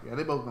 So, Sorry. yeah,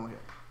 they both gonna hit.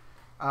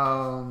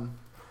 And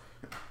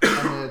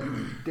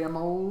the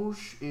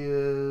damage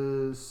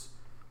is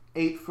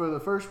 8 for the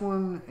first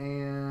one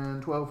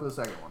and 12 for the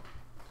second one.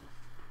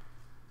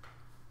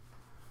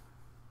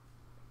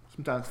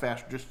 Sometimes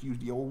faster, just use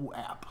the old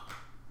app.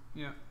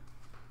 Yeah.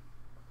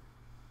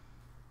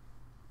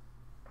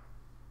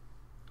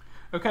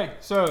 Okay,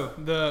 so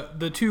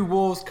the two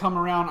wolves come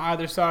around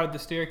either side of the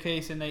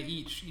staircase, and they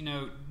each,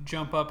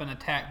 jump up and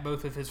attack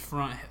both of his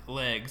front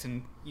legs,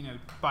 and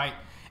bite,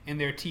 and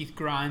their teeth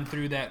grind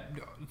through that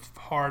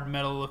hard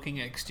metal-looking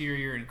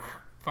exterior and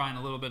find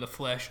a little bit of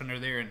flesh under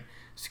there and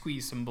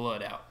squeeze some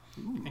blood out.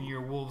 Ooh. And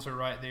your wolves are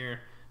right there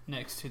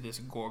next to this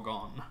Gorgon.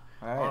 All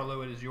right.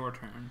 Arlo, it is your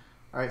turn.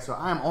 All right, so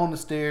I'm on the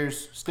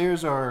stairs.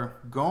 Stairs are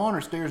gone, or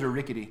stairs are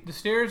rickety? The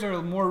stairs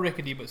are more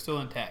rickety, but still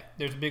intact.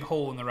 There's a big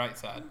hole in the right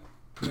side.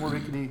 More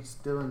rickety,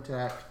 still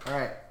intact. All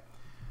right.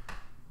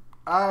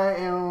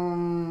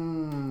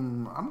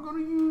 I'm gonna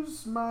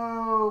use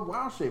my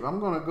wild shape. I'm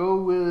gonna go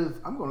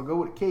with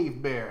a cave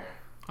bear.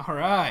 All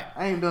right.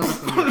 I ain't done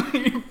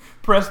nothing yet.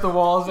 Press the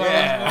walls out.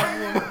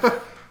 Yeah.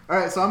 All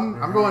right, so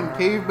I'm going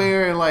cave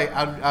bear, and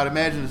I'd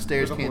imagine the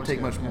stairs can't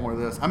take much more of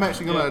this. I'm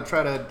actually gonna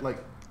try to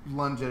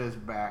lunge at his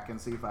back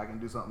and see if I can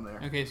do something there.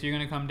 Okay, so you're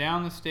gonna come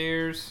down the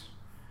stairs.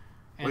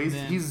 Well,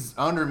 he's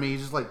under me.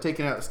 He's just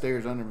taking out the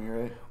stairs under me,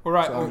 right? Well,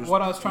 right. So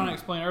what I was trying to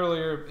explain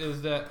earlier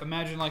is that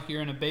imagine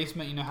you're in a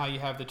basement. You know how you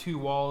have the two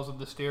walls of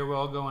the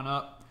stairwell going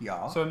up.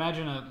 Yeah. So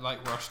imagine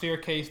our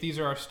staircase. These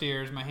are our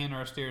stairs. My hand are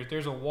our stairs.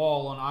 There's a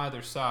wall on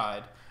either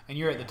side, and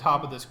you're at the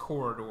top of this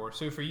corridor.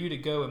 So for you to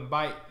go and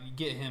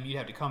get him, you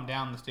have to come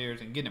down the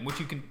stairs and get him,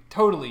 which you can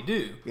totally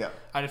do. Yeah.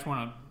 I just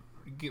want to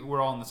we're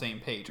all on the same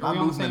page. Are My we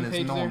on the movement same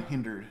page is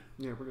non-hindered.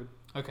 Yeah, we're good.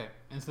 Okay,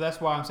 and so that's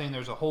why I'm saying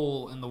there's a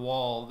hole in the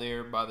wall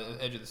there by the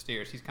edge of the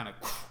stairs. He's kind of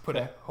put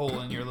a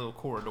hole in your little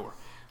corridor.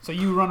 So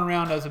you run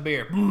around as a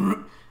bear,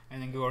 and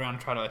then go around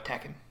and try to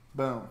attack him.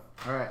 Boom.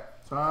 All right,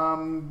 so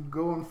I'm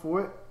going for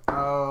it.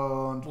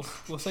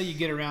 We'll say you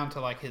get around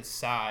to his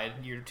side.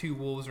 Your two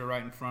wolves are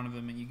right in front of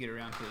him, and you get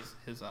around to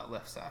his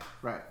left side.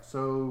 Right.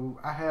 So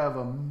I have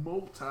a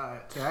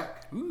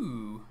multi-attack.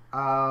 Ooh.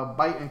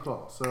 Bite and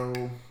claw.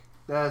 So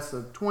that's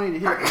a 20 to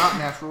hit, not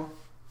natural.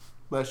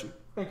 Bless you.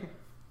 Thank you.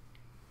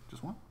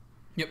 Just one?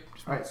 Yep.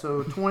 All right,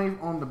 so 20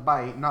 on the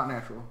bite, not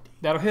natural.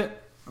 That'll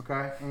hit.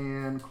 Okay,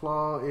 and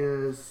claw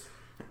is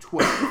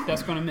 12.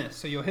 That's going to miss,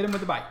 so you'll hit him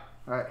with the bite.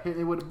 All right,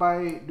 hitting it with the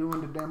bite, doing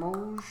the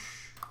damage.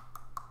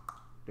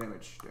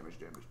 Damage.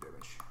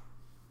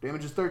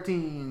 Damage is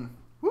 13.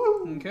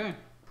 Woo! Okay.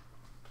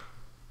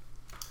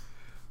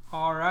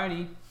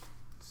 Alrighty.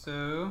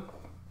 So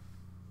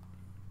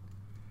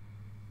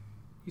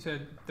you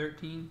said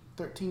 13?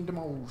 13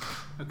 damage.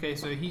 Okay,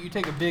 so you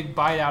take a big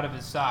bite out of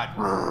his side,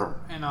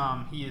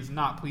 and he is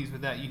not pleased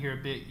with that. You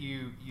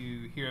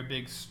hear a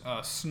big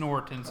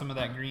snort, and some of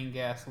that green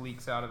gas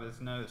leaks out of his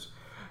nose,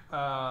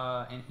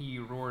 and he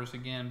roars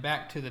again.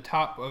 Back to the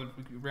top of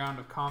the round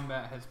of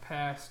combat has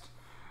passed.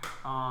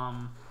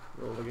 Roll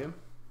again.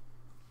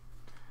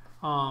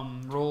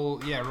 Roll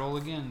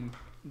again,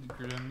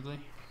 Grimsley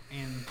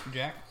and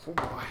Jack. Oh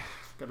boy,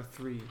 got a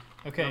 3.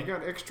 Okay. I've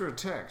got extra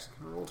attacks.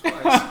 Can I roll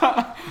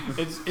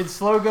twice? It's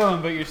slow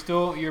going, but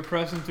you're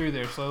pressing through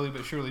there slowly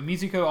but surely.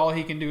 Mizuko, all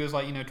he can do is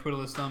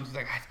twiddle his thumbs. He's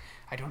like,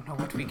 I don't know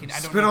what we can.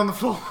 Spit on the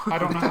floor. I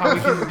don't know how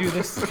we can do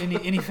this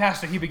any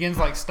faster. He begins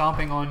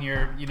stomping on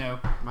your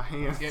my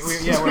hands.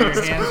 Yeah, where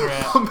your hands are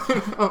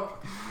at.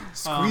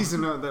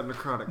 Squeezing out that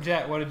necrotic.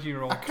 Jack, what did you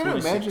roll? I kind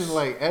of imagine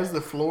as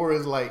the floor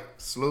is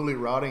slowly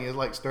rotting,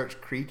 it starts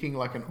creaking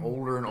like an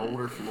older and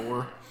older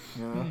floor.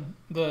 You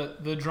know?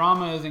 The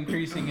drama is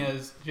increasing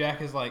as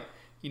Jack is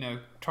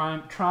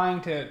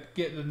trying to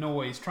get the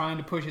noise, trying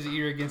to push his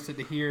ear against it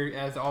to hear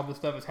as all this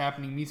stuff is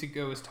happening.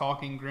 Mizuko is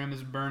talking, Grim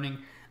is burning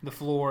the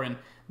floor, and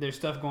there's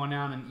stuff going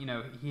down, and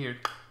you hear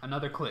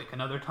another click,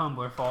 another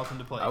tumbler falls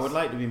into place. I would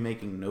like to be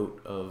making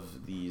note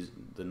of the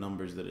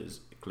numbers that is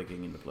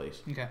clicking into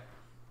place. Okay.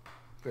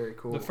 Very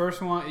cool. The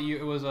first one,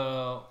 it was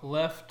a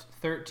left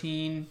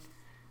 13.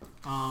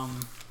 Go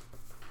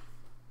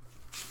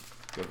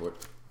for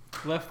it.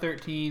 Left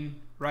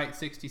 13, right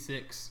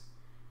 66.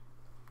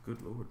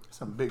 Good lord.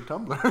 Some big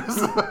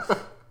tumblers.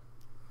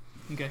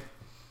 Okay.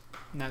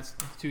 And that's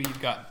the 2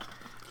 you've got.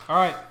 All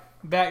right.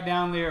 Back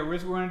down there. We're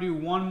going to do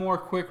one more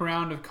quick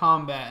round of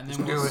combat, and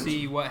then we'll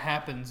see what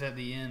happens at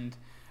the end.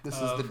 This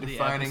is the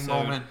defining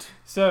moment.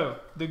 So,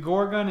 the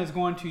Gorgon is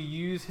going to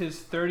use his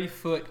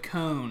 30-foot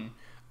cone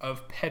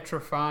of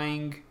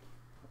petrifying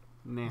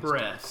Nasty.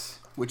 breath.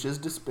 Which is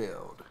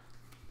dispelled.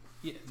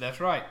 Yeah, that's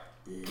right.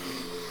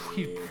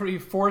 He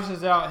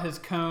forces out his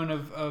cone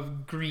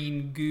of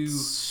green goo,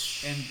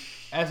 and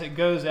as it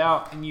goes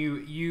out, and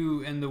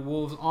you and the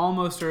wolves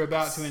almost are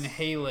about to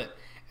inhale it,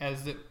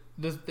 and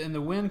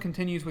the wind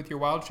continues with your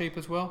wild shape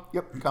as well.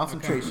 Yep,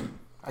 concentration.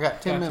 I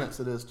got 10 Gotcha. minutes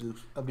of this juice.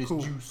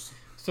 Juice.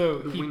 So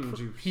The wind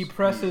juice. he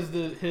presses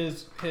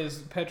his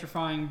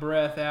petrifying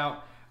breath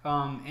out,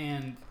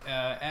 and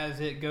as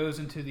it goes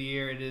into the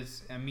air, it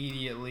is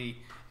immediately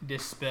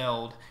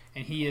dispelled.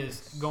 And he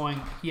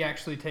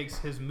actually takes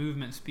his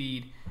movement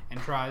speed and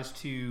tries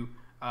to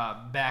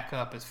back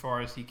up as far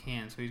as he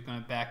can. So he's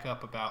going to back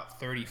up about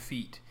 30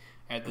 feet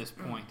at this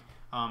point.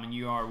 And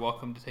you are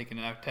welcome to take an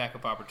attack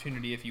of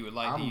opportunity if you would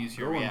like to use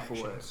your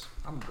reactions.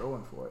 I'm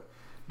going for it.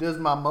 Does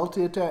my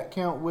multi-attack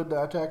count with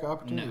the attack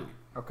opportunity?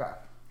 No. Okay.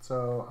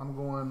 So I'm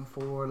going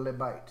for Le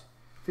Bite.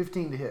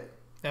 15 to hit.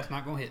 That's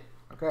not going to hit.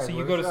 Okay. So you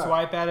what go is to that?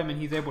 swipe at him,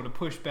 and he's able to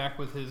push back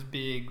with his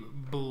big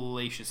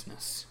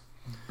bellaciousness.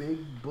 Big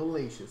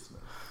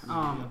bellaciousness.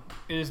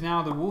 It is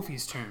now the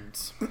Wolfies'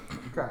 turns.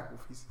 Okay.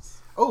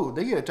 Oh,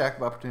 they get attack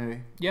of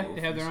opportunity. Yeah,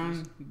 they have their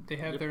own. They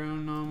have their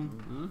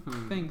own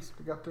things,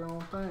 They got their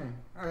own thing.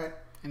 All right.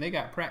 and they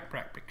got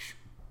practice.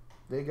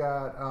 They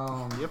got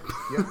Yep.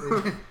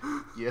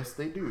 yes,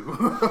 they do.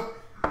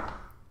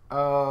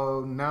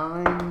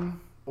 9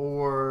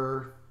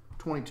 or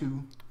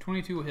 22,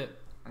 22 will hit.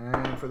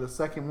 and for the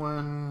second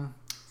one,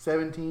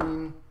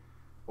 17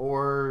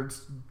 or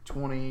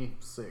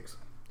 26.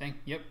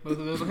 Yep, both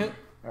of those will hit.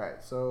 All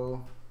right,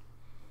 so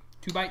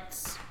 2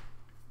 bites.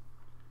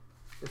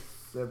 it's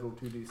several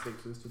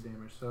 2d6s to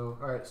damage. So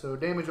all right, so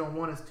damage on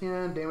one is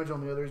 10, damage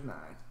on the other is 9.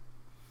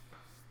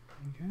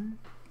 Okay.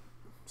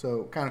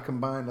 So kind of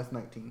combined, that's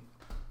 19.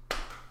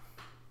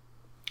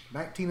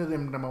 19 of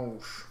them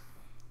damage.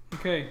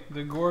 Okay,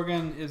 the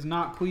Gorgon is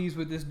not pleased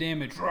with this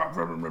damage.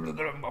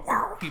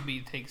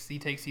 He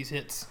takes these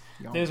hits.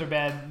 Yum. Those are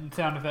bad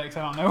sound effects.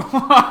 I don't know.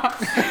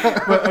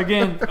 But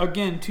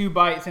again, 2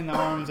 bites in the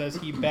arms as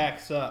he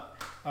backs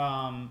up.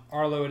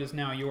 Arlo, it is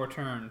now your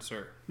turn,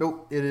 sir.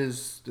 Nope, it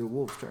is the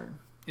wolf's turn.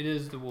 It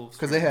is the wolves'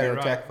 'Cause turn. they had You're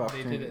attack right. of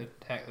They opportunity.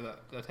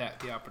 did attack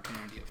the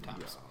opportunity of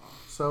times.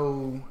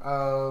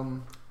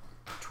 So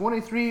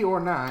 23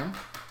 or 9,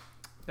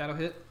 That'll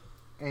hit.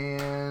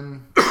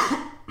 and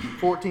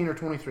 14 or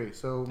 23.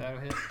 So That'll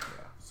hit.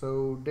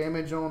 so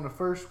damage on the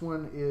first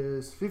one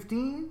is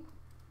 15.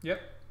 Yep.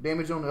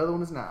 Damage on the other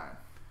one is 9.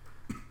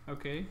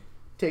 Okay.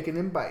 Taking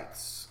them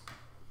bites.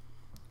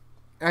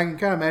 I can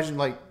kind of imagine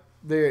like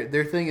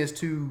their thing is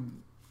to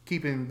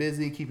keep him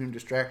busy, keep him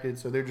distracted,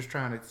 so they're just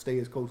trying to stay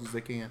as close as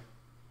they can.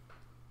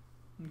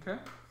 Okay.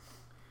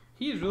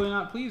 He is really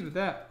not pleased with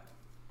that.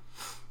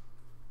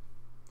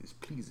 This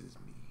pleases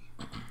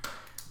me.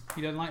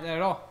 He doesn't like that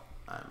at all.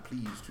 I'm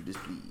pleased to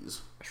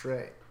displease. That's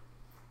right.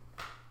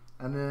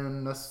 And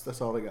then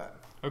that's all they got.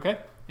 Okay.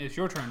 It's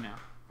your turn now.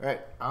 All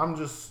right, I'm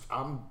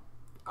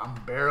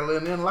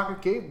barreling in like a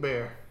cave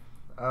bear.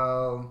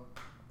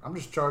 I'm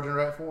just charging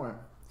right for him.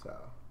 So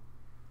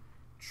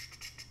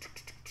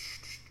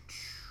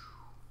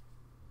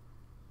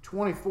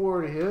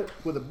 24 to hit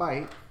with a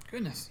bite.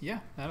 Goodness. Yeah,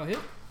 that'll hit.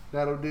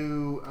 That'll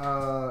do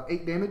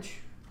 8 damage.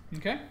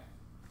 Okay.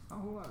 Not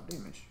a whole lot of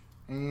damage.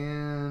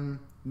 And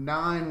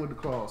 9 with the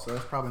claw, so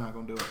that's probably not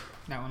going to do it.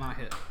 That will not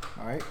hit.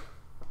 All right.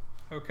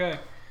 Okay.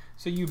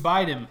 So you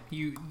bite him.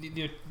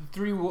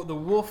 The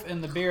wolf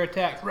and the bear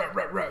attack.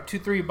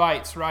 2-3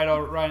 bites right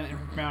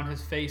around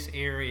his face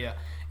area.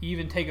 You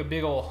even take a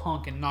big old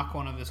hunk and knock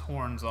one of his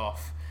horns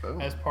off Oh.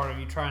 as part of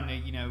you trying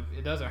to,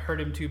 it doesn't hurt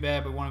him too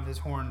bad, but one of his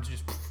horns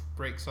just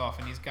breaks off,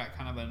 and he's got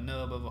kind of a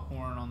nub of a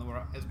horn on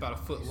it's about a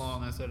foot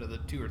long instead of the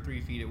 2 or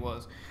 3 feet it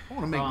was. I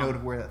want to make note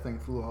of where that thing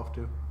flew off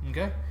to.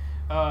 Okay.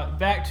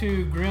 Back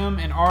to Grim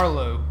and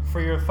Arlo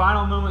for your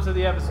final moments of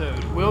the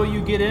episode. Will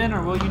you get in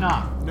or will you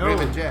not? No.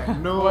 Grim and Jack.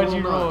 No. What'd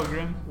you no. roll,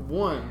 Grim?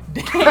 1.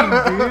 Dang,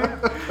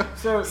 dude.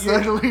 So you're,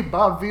 Suddenly,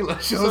 Bob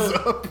Vila shows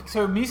up.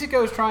 so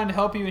Misako is trying to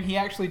help you, and he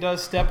actually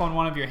does step on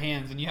one of your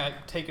hands, and you have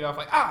to take it off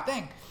like,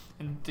 dang,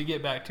 and to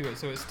get back to it.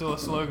 So it's still a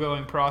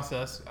slow-going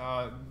process.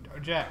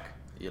 Jack,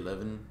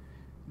 11.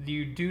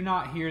 you do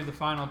not hear the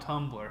final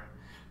tumbler,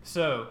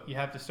 so you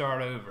have to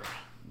start over.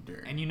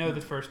 Darn. And you know the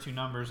first 2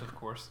 numbers, of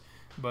course,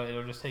 but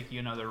it'll just take you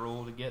another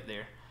roll to get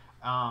there.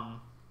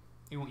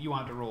 You won't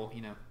have to roll,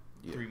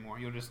 3 more.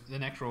 The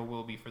next roll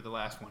will be for the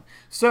last one.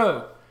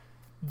 So,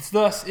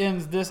 thus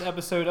ends this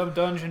episode of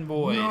Dungeon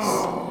Boys.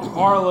 No.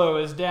 Arlo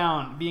is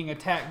down, being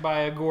attacked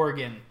by a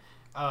Gorgon.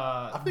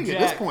 I think at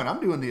this point, I'm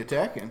doing the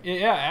attacking.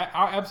 Yeah,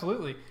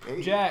 absolutely.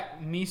 Hey.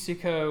 Jack,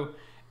 Misako,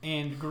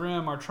 and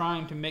Grim are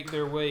trying to make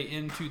their way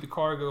into the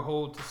cargo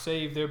hold to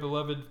save their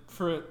beloved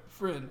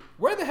friend.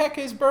 Where the heck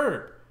is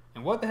Bird?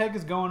 And what the heck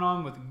is going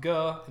on with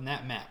Guh and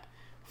that map?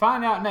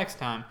 Find out next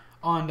time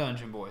on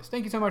Dungeon Boys.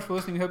 Thank you so much for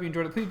listening. We hope you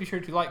enjoyed it. Please be sure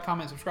to like,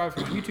 comment, subscribe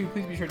from YouTube.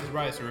 Please be sure to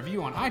write us a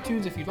review on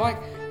iTunes if you'd like.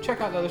 Check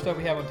out the other stuff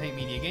we have on Tank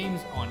Media Games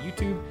on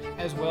YouTube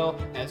as well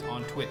as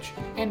on Twitch.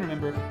 And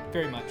remember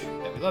very much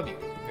that we love you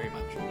very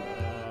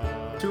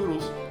much.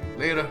 Toodles.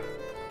 Later.